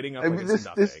air, getting up it's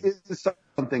nothing. This is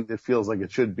something that feels like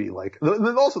it should be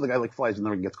also the guy flies in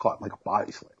there and gets caught in a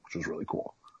body slam, which was really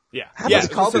cool. Yeah. Happens a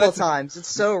couple of times. It's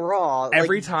so raw.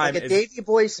 Every time. A Davey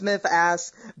Boy Smith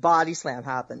ass body slam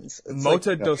happens. It's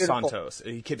Moto dos Santos.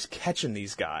 He keeps catching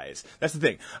these guys. That's the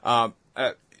thing.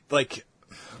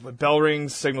 Bell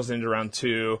rings, signals into round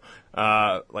 2.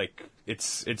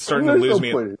 It's starting to lose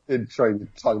me. Point in trying to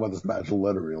talk about this match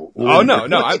literally. Oh no!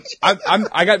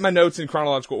 I got my notes in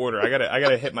chronological order. I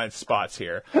gotta hit my spots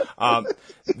here.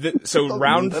 So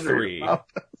round 3.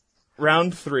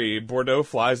 Round 3, Bordeaux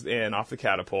flies in off the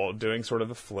catapult, doing sort of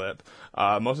a flip.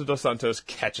 Moto dos Santos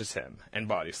catches him and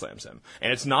body slams him,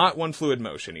 and it's not one fluid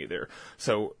motion either.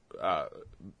 So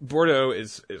Bordeaux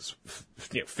is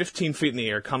 15 feet in the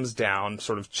air, comes down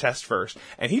sort of chest first,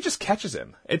 and he just catches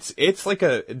him. It's like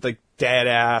dead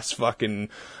ass fucking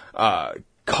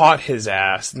caught his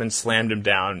ass and then slammed him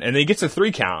down, and then he gets a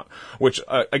 3 count, which,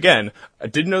 again, I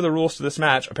didn't know the rules to this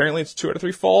match. Apparently it's 2 out of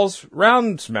 3 falls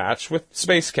round match with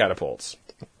space catapults.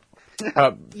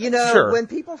 Sure. When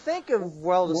people think of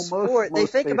World of Sport, they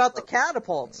think about the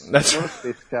catapults. Most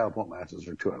space catapult matches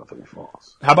are 2 out of 3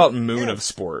 falls. How about Moon of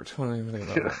Sport? What do you think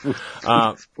about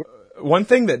that? One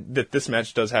thing that this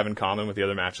match does have in common with the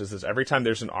other matches is every time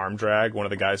there's an arm drag, one of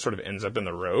the guys sort of ends up in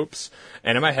the ropes.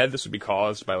 And in my head, this would be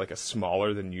caused by like a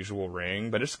smaller than usual ring,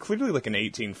 but it's clearly like an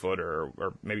 18-footer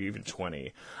or maybe even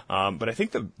 20. But I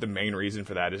think the main reason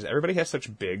for that is everybody has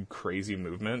such big, crazy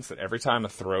movements that every time a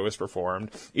throw is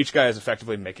performed, each guy is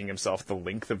effectively making himself the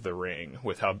length of the ring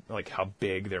with how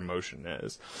big their motion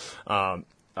is.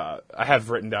 I have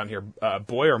written down here,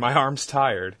 boy, are my arms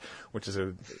tired, which is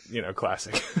a,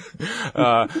 classic.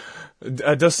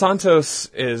 Dos Santos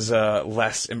is,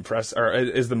 less impressive, or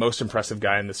is the most impressive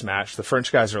guy in this match. The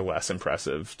French guys are less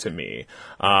impressive to me.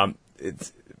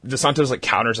 Dos Santos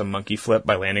counters a monkey flip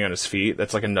by landing on his feet.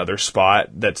 That's another spot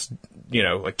that's,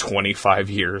 25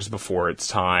 years before its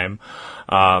time.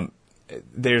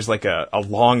 There's a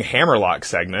long hammerlock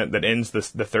segment that ends the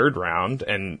 3rd round,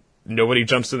 and nobody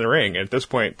jumps in the ring. At this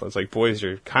point, I was like, boys,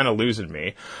 you're kind of losing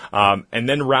me. And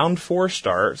then round 4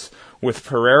 starts with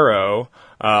Pereiro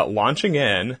launching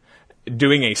in,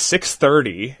 doing a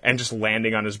 630, and just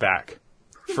landing on his back.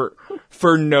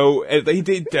 He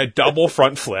did a double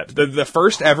front flip. The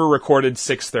first ever recorded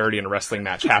 630 in a wrestling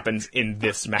match happens in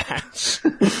this match.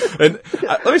 And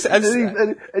let me say,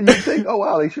 and you think, oh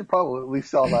wow, they should probably at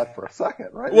least sell that for a second,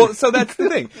 right? Well, so that's the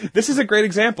thing. This is a great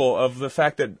example of the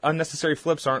fact that unnecessary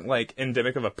flips aren't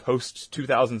endemic of a post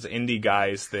 2000s indie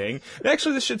guys thing. And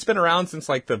actually, this shit's been around since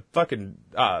the fucking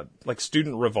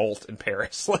student revolt in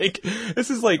Paris. This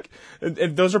is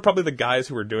and those are probably the guys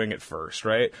who were doing it first,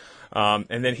 right?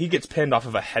 And then he gets pinned off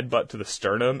of a headbutt to the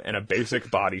sternum and a basic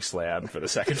body slam for the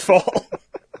second fall.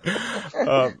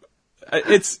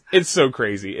 It's so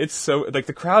crazy. It's so, the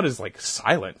crowd is,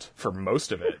 silent for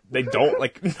most of it. They don't,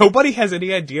 nobody has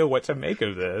any idea what to make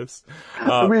of this.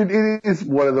 I mean, it is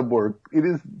one of the more,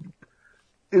 it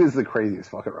is the craziest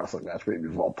fucking wrestling match maybe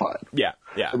of all time. Yeah,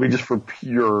 yeah. I mean, just for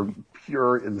pure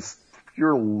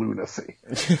lunacy.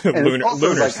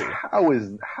 Lunacy.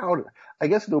 I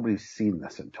guess nobody's seen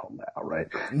this until now, right?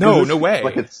 No way.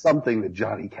 It's something that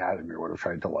Johnny Casimir would have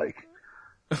tried to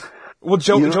Well,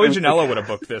 Joey Janela would have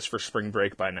booked this for spring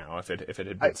break by now if it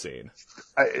had been seen.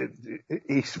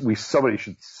 Somebody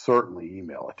should certainly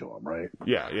email it to him, right?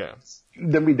 Yeah, yeah.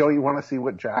 Then don't you want to see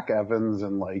what Jack Evans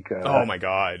and oh my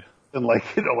god. And Blake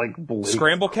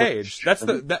Scramble Cage.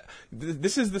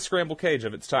 This is the Scramble Cage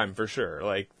of its time for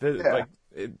sure.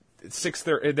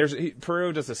 630.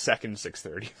 Pereiro does a second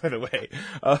 630, by the way.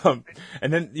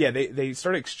 And then they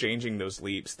start exchanging those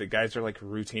leaps. The guys are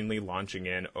routinely launching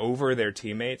in over their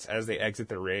teammates as they exit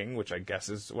the ring, which I guess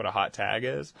is what a hot tag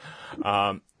is.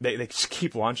 They just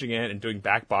keep launching in and doing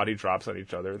back body drops on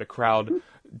each other. The crowd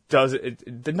does it.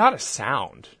 Not a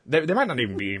sound. There might not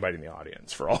even be anybody in the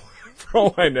audience for all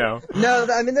I know. No,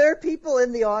 I mean there are people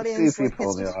in the audience.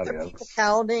 People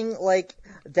counting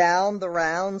down the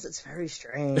rounds. It's very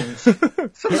strange. Nice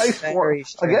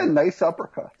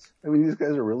uppercuts. I mean, these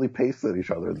guys are really pacing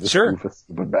each other in this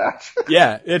stupid match.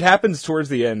 Yeah, it happens towards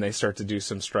the end. They start to do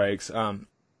some strikes. The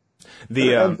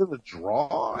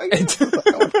draw.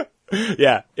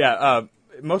 Yeah.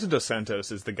 Moto dos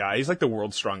Santos is the guy. He's the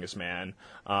world's strongest man.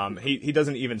 He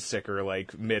doesn't even sicker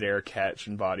mid-air catch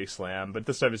and body slam, but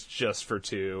this time it's just for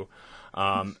 2.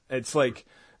 It's the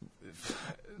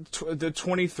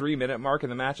 23-minute mark in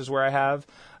the match is where I have.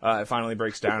 It finally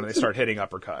breaks down and they start hitting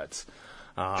uppercuts.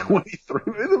 23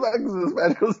 minutes? This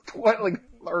match goes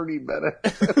 30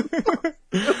 minutes.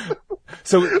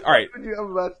 So, all right. You have a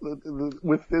match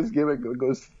with this gimmick that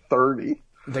goes 30.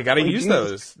 They got to use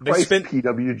those. They spent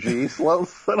PWG.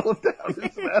 Settle down.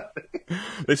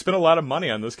 They spent a lot of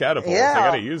money on those catapults. Yeah, they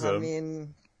got to use them. I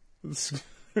mean,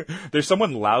 there's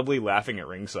someone loudly laughing at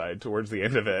ringside towards the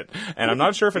end of it, and I'm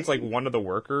not sure if it's one of the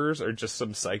workers or just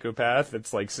some psychopath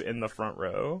that's in the front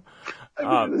row.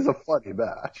 I mean, it is a funny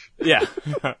match. Yeah.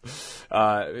 It's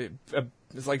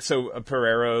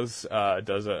Pereiro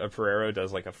does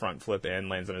a front flip in,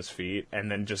 lands on his feet, and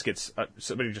then just gets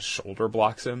somebody just shoulder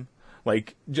blocks him.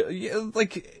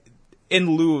 In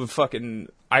lieu of fucking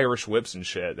Irish whips and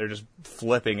shit, they're just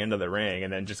flipping into the ring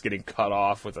and then just getting cut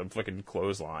off with a fucking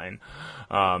clothesline.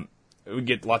 we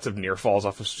get lots of near falls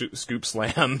off of scoop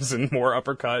slams and more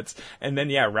uppercuts. And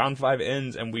then, round 5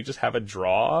 ends and we just have a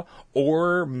draw.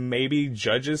 Or maybe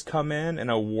judges come in and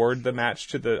award the match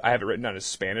to I have it written down as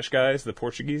Spanish guys, the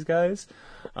Portuguese guys.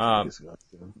 But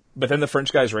then the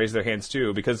French guys raise their hands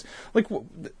too, because, like,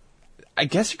 I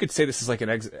guess you could say this is like an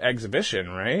exhibition,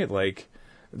 right? Like,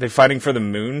 they're fighting for the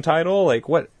Moon title? Like,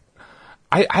 what?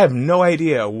 I have no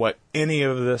idea what any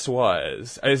of this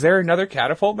was. Is there another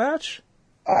catapult match?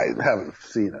 I haven't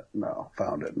seen it. No.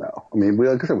 Found it. No. I mean,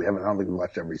 like I said, I don't think we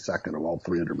watched every second of all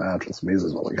 300 matches. Maybe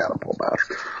there's another catapult match,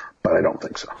 but I don't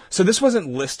think so. So this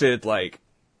wasn't listed, like,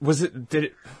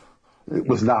 It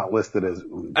was not listed as.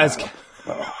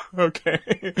 Oh. Okay.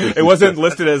 It wasn't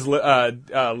listed as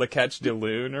Le Catch de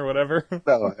Lune or whatever?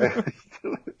 No. I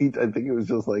think it was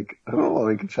just like, I don't know,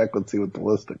 we can check and see what the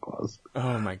listing was.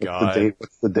 Oh my God.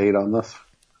 What's the date on this?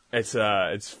 It's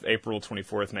April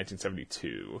 24th,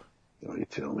 1972.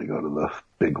 Let me go to the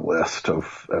big list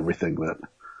of everything that.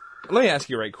 Let me ask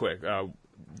you right quick.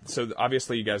 So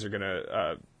obviously you guys are going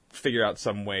to figure out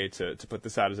some way to put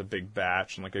this out as a big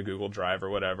batch in like a Google Drive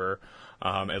or whatever.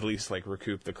 At least like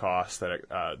recoup the cost that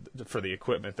for the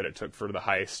equipment that it took for the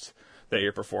heist that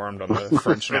you performed on the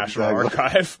French National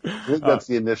Archive. I think that's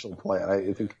the initial plan.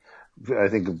 I think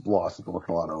Lost has been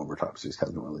looking a lot of overtime, so he's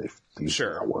hasn't really.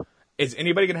 Sure. Is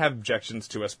anybody going to have objections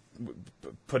to us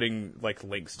putting like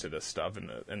links to this stuff in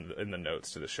the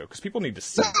notes to the show? Because people need to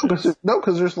see. No,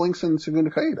 because there's links in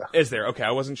Segunda Caída. Is there? Okay,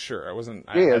 I wasn't sure.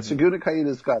 Segunda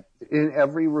Caída's got in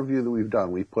every review that we've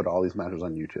done, we've put all these matches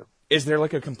on YouTube. Is there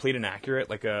like a complete and accurate,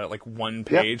 like one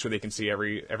page where they can see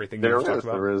everything you've talked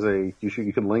about? There is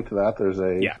you can link to that.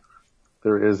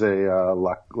 There is a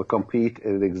La Compete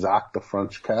et Exact, the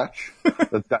French catch,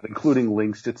 that's got including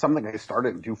links to something I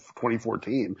started in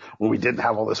 2014 when we didn't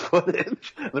have all this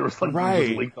footage. There was like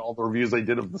linked to all the reviews I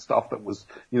did of the stuff that was,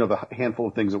 the handful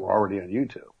of things that were already on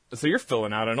YouTube. So you're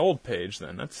filling out an old page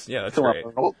then. That's great.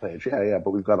 An old page, yeah.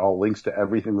 But we've got all links to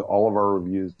everything, all of our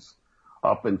reviews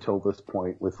up until this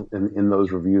point. In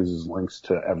those reviews is links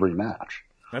to every match.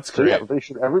 That's great. So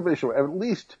everybody should at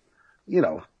least,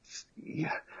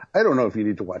 I don't know if you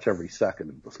need to watch every second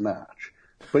of this match,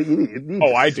 but you need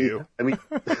I do. I mean,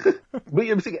 but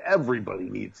I'm saying everybody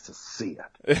needs to see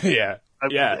it. Yeah.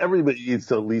 Everybody needs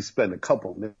to at least spend a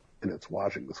couple minutes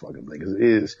watching this fucking thing, because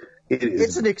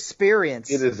it's an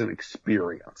experience. It is an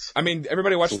experience. I mean,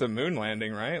 everybody watched the moon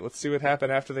landing, right? Let's see what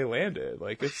happened after they landed.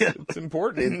 Like, it's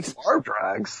important. It's arm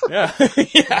drags. Yeah.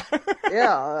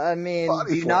 Yeah. I mean,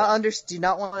 do you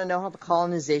not want to know how the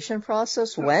colonization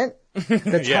process went?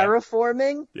 The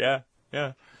terraforming? Yeah.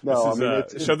 No,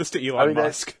 show this to Elon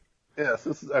Musk. Yes,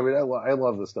 I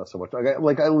love this stuff so much.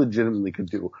 I legitimately could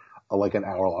do like an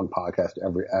hour-long podcast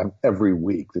every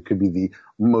week. That could be the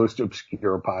most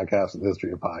obscure podcast in the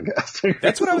history of podcasting.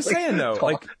 That's what I was saying, though.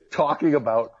 Talking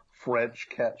about French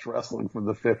catch wrestling from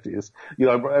the 50s.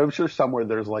 I'm sure somewhere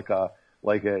there's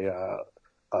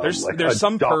there's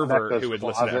some pervert who would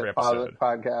listen to every episode.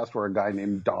 Podcast where a guy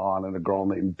named Don and a girl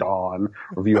named Dawn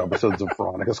review episodes of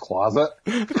Veronica's Closet.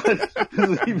 This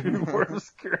is even more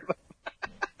obscure.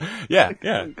 Yeah.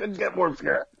 Couldn't get more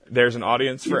obscure. There's an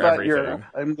audience for everything.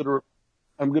 I'm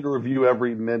gonna review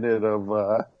every minute of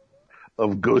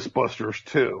Ghostbusters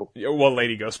 2. Well,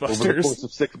 Lady Ghostbusters. Over the course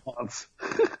of 6 months.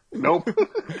 Nope.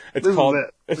 It's called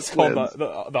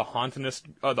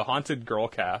the Haunted Girl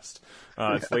Cast.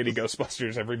 It's Lady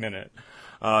Ghostbusters every minute.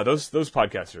 Those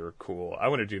podcasts are cool. I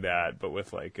want to do that, but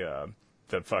with like the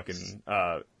fucking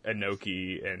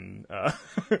Inoki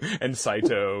and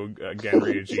Saito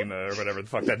Genryujima or whatever the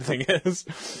fuck that thing is.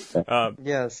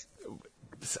 Yes.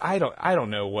 I don't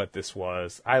know what this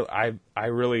was. I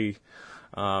really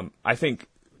I think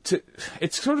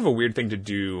it's sort of a weird thing to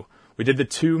do. We did the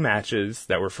 2 matches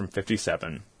that were from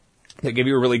 57 that give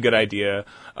you a really good idea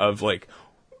of like,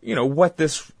 what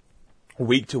this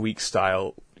week to week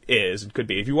style is. It could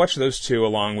be. If you watch those 2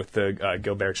 along with the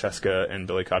Gilbert Cheska and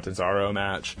Billy Catanzaro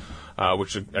match,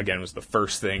 which again was the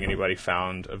first thing anybody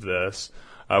found of this,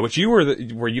 which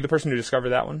were you the person who discovered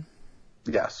that one?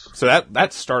 Yes. So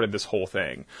that started this whole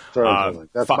thing.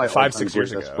 That's my 5-6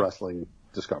 years ago. Wrestling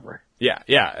discovery. Yeah.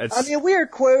 I mean, we are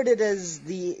quoted as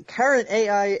the current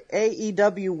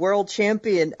AEW world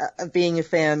champion being a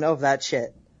fan of that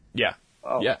shit. Yeah.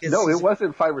 Oh, yeah. No, it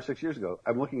wasn't 5 or 6 years ago.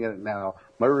 I'm looking at it now.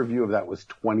 My review of that was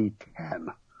 2010.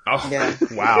 Oh, yeah.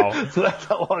 Wow. So that's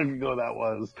how long ago that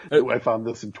was. I found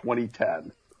this in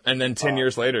 2010. And then 10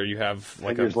 years later, you have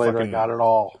like 10 years later, I got it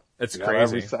all. It's I got crazy.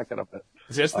 every second of it.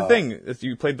 See, that's the thing.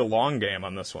 You played the long game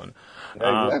on this one.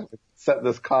 Exactly. set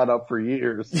this con up for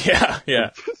years.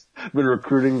 Yeah. Been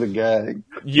recruiting the gang.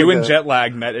 You and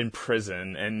Jetlag met in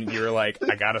prison, and you're like,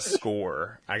 I got a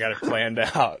score. I got it planned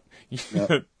out.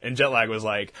 Yep. And Jetlag was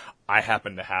like, I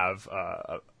happen to have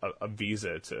a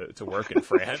visa to work in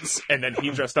France. And then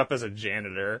he dressed up as a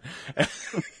janitor.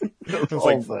 It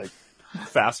was like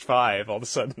Fast Five all of a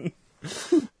sudden.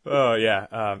 Oh,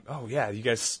 yeah. You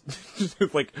guys,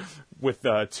 like, with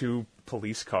 2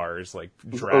 police cars, like,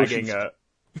 dragging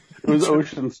It was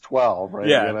Ocean's 12, right?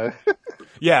 Yeah.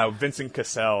 Yeah, Vincent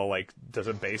Cassell, like, does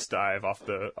a base jump off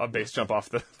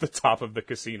the top of the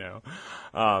casino.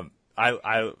 I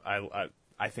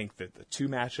think that the 2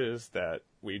 matches that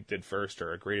we did first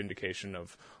are a great indication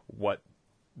of what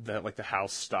the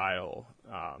house style,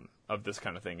 of this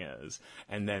kind of thing is.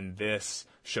 And then this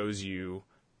shows you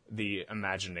the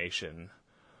imagination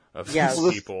of these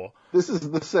people. This is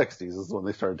the 60s is when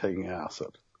they started taking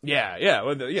acid. Yeah.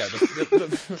 Well,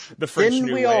 the French Didn't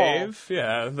New we all? Wave.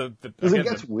 Yeah. It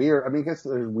gets weird. I mean, I guess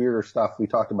there's weirder stuff. We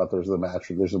talked about there's a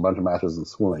bunch of matches in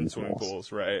swimming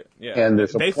pools, right? Yeah. And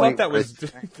they thought that was.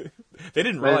 They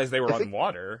didn't realize they were on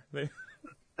water.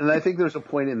 And I think there's a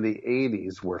point in the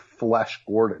 80s where Flesh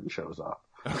Gordon shows up,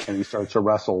 and he starts to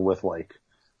wrestle with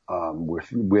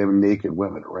with naked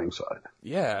women at ringside.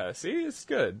 Yeah, see, it's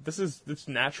good. It's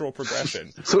natural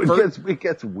progression. So it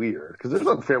gets weird because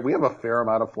we have a fair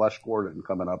amount of Flesh Gordon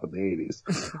coming up in the 80s.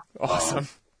 Awesome.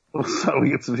 So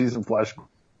we get some Flesh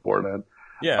Gordon.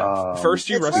 Yeah. First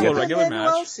you wrestle a regular match.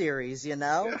 It's like the series, you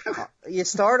know. You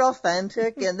start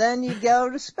authentic and then you go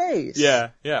to space. Yeah.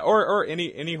 Or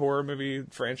any horror movie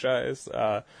franchise.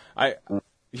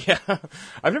 Yeah,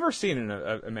 I've never seen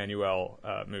an Emmanuel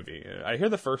movie. I hear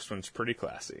the first one's pretty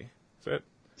classy. Is it?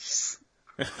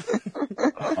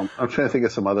 I'm trying to think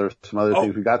of some other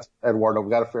things. We got Eduardo. We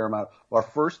got a fair amount. The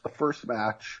first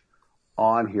match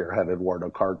on here had Eduardo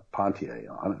Carpentier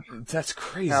on it. That's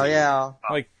crazy. Hell yeah!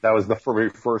 That was the very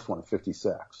first one,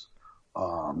 56.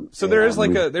 So there is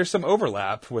there's some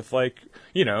overlap with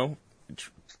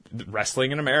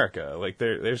wrestling in America. Like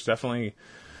there's definitely.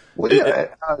 Well,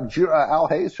 yeah, Al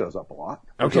Hayes shows up a lot.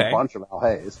 There's Okay. a bunch of Al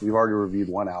Hayes. We've already reviewed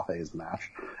one Al Hayes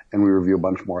match, and we review a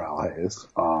bunch more Al Hayes.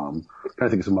 Trying to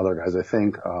think of some other guys. I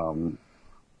think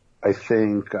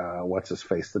what's his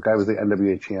face? The guy was the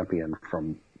NWA champion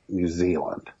from New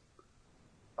Zealand,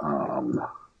 in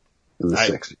the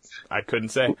 60s. I couldn't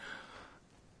say.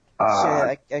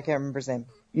 I can't remember his name.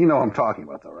 You know what I'm talking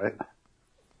about, though, right?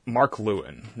 Mark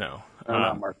Lewin. No.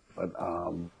 Not Mark, but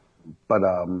God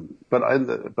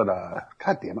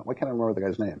damn it, why can't I remember the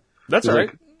guy's name? That's all right.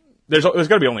 There's got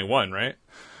to be only one, right?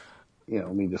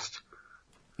 Let me just.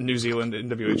 New Zealand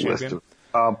NWA champion.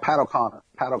 Pat O'Connor.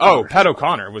 Oh, Pat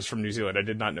O'Connor was from New Zealand. I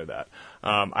did not know that.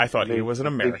 I thought he was an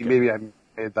American. Maybe I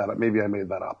made that up. Maybe I made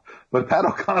that up. But Pat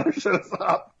O'Connor shows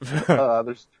up.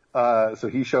 So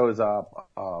he shows up.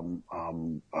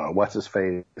 What's his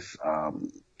face?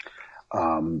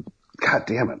 God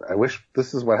damn it. I wish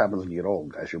this is what happens when you get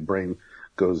old, guys. Your brain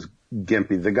goes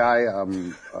gimpy. The guy,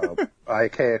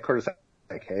 Curtis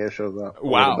Ikea shows up.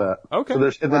 Wow. Okay.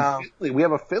 So we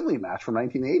have a Finley match from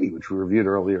 1980, which we reviewed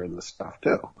earlier in this stuff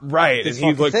too. Right. And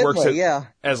he works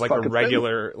as a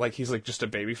regular, Finley. he's just a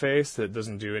babyface that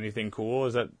doesn't do anything cool.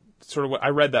 Is that sort of what I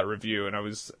read that review and I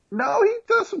was. No, he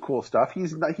does some cool stuff.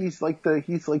 He's like the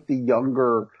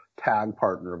younger tag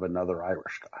partner of another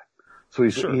Irish guy. So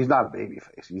he's not a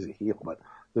babyface. He's a heel, but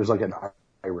there's an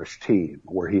Irish team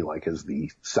where he is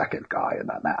the second guy in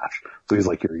that match. So he's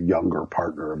your younger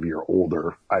partner of your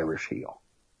older Irish heel.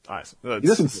 Nice. He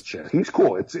doesn't get shit. He's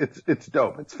cool. It's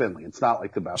dope. It's Finley. It's not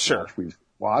the best match we've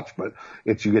watched, but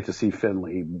you get to see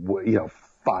Finley,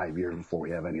 5 years before we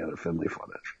have any other Finley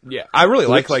footage. Yeah. I really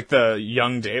like the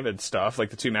young David stuff, the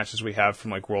 2 matches we have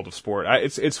from World of Sport.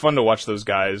 It's fun to watch those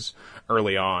guys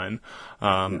early on.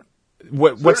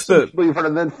 What's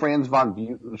and then Franz von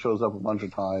Buten shows up a bunch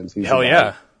of times. Hell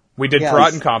yeah. We did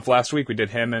Piratenkampf last week. We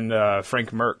did him and Frank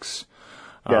Merckx.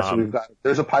 Yeah, so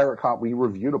there's a Pirate Comp. We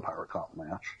reviewed a Pirate Comp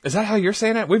match. Is that how you're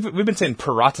saying it? We've been saying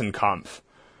Piratenkampf.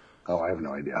 Oh, I have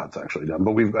no idea how it's actually done.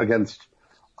 But we've against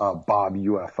Bob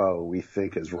UFO, we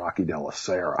think is Rocky De La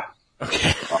Sera.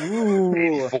 Okay.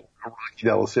 Rocky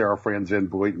De La Sera, Franz Van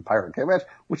Buten Pirate Camp match,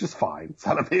 which is fine. It's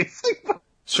not amazing.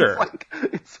 Sure.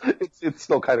 It's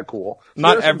still kind of cool. So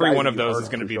not every one of those is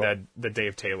going to be the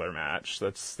Dave Taylor match.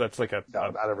 That's not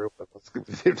every one is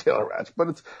the Dave Taylor match,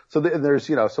 but there's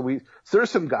there's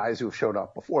some guys who've showed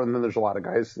up before, and then there's a lot of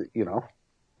guys that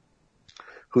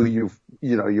who you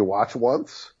watch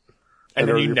once, And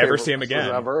then you never see him again.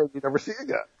 Ever, you never see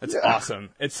again. It's awesome.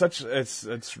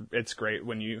 It's great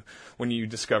when you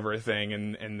discover a thing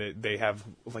and they have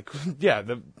like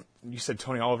you said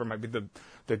Tony Oliver might be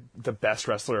the best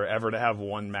wrestler ever to have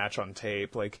one match on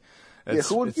tape. Like,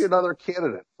 who would be another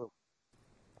candidate?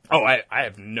 Oh, I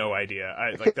have no idea.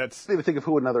 I can't even think of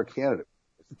who another candidate.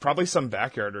 Probably some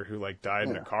backyarder who like died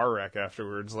in a car wreck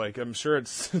afterwards. Like, I'm sure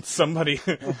it's somebody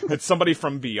it's somebody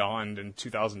from beyond in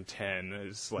 2010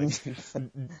 is like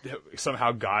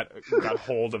somehow got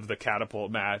hold of the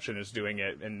catapult match and is doing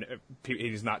it, and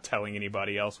he's not telling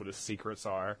anybody else what his secrets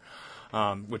are,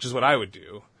 which is what I would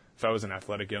do if I was an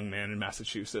athletic young man in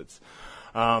Massachusetts.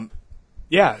 So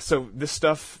this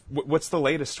stuff. What's the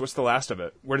latest? What's the last of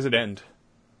it? Where does it end?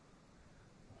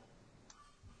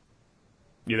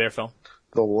 You there, Phil?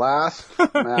 The last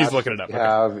match He's looking it up. we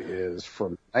have is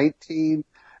from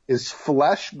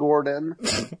Flesh Gordon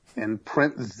and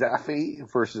Prince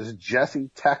Zeffy versus Jesse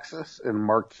Texas and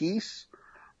Marquise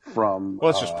from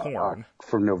it's just porn.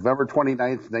 From November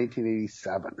 29th,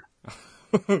 1987.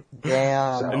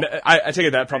 Damn. And I take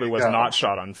it that probably was not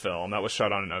shot on film. That was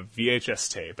shot on a VHS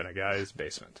tape in a guy's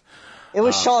basement. It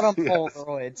was shot on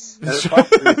Polaroids.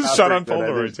 Shot on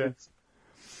Polaroids,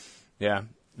 yeah.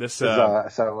 This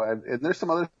and there's some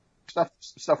other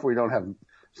stuff where we don't have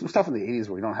some stuff in the 80s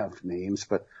where we don't have names,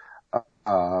 but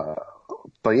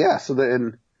yeah. So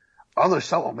there's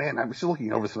oh man, I'm still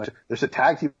looking over some. There's a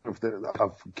tag team of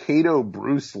Kato,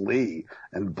 Bruce Lee,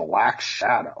 and Black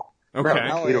Shadow. Okay,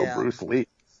 Kato, Bruce Lee.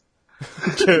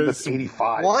 That's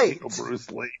 85. White. Kato,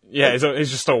 Bruce Lee. Yeah, he's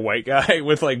just a white guy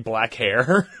with like black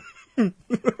hair.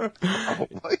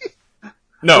 Probably.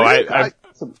 No,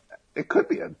 it could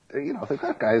be they've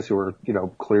got guys who are,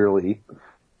 clearly.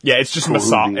 Yeah, it's just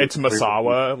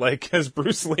Masawa, like, as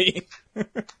Bruce Lee. Maybe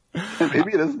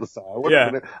it is Masawa.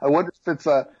 Yeah. I wonder if it's,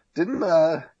 all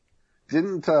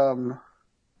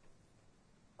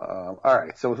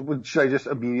right, so should I just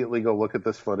immediately go look at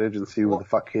this footage and see what the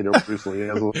fuck Kato Bruce Lee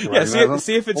is? Yeah,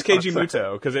 see if it's Keiji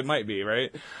Muto, because it might be,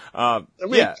 right?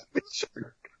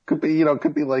 Sure. Could be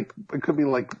like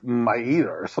Maeda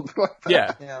or something like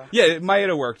that. Yeah.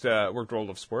 Maeda worked World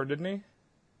of Sport, didn't he?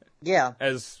 Yeah.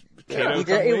 As Kato.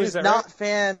 He was not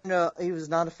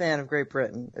a fan of Great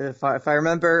Britain, if I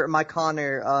remember my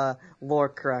Connor lore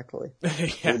correctly.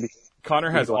 Yeah.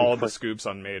 Connor has all the scoops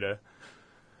on Maeda.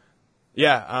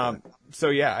 Yeah.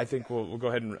 I think we'll go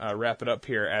ahead and wrap it up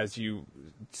here as you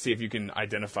see if you can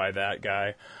identify that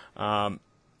guy.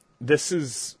 This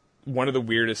is one of the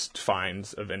weirdest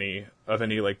finds of any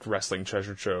like wrestling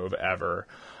treasure trove ever.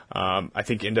 I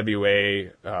think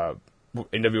NWA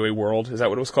World, is that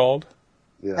what it was called?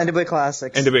 Yeah. NWA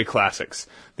Classics. NWA Classics.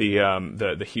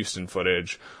 The Houston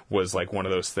footage was like one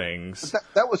of those things.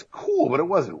 That was cool, but it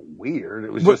wasn't weird.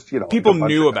 It was just, people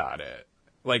knew about it.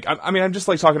 Like, I'm just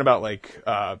like talking about like,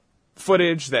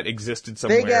 footage that existed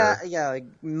somewhere. Like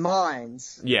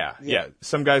mines. Yeah.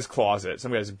 Some guy's closet,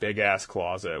 some guy's big ass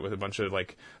closet with a bunch of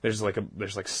like, there's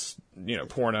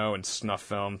porno and snuff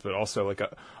films, but also like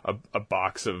a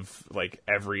box of like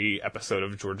every episode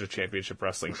of Georgia Championship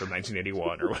Wrestling from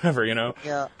 1981 or whatever,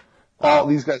 Yeah.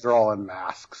 These guys are all in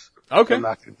masks. Okay. I'm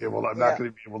not going to be able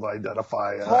to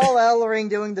identify. Paul Ellering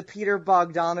doing the Peter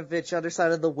Bogdanovich Other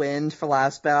Side of the Wind for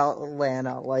Last Battle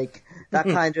Atlanta, like that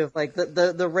kind of like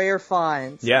the rare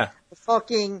finds. Yeah.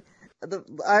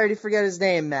 I already forget his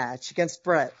name match against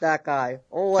Brett. That guy.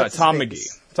 Tom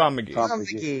McGee. Tom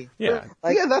McGee. Yeah.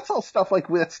 That's all stuff like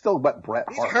that's still but Bret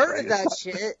Hart. You've heard of that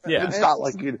shit. Yeah. It's not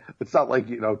like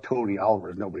Tony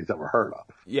Oliver nobody's ever heard of.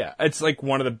 Yeah, it's like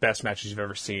one of the best matches you've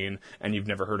ever seen, and you've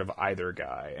never heard of either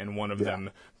guy. And one of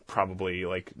them probably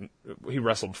like he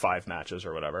wrestled 5 matches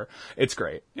or whatever. It's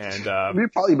great. And we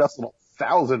probably wrestled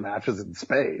 1,000 matches in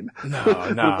Spain.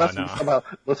 No.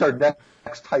 What's our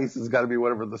next Tyson's got to be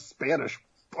whatever the Spanish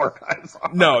archives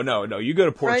are. No. You go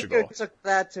to Portugal. Franco took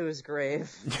that to his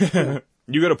grave.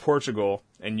 You go to Portugal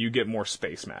and you get more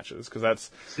space matches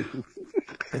because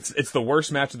it's the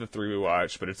worst match of the 3 we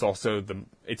watched, but it's also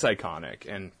it's iconic,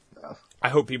 and I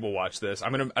hope people watch this.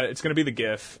 It's gonna be the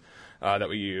GIF that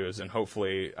we use, and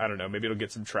hopefully, I don't know, maybe it'll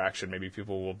get some traction. Maybe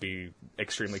people will be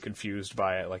extremely confused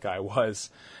by it, like I was,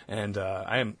 and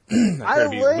I am going to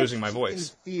be losing my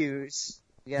voice. Confused,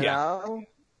 you know.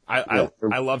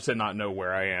 I love to not know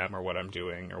where I am or what I'm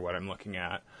doing or what I'm looking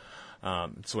at.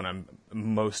 It's when I'm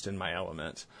most in my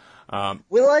element.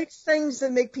 We like things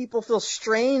that make people feel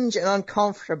strange and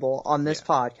uncomfortable on this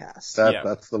podcast.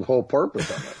 That's the whole purpose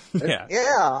of it.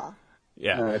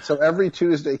 Yeah. All right. So every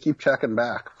Tuesday, keep checking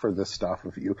back for this stuff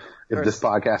if this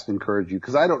podcast encouraged you,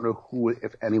 because I don't know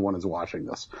if anyone is watching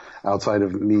this outside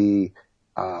of me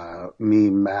me,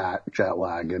 Matt,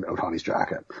 Jetlag, and Otani's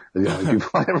jacket. They're the only people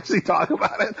I ever see talk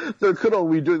about it. There could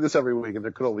only be doing this every week, and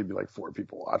there could only be like 4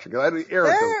 people watching it. I mean,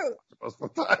 Eric does most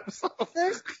of the time. So.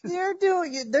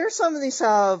 There's some of these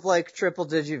have like triple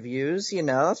digit views. You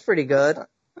know, that's pretty good.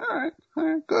 All right,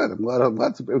 good. I'm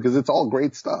glad because it's all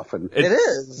great stuff, and it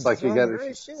is. Like you get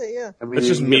great shit, yeah. I mean, it's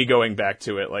just me going back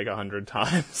to it like 100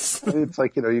 times. It's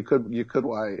like, you know, you could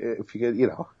if you get, you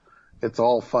know, it's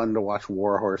all fun to watch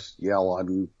Warhorse yell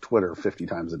on Twitter 50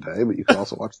 times a day, but you can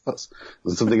also watch this.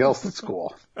 There's something else that's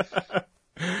cool.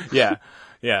 Yeah.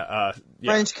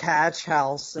 French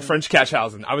Catchhausen. French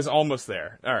Catchhausen. I was almost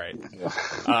there. All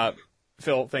right.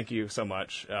 Phil, thank you so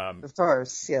much. Of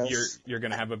course, yes. You're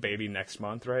gonna have a baby next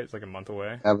month, right? It's like a month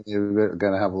away. You're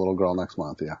gonna have a little girl next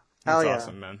month, yeah. That's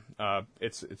awesome, man.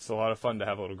 It's a lot of fun to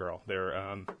have a little girl. They're,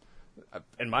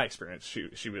 in my experience,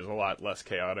 she was a lot less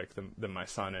chaotic than my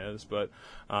son is, but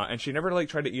and she never like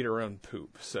tried to eat her own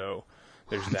poop. So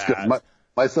there's that.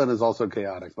 My son is also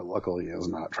chaotic, but luckily he has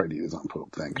not tried to use his own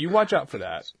poop. You watch out for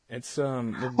that. It's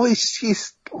well, he's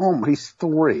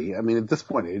 3. I mean, at this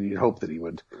point, you'd hope that he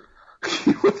would.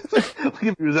 If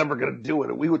he was ever going to do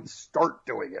it, we would start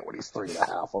doing it when he's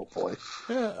 3.5, hopefully.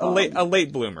 Yeah, a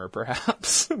late bloomer,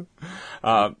 perhaps.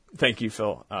 Thank you,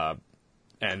 Phil.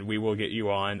 And we will get you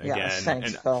on again.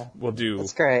 Thanks, Phil.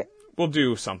 That's great. We'll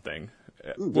do something.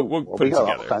 We'll put it got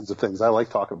together. All kinds of things. I like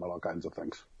talking about all kinds of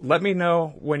things. Let me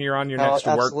know when you're on your next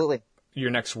absolutely. your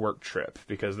next work trip,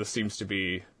 because this seems to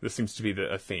be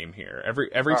a theme here.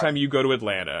 Every time you go to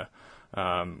Atlanta,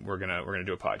 we're gonna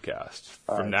do a podcast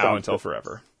from now until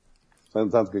forever.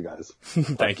 Sounds good, guys.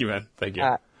 Thank you, man. Thank you.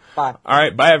 Bye. All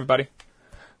right, bye, everybody.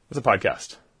 It's a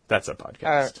podcast. That's a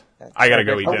podcast. I gotta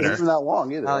go eat dinner. It isn't that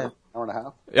long either. Yeah. Hour and a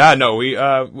half. Yeah, no,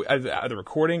 the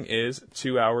recording is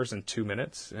 2 hours and 2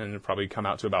 minutes, and it'll probably come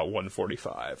out to about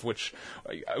 1:45, which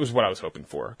was what I was hoping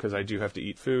for, because I do have to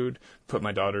eat food, put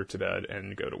my daughter to bed,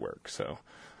 and go to work. So,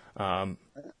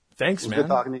 thanks, man. Good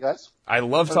talking to you guys. I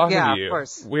love talking to you. Of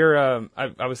course. We're,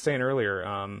 I was saying earlier,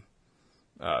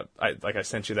 I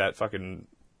sent you that fucking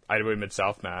IWA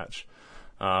Mid-South match.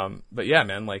 But yeah,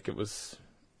 man, like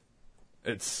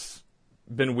it's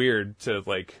been weird to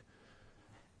like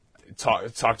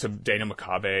talk to Daniel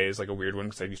Makabe is like a weird one,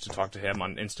 because I used to talk to him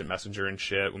on Instant Messenger and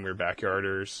shit when we were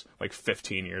backyarders like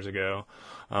 15 years ago.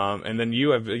 And then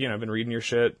I've been reading your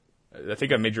shit. I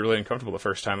think I made you really uncomfortable the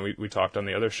first time we talked on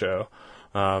the other show.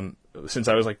 Since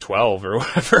I was like 12 or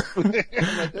whatever.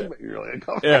 That did make you really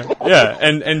uncomfortable. Yeah.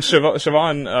 And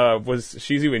Siobhan,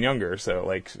 she's even younger. So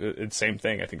like it's same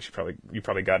thing. I think you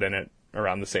probably got in it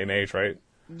around the same age, right?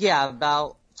 Yeah,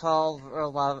 about 12 or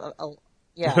 11.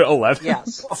 Yeah. 11?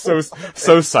 Yes.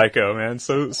 So psycho, man.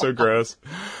 So gross.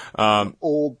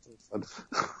 Old.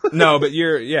 No, but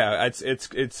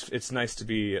it's nice to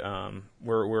be,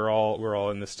 we're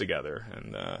all in this together,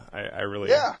 and, I really.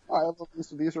 Yeah,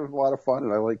 these are a lot of fun,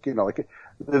 and I like,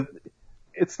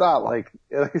 it's not like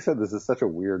I said, this is such a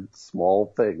weird,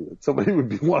 small thing that somebody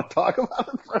would want to talk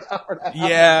about it for an hour and a half.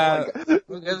 Yeah.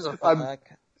 Who gives a fuck?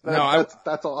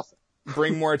 That's awesome.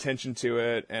 Bring more attention to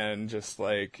it, and just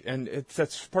like, and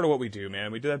that's part of what we do,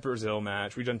 man. We did that Brazil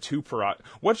match. We've done 2 Parat.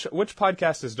 Which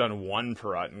podcast has done 1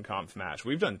 Parat and Kampf match?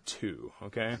 We've done 2.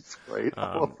 Okay, that's great.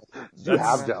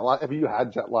 Have you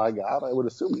had jet lag out? I would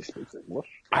assume he speaks English.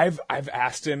 I've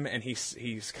asked him, and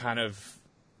he's kind of,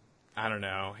 I don't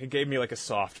know. He gave me like a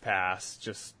soft pass.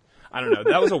 Just, I don't know.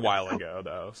 That was a while ago,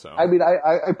 though. So I mean,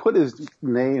 I put his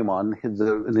name on his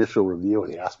initial review,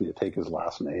 and he asked me to take his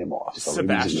last name off. So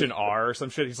Sebastian R. or some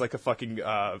shit. He's like a fucking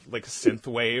like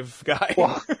synthwave guy.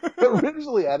 Well,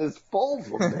 originally had his full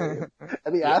name,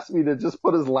 and he asked me to just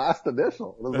put his last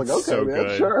initial. And I was like, okay, so man,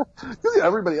 good. sure. Because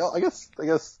everybody else, I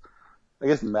guess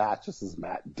Matt just is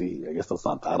Matt D. I guess that's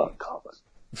not that uncommon.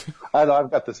 I know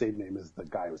I've got the same name as the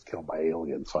guy who was killed by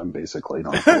aliens, so I'm basically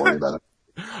don't have to worry about it.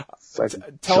 It's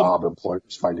like job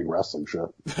employers finding wrestling shit.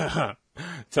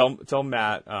 Tell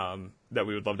Matt that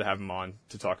we would love to have him on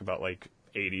to talk about like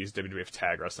 80s WWF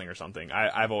tag wrestling or something.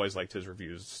 I've always liked his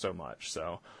reviews so much.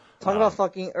 So talk about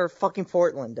fucking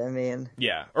Portland. I mean,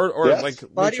 yeah, or yes.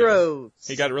 like Buddy Lucha. Rhodes.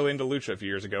 He got really into Lucha a few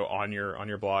years ago on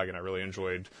your blog, and I really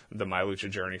enjoyed the My Lucha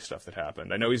Journey stuff that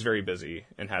happened. I know he's very busy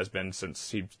and has been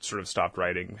since he sort of stopped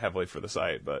writing heavily for the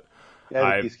site, but.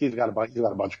 Yeah, he's got a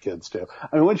bunch of kids too.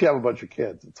 I mean, once you have a bunch of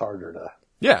kids, it's harder to.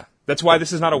 Yeah, that's why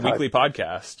this is not a weekly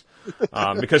podcast,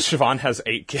 because Siobhan has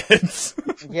 8 kids.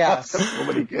 Yes, so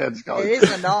many kids. It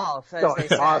is enough. As they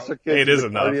say. It is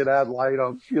enough. Ad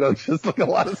litem, just like a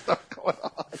lot of stuff going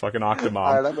on. Fucking Octomom.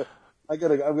 All right, I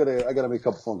gotta make a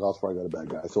couple phone calls before I go to bed,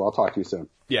 guys. So I'll talk to you soon.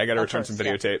 Yeah, I gotta return some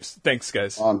videotapes. Thanks,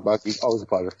 guys. Bucky. Always a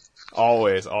pleasure.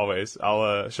 Always. I'll,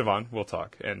 Siobhan, we'll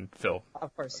talk. And Phil.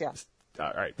 Of course, yeah.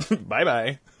 All right.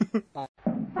 Bye-bye.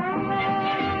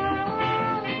 Bye.